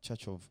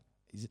Church of?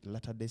 Is it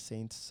Latter Day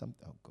Saints?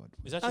 Something. Oh God,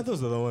 Is that Ah,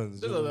 those are the ones.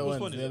 Those are the Who's ones.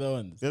 funny? They're the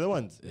ones. they're the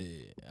ones.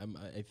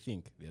 I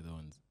think they're the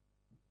ones.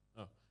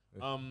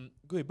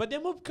 good? But they're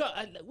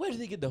where do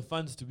they get the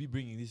funds to be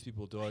bringing these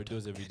people to our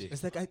doors every day?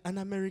 It's like an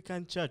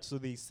American church, so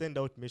they send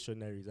out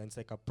missionaries, and it's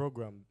like a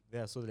program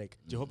there. So like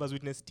Jehovah's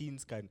Witness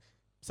teens can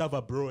serve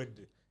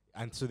abroad,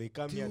 and so they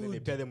come here and then they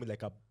pair them with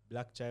like a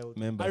black child,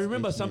 Members, I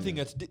remember 8 something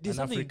million. that's there's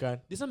an something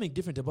African. there's something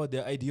different about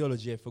their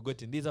ideology. I've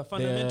forgotten. There's a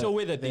fundamental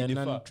way that they they're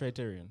differ.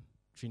 non-Trinitarian.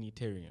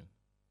 Trinitarian.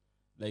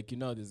 Like you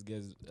know, these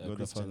guys God the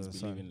Christians Father, believe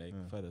Son. in like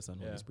Yeah. Father, Son,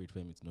 Yeah. Holy Spirit. For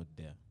him, it's not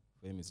there.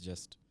 For him, it's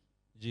just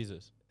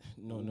Jesus.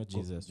 no, not Go-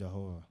 Jesus.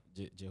 Jehovah.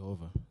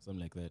 Jehovah,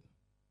 something like that.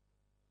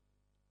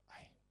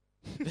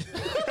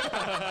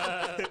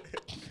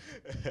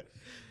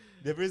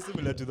 They're very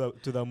similar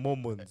to the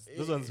Mormons.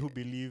 Those ones who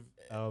believe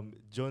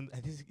John. I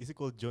think is it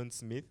called John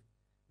Smith,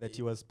 that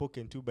he was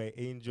spoken to by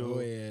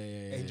angel.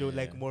 Angel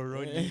like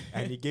Moroni,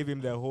 and he gave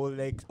him the whole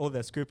like all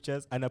the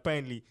scriptures, and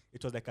apparently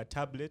it was like a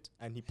tablet,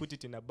 and he put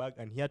it in a bag,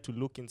 and he had to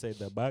look inside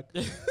the bag,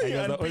 and he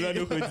was the only one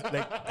who could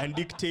like and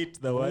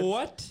dictate the words.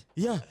 What?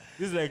 Yeah,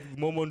 this is like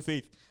Mormon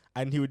faith,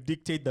 and he would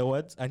dictate the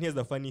words. And here's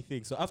the funny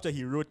thing: so after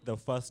he wrote the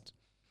first,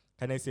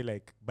 can I say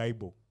like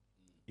Bible,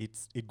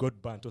 it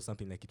got burnt or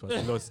something, like it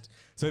was lost,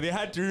 so they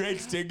had to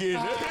write it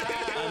again.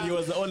 And he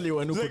was the only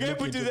one who So the could guy look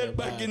put into his the head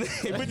back bag. in.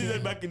 He put his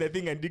head back in the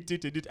thing and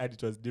dictated it, and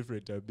it was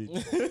different a bit.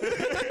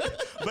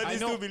 But they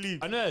still believe.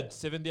 I know that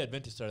Seventh-day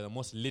Adventists are the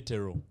most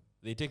literal.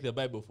 They take the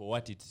Bible for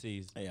what it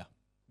says. Yeah.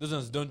 Those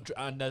ones don't.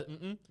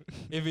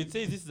 If it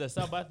says this is a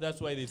Sabbath, that's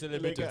why they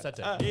celebrate on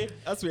Saturday.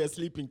 As we are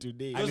sleeping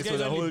today. And Those it's guys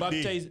for the only whole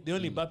day. baptize. They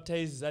only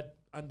baptize that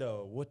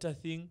underwater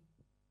thing.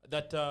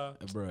 That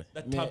Bro,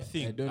 that me, tub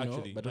thing, I don't know,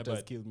 actually, but my what has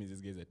bad. killed me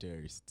is these guys are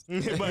terrorists. But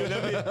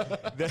I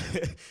mean,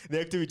 the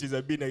activities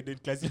have been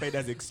classified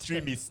as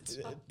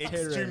extremist.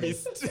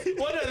 Extremist.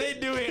 What are they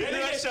doing? In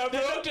Russia, They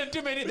bro. knocked on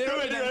too many. They Too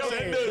knocked many on the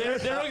Russian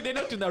wrong- doors. they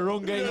knocked on the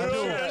wrong guy.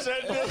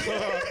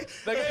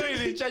 The guy who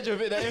is in charge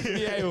of it, the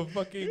FBI of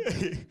fucking.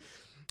 It's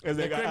like,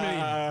 The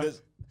Kremlin.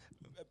 There's-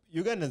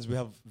 Ugandans, we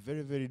have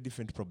very, very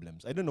different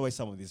problems. I don't know why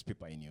some of these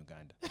people are in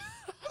Uganda.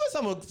 Because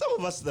some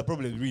of us, the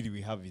problem really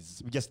we have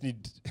is we just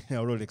need a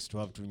Rolex to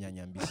have to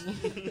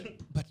nyanyambis.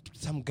 But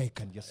some guy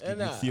can just give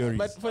you theories.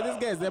 But for these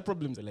guys, their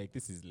problems are like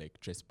this is like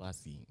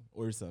trespassing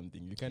or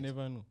something. You can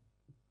never know.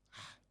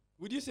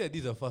 Would you say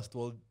these are first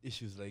world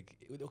issues? Like,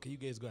 okay, you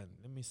guys go and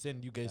let me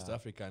send you guys to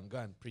Africa and go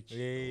and preach. What?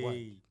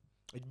 Hey.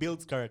 It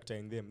builds character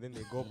in them. Then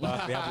they go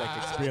back. They have like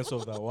experience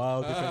of the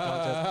world, different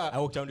cultures. I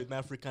walked around with my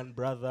African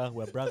brother.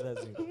 We're brothers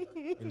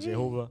in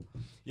Jehovah.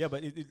 Yeah,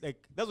 but it like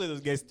that's why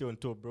those guys stay on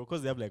top, bro.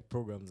 Because they have like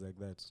programs like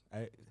that.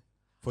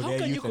 For How their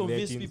can you youth and their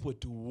convince teens. people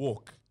to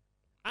walk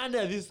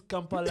under this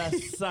Kampala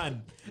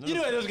sun? You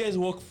know where those guys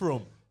walk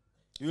from?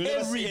 you will never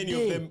every see any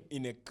day. of them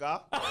in a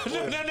car.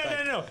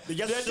 No. They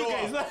just There are two show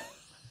guys. up.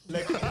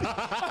 Like,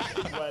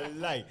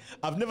 wallahi.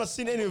 I've never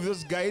seen any of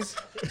those guys.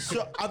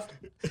 So I've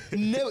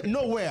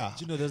nowhere.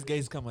 Do you know those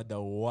guys come at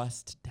the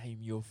worst time?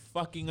 You're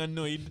fucking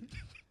annoyed.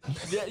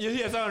 You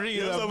hear someone ringing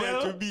There's the somewhere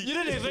bell. to be. You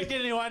don't expect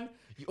anyone.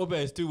 You open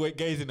as two white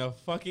guys in a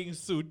fucking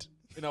suit,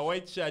 in a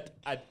white shirt,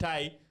 a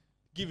tie,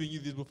 giving you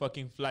these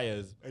fucking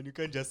flyers. And you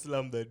can't just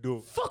slam the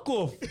door. Fuck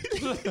off,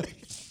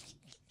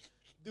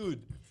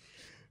 dude.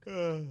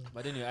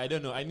 But anyway, I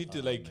don't know. I need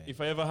to like, man. if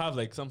I ever have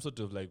like some sort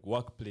of like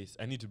workplace,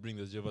 I need to bring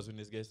those Jehovah's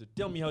Witness guys to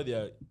tell me how they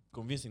are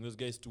convincing those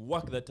guys to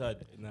work that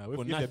hard. Nah, For we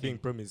feel they're nothing. being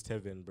promised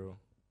heaven, bro.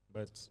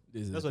 But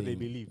This is that's the what they thing.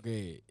 believe.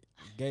 Okay,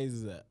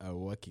 guys are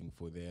working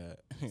for their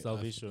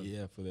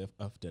Salvation. for their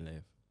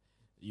afterlife.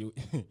 you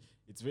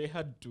it's very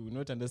hard to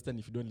not understand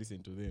if you don't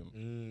listen to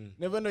them.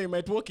 Never know, you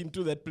might walk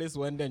into that place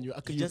one day and you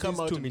Just come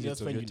needs out 2 and minutes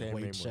just of find your you in a time, white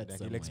Raymond, shirt and he'll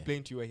somewhere.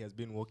 explain to you why he has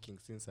been walking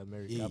since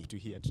America Yeah. up to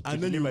here.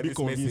 And then you'll deliver be this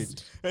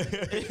convinced.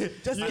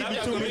 message. Just You give have me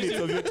to 2 convince minutes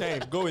him. of your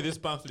time. Go with this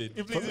pamphlet.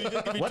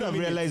 What I've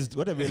realized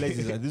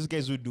is that these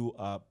guys who do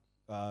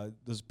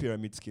those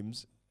pyramid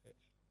schemes,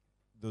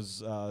 those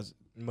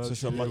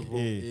social Multi-level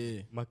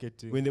Yeah.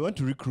 marketing. when they want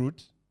to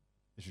recruit,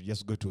 they should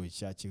just go to a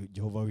church, a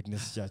Jehovah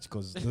Witness church,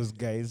 because those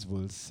guys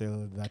will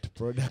sell that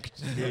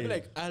product. I'm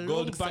like, Gold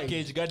alongside-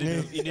 package,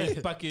 garden in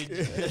it package.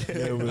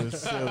 They will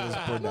sell those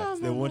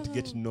products. They won't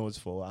get no's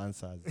for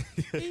answers.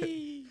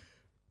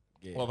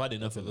 Yeah, Well, I've had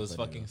enough that's of those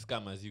funny fucking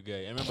scammers, you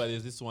guys. I remember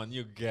there's this one,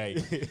 you guy.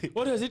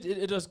 What was it?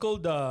 It was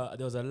called, there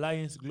was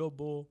Alliance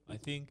Global, I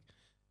think.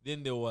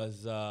 Then there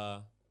was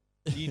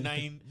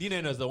D9.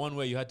 D9 was the one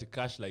where you had to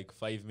cash like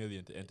 5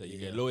 million to enter. You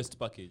get Yeah. lowest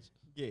package.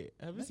 Yeah,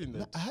 have you seen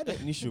that? I had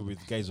an issue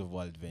with guys of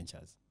World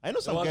Ventures. I know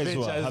some World guys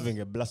who are Ventures. having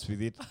a blast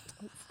with it.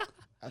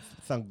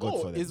 Thank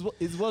God for them.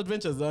 is World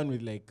Ventures the one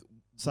with like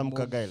Some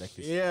more- guy like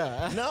this.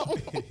 Yeah. Now,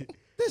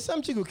 there's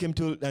some chick who came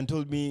and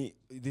told me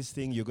this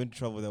thing, you're going to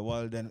travel the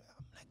world, and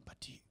I'm like,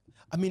 but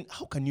I mean,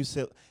 how can you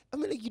sell? I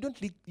mean, like, you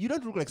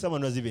don't look like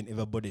someone who has even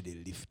ever boarded a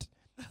lift.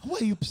 Why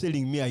are you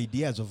selling me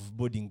ideas of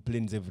boarding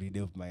planes every day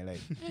of my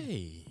life?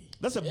 Hey.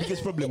 That's the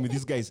biggest problem with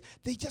these guys.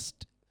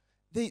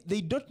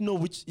 They don't know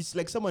which. It's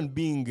like someone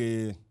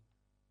being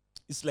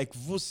it's like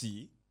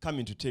Vusi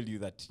coming to tell you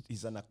that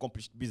he's an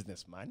accomplished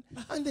businessman,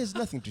 and there's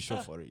nothing to show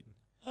for it.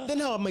 Then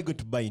how am I going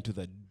to buy into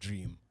the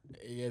dream?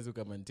 You guys who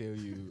come and tell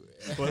you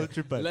Well,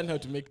 triple. learn how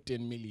to make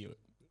 10 million.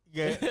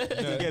 You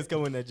guys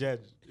come on a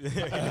judge.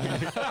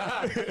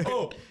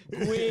 Oh,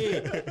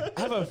 wait.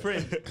 I have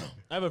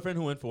a friend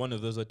who went for one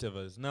of those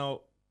whatevers.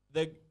 Now,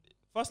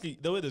 firstly,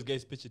 the way those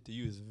guys pitch it to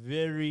you is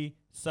very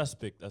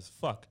suspect as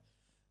fuck.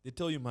 They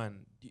tell you, man,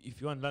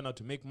 if you want to learn how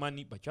to make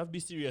money, but you have to be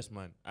serious,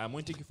 man. I'm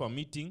going to take you for a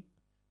meeting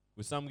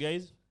with some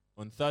guys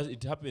on Thursday.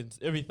 It happens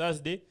every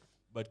Thursday,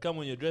 but come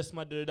when you're dressed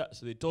smart. Da, da, da.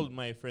 So they told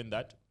my friend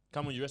that,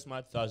 come when you're dressed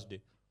smart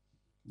Thursday.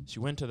 She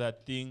went to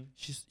that thing.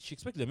 She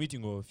expected a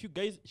meeting of a few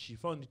guys. She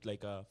found it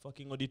like a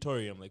fucking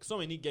auditorium. Like so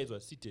many guys were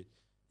seated.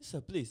 This is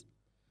a place.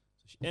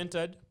 So she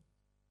entered.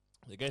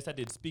 The guy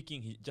started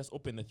speaking. He just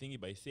opened the thingy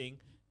by saying,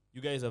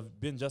 "You guys have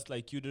been just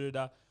like you." Da, da,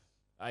 da.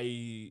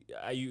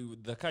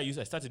 The car I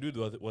started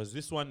with was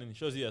this one, and it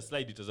shows you a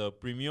slide. It was a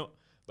Premio.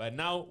 But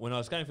now, when I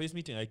was coming for this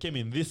meeting, I came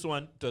in this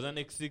one. It was an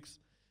X6.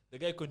 The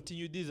guy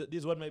continued. This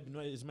is what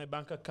is my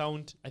bank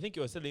account. I think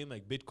he was selling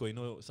like Bitcoin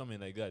or something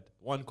like that.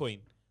 One coin.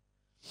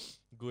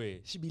 Go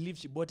ahead. She believed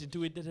she bought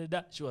into it. Da, da,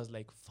 da. She was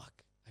like, "Fuck!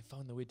 I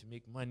found a way to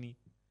make money."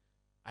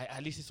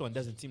 At least this one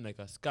doesn't seem like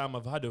a scam.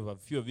 I've heard of a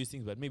few of these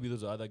things, but maybe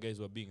those are other guys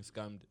who are being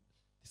scammed.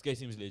 This guy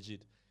seems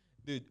legit.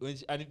 Dude,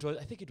 I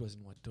think it was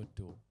in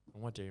Watoto,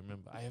 from what I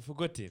remember. I have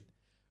forgotten.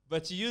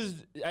 But she used,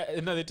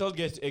 they told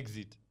guys to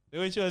exit.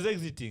 When she was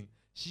exiting,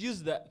 she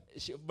used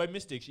by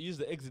mistake, she used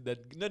the exit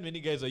that not many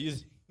guys are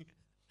using.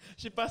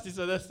 She passed this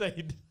other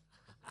side.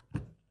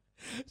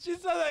 She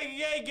saw the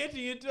guy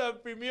getting into a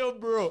Premio,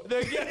 bro.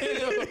 The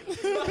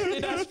guy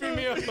that's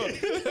Premio.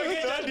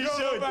 The guy just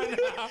drove over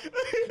now.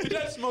 You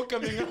got smoke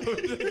coming out.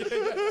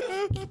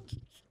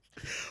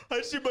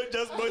 And she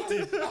just bought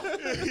it.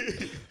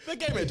 The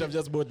guy might have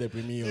just bought the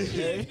Premium.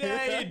 She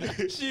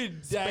died. She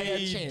Spare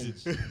died.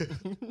 change.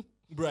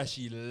 Bruh,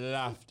 she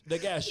laughed. The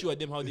guy assured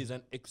them how there's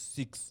an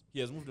X6. He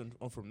has moved on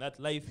from that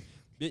life.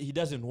 He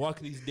doesn't work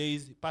these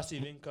days.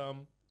 Passive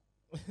income.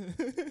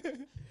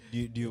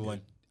 Do you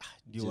want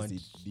to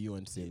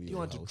save You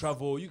want to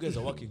travel. You guys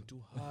are working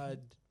too hard.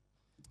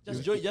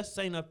 Just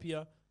sign up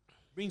here.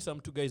 Bring some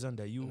 2 guys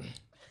under you.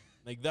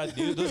 Like that.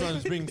 Those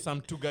ones bring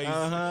some 2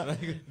 guys.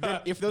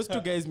 Then if those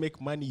 2 guys make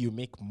money, you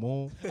make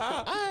more.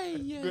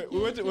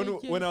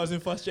 When I was in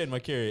first year in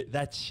Makere,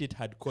 that shit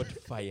had caught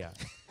fire.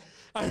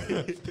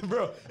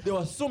 Bro, there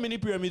were so many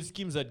pyramid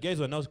schemes that guys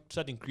were now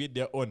starting to create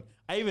their own.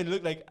 I even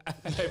looked like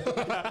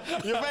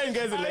You find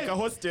guys in like a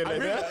hostel like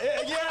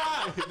that.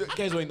 yeah. The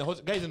guys were in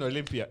the guys in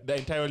Olympia. The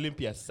entire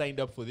Olympia signed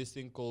up for this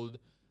thing called,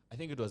 I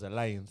think it was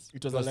Alliance.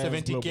 It was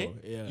Alliance 70K. Global,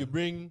 yeah. You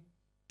bring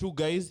 2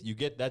 guys, you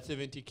get that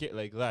 70K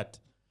like that.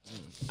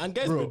 And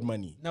guys made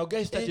money. Now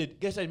guys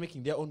started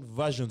making their own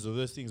versions of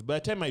those things. By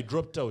the time I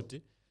dropped out,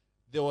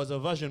 there was a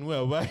version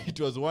where it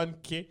was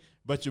 1K,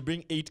 but you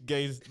bring 8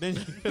 guys, then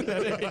you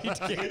get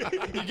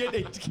 8K. You get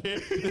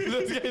 8K.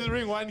 Those guys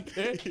bring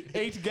 1K,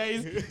 8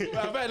 guys.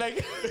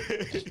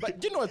 But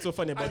do you know what's so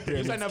funny about And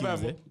pyramid you sign up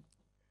schemes? a-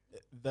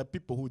 The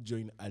people who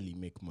join early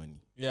make money.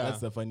 Yeah. That's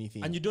the funny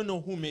thing. And you don't know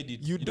who made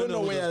it. You don't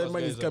know who where those the first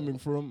money is guys are. coming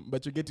from,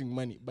 but you're getting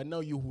money. But now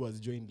you who has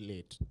joined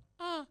late.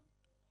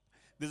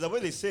 There's a way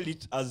they sell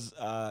it as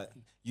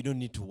you don't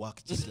need to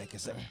work, just like I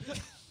said.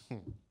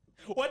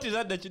 What is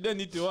that you don't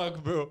need to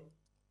work, bro?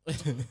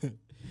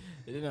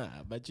 Nah,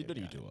 but you don't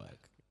need to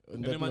work. On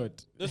And that man,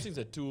 note, those things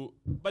are too,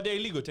 but they're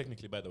illegal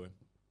technically, by the way.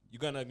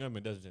 Uganda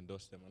government doesn't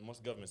endorse them, and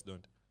most governments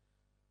don't.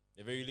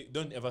 They're very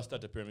don't ever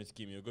start a pyramid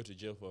scheme. You'll go to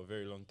jail for a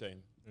very long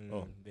time.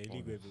 They're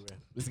illegal everywhere.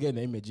 this guy in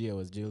the image here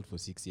was jailed for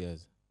 6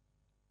 years.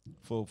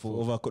 for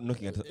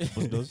knocking at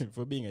people's doors.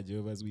 for being a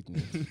Jehovah's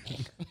Witness.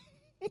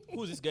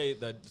 Who's this guy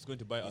that's going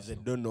to buy us? He's a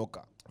door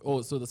knocker.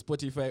 Oh, so the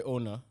Spotify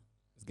owner,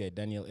 this guy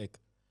Daniel Ek,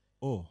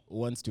 Oh,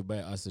 wants to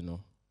buy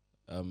Arsenal.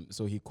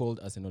 So he called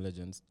Arsenal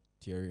legends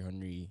Thierry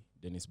Henry,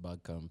 Dennis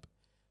Bergkamp,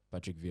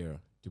 Patrick Vieira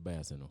to buy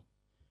Arsenal.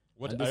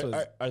 What And this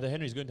was- are the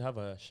Henrys going to have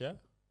a share?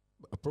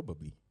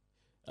 Probably.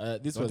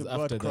 This Not was a bad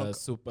after the cock.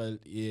 Super.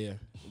 Yeah,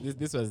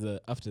 this was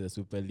after the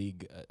Super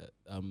League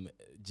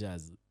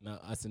jazz. Now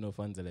Arsenal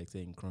fans are like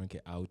saying Kroenke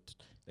out,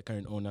 the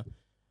current owner,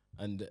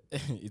 and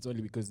it's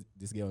only because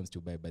this guy wants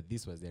to buy. But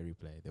this was their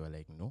reply. They were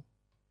like, no,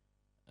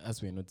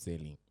 as we're not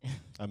selling.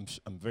 I'm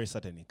very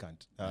certain he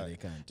can't. They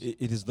can't.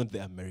 It is not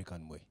the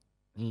American way.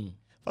 Mm.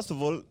 First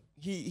of all,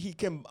 he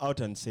came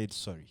out and said,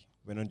 sorry,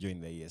 we're not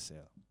joining the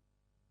ESL.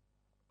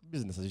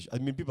 Business as usual. I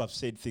mean, people have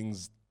said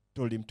things,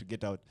 told him to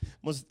get out.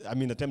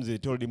 The times they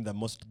told him that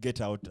most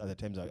get out, other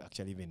times I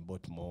actually even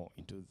bought more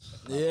into.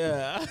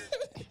 Yeah,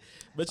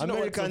 but you know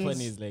what's so Americans,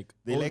 funny is like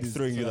They all like these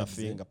throwing you the clubs,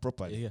 yeah, finger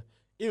properly. Yeah,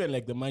 even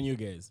like the Manu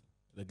guys,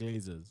 the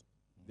Glazers,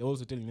 they're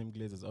also telling them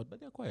Glazers out, but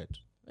they're quiet.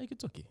 Like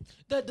it's okay.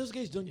 Those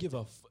guys don't give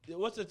a.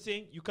 What's that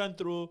saying? You can't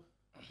throw.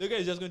 The guy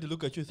is just going to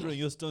look at you throwing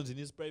your stones in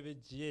his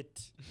private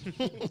jet.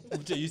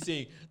 What are you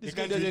saying? This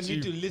guy can't doesn't reach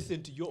need you. to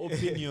listen to your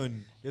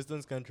opinion.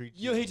 Houston's country.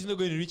 Your hate is not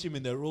going to reach him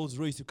in the Rolls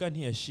Royce. You can't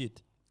hear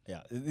shit.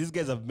 Yeah, these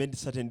guys have made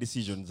certain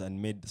decisions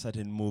and made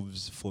certain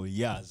moves for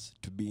years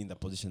to be in the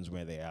positions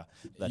where they are.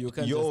 That You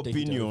can't your just take it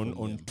away opinion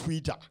from on them.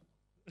 Twitter,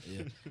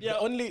 Yeah, Yeah,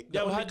 only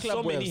They've only had club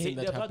so where many I've seen hate.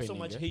 that They've had so happening,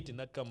 much yeah. hate in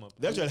that come up.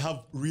 they actually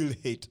have real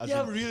hate. As They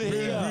have in real hate.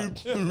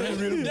 Yeah.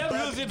 real They have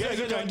bad real guys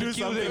who hate. can do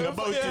Kill something them.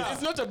 about Yeah. it.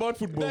 It's not about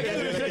football. That guy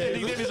is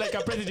threatening them is like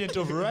a president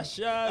of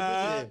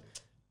Russia.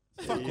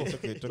 Fuck off.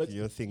 Okay, talking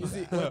your thing. You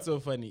see, what's so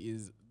funny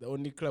is the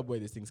only club where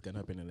these things can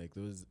happen are like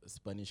those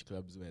Spanish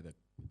clubs where the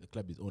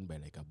club is owned by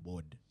like a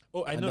board.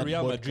 Oh, I And know that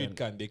Real board Madrid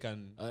they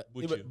can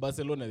boot Even you.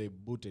 Barcelona, they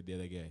booted the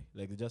other guy.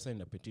 Like they just signed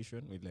a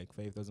petition with like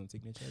 5,000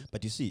 signatures,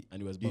 But you see,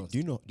 and it was do bounced.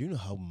 you know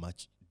how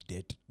much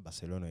debt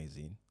Barcelona is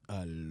in?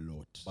 A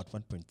lot. About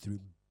 1.3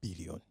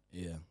 billion.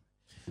 Yeah.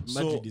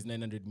 So- Madrid is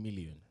 900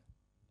 million.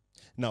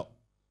 Now,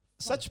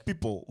 such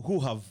people who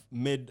have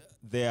made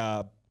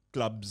their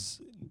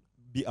clubs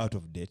be out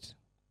of debt,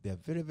 there are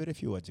very, very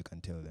few words you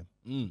can tell them.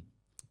 Mm.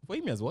 For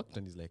him, he has worked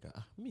and he's like,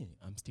 me,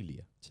 I'm still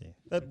here.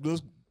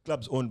 Those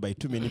clubs owned by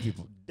too many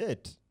people,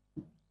 debt.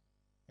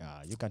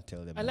 Yeah, you can't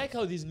tell them. I like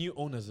how these new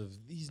owners of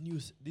these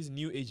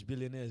new age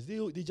billionaires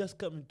they just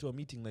come into a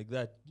meeting like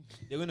that.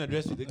 They're gonna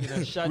dress with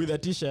a shirt With a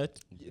t-shirt,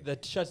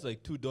 that shirt's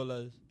like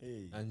 $2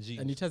 Hey. and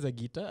jeans. and it has a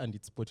guitar and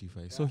it's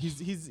Spotify. So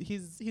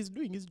he's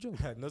doing his job.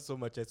 Not so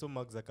much. I saw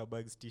Mark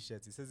Zuckerberg's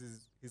t-shirts. He says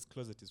his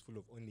closet is full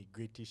of only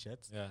great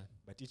t-shirts, Yeah.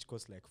 but each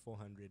cost like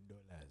 $400.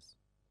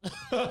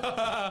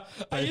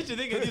 I used to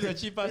think these are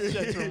cheapest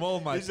shirts from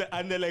Walmart.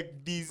 And they're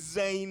like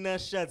designer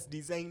shirts,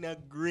 designer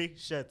grey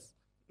shirts.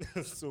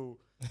 So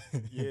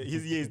yeah,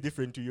 his year is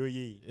different to your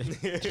year.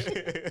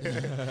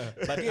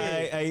 But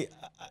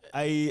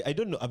I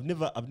don't know. I've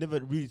never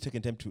really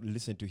taken time to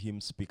listen to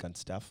him speak and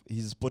stuff.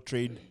 He's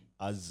portrayed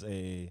as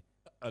a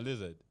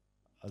lizard.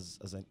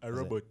 A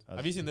robot.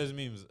 Have you seen those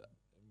memes?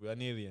 We're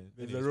an alien.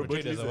 There's And a he's robot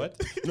portrayed as a lizard.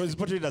 what? No, he's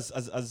portrayed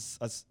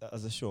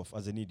as a show off,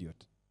 as an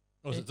idiot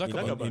Oh, so in,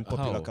 Zuckerberg. in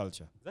popular How?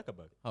 culture.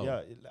 Zuckerberg. How?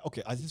 Yeah,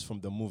 okay, as it's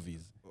from the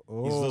movies. It's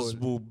Oh, those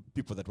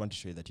people that want to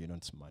show you that you're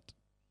not smart.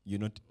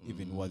 You're not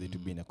even worthy to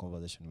be in a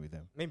conversation with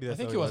them. maybe I that's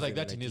think how he was like in,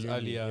 that in his uni.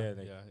 earlier.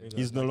 Yeah, Yeah. maybe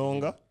He's that's no like-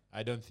 longer.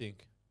 I don't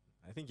think.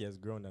 I think he has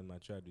grown and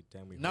matured with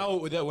time. Now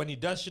that when he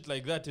does shit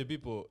like that to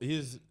people,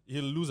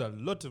 he'll lose a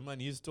lot of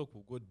money. His stock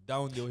will go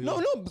down. He'll No.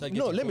 start Let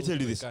getting me tell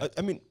you close this. to the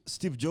I mean,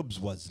 Steve Jobs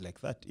was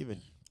like that.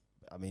 Even,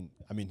 I mean,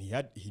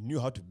 he knew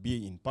how to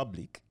be in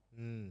public,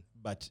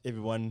 but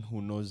everyone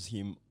who knows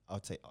him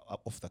outside,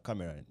 off the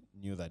camera,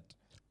 knew that.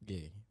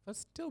 Yeah.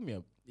 First, tell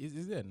me,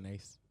 is there a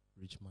nice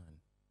rich man?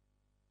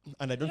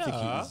 And I don't think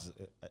he Yeah. is.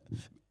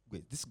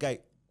 Wait, this guy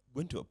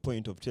went to a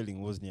point of telling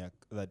Wozniak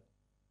that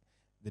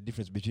the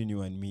difference between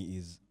you and me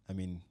is, I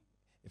mean,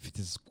 if it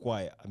is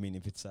choir, I mean,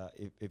 if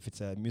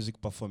it's a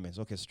music performance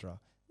orchestra,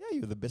 yeah,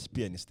 you're the best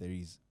pianist there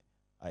is.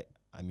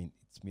 I mean,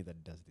 it's me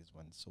that does this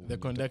one. So when The you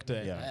talk-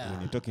 conductor. yeah, when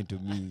you're talking to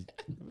me,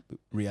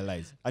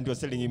 realize. And he was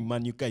telling him,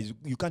 man, you guys,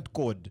 you can't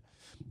code.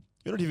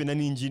 You're not even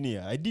an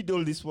engineer. I did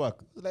all this work.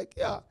 I was like,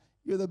 yeah,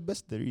 you're the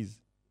best there is.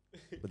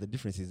 But the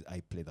difference is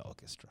I play the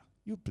orchestra.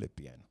 You play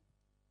piano.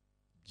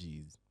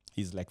 Jeez.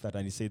 He's like that.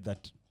 And he said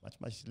that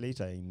much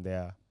later in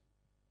their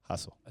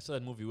hustle. I saw a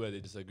movie where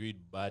they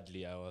disagreed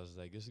badly. I was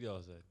like, this guy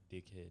was a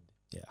dickhead.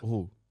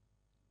 Who?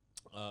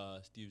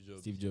 Steve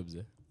Jobs. Steve Jobs,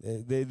 eh?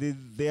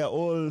 They are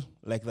all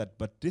like that.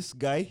 But this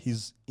guy,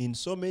 he's in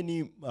so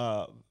many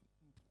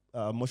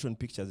motion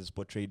pictures is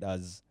portrayed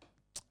as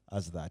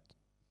that.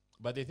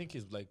 But they think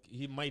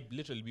he might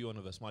literally be one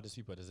of the smartest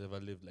people that's ever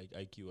lived, like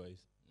IQ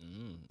wise.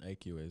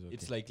 IQ is okay.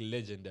 It's like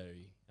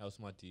legendary how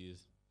smart he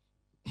is.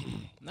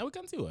 Now we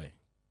can see why.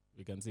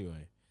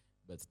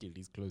 But still,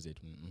 his closet.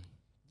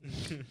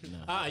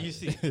 Nah. You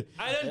see,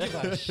 I don't give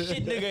a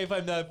shit, nigga, if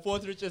I'm the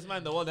fourth richest man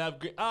in the world. I have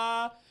great.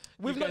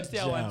 We've you can not say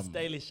how jammed.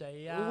 unstylish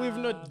I am. We've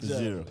not jammed.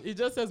 Zero. He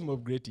just has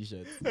Mob Grey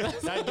t-shirts.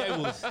 That guy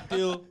will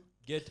still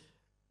get.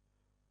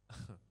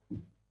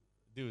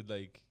 Dude,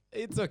 like.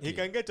 It's okay. He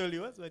can get all he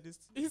wants, but it's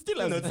He still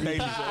has not stylish.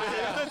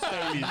 Not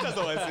stylish. That's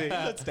what I'm saying.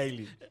 Not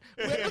stylish.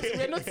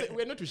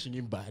 we're not wishing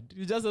him bad.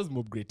 He just has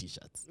Mob Grey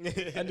t-shirts,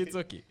 and it's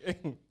okay.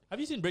 Have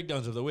you seen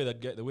breakdowns of the way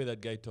that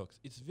guy talks?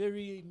 It's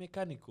very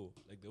mechanical,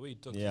 like the way he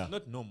talks. Yeah. It's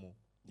not normal.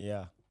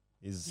 Yeah.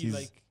 He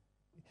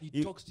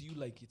he- talks to you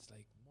like it's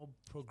like more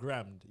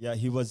programmed. Yeah,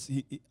 he was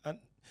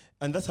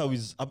and that's how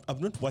he's. I've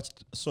not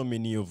watched so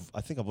many of.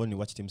 I think I've only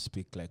watched him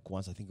speak like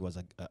once. I think it was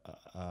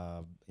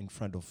in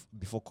front of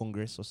before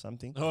Congress or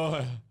something.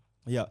 Oh,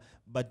 Yeah,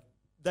 but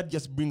that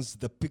just brings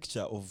the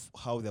picture of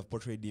how they've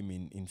portrayed him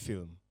in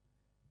film.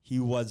 He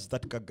was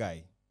that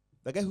guy,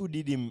 the guy who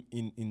did him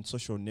in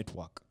Social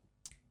Network.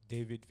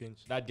 David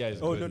Finch. that guy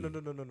is. Oh, good.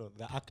 no.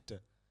 The actor.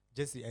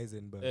 Jesse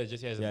Eisenberg. Yeah,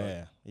 Jesse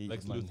Eisenberg.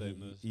 Lex man, Luthor in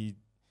those.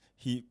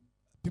 he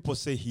people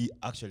say he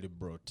actually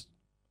brought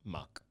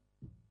Mark.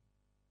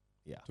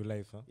 Yeah, To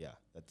life, huh? yeah.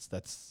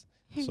 That's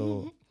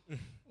so.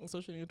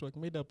 Social Network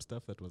made up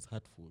stuff that was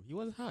hurtful. He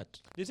was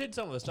hurt. They said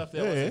some of the stuff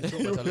there wasn't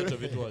true, but a lot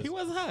of it was. He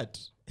was hurt.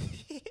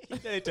 I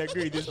don't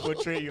agree with this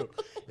portrayal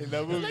in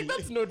the movie. Like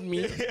that's not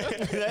me.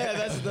 Yeah,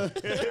 that's not.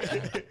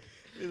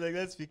 It's like,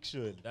 that's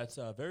fiction. That's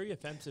very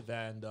offensive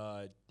and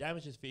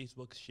damages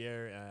Facebook's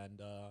share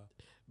and.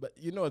 But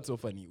you know what's so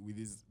funny with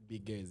these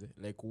big guys?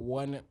 Like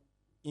one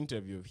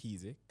interview of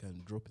his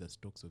can drop the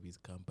stocks of his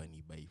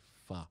company by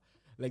far.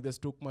 Like the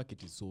stock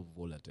market is so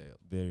volatile.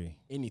 Very.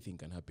 Anything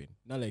can happen.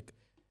 Now, like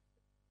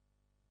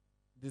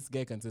this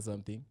guy can say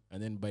something,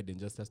 and then Biden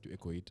just has to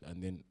echo it,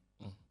 and then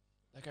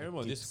Like I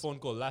remember this phone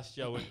call last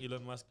year when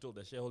Elon Musk told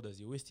the shareholders,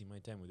 "You're wasting my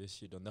time with this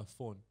shit on that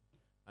phone,"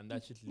 and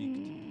that shit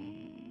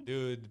leaked.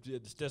 Dude, the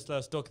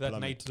Tesla stock that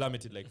night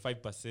plummeted like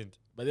 5%.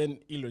 but then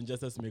Elon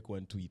just has to make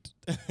one tweet,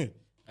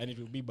 and it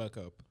will be back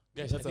up.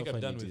 Guys, That's I think how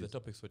I'm funny done it with the is.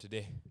 topics for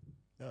today.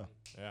 Yeah.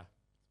 Yeah.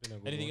 It's been a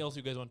good Anything one. else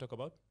you guys want to talk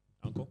about,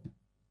 Uncle?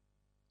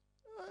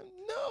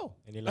 No.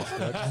 Any last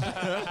words?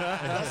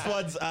 Last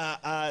words.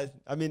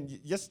 I mean,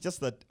 just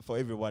that for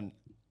everyone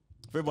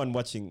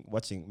watching,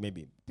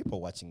 maybe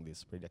people watching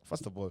this.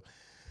 First of all,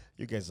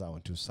 you guys are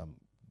onto some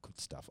good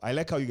stuff. I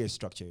like how you guys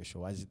structure your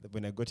show.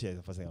 When I got here,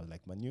 the first thing I was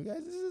like, man, you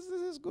guys, this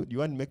is good. You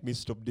want to make me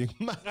stop doing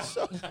my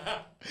show?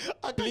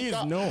 Please,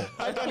 no.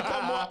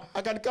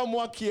 I can come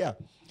work here.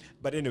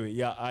 But anyway,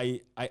 yeah, I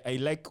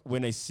like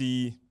when I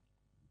see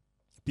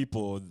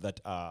people that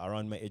are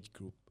around my age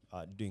group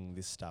doing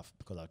this stuff,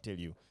 because I'll tell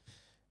you,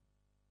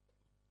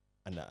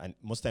 and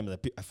most times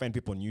I find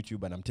people on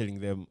YouTube and I'm telling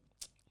them,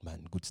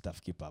 man, good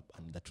stuff, keep up.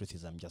 And the truth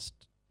is I'm just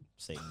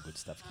saying good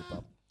stuff, keep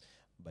up.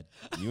 But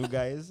you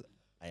guys,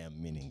 I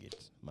am meaning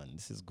it. Man,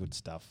 this is good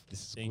stuff.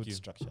 This is Thank good you.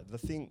 structure. The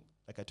thing,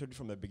 like I told you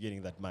from the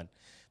beginning, that, man,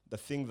 the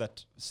thing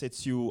that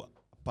sets you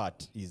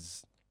apart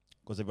is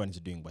because everyone is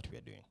doing what we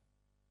are doing.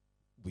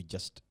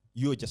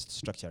 You're just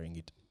structuring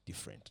it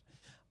different.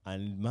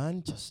 And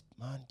man, just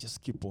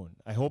keep on.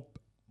 I hope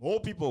more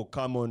people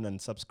come on and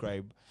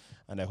subscribe,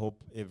 and I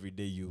hope every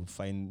day you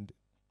find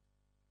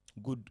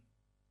good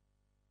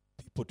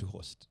people to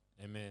host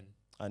Amen.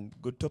 and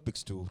good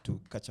topics to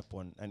catch up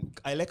on. And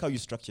I like how you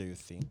structure your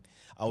thing.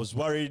 I was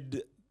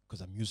worried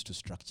because I'm used to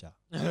structure.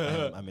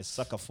 I'm a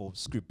sucker for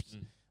scripts.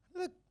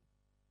 Like,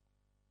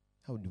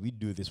 how do we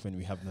do this when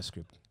we have no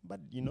script? But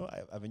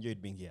I've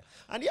enjoyed being here.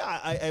 And yeah,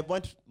 I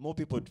want more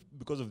people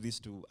because of this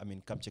to,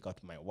 come check out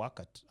my work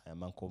at I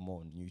am Uncle Mo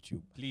on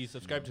YouTube. Please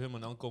subscribe to him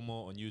on Uncle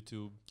Mo on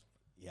YouTube.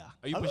 Yeah.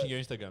 Are you I pushing like- your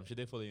Instagram? Should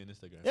they follow you on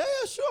Instagram? Yeah,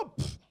 sure.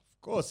 Pff,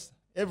 of course.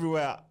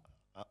 Everywhere.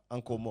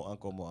 Uncle Mo.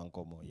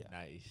 Yeah.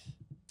 Nice.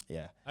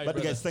 Yeah. Hi, But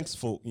brother. guys, thanks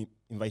for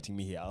inviting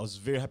me here. I was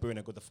very happy when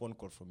I got the phone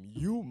call from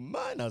you,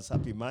 man. I was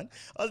happy, man.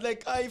 I was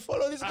like, I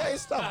follow this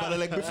guy's stuff. But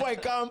like, before I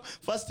come,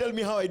 first tell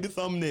me how I do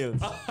thumbnails.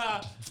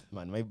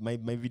 Man,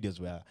 my videos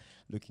were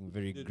looking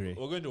very Dude, great.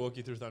 we're going to walk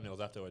you through thumbnails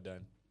after we're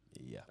done.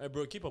 Yeah. Hey,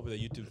 bro, keep up with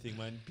the YouTube thing,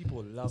 man.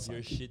 People love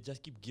your shit.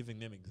 Just keep giving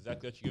them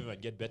exactly what you give them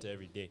and get better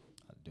every day.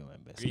 I'll do my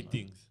best. Great man.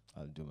 things.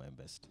 I'll do my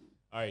best.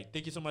 All right.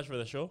 Thank you so much for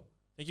the show.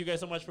 Thank you guys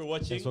so much for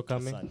watching. Thanks for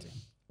coming. Asante.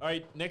 All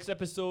right. Next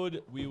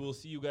episode, we will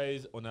see you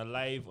guys on a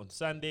live on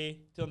Sunday.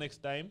 Till next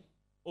time.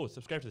 Oh,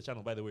 subscribe to the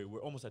channel, by the way.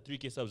 We're almost at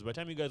 3K subs. By the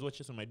time you guys watch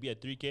this, we might be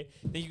at 3K.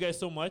 Thank you guys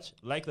so much.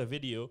 Like the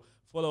video.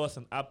 Follow us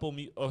on Apple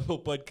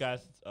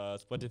Podcasts,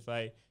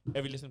 Spotify,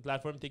 every listening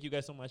platform. Thank you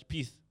guys so much.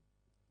 Peace.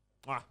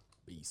 Mwah.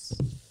 Peace.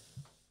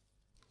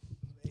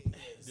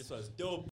 This was dope.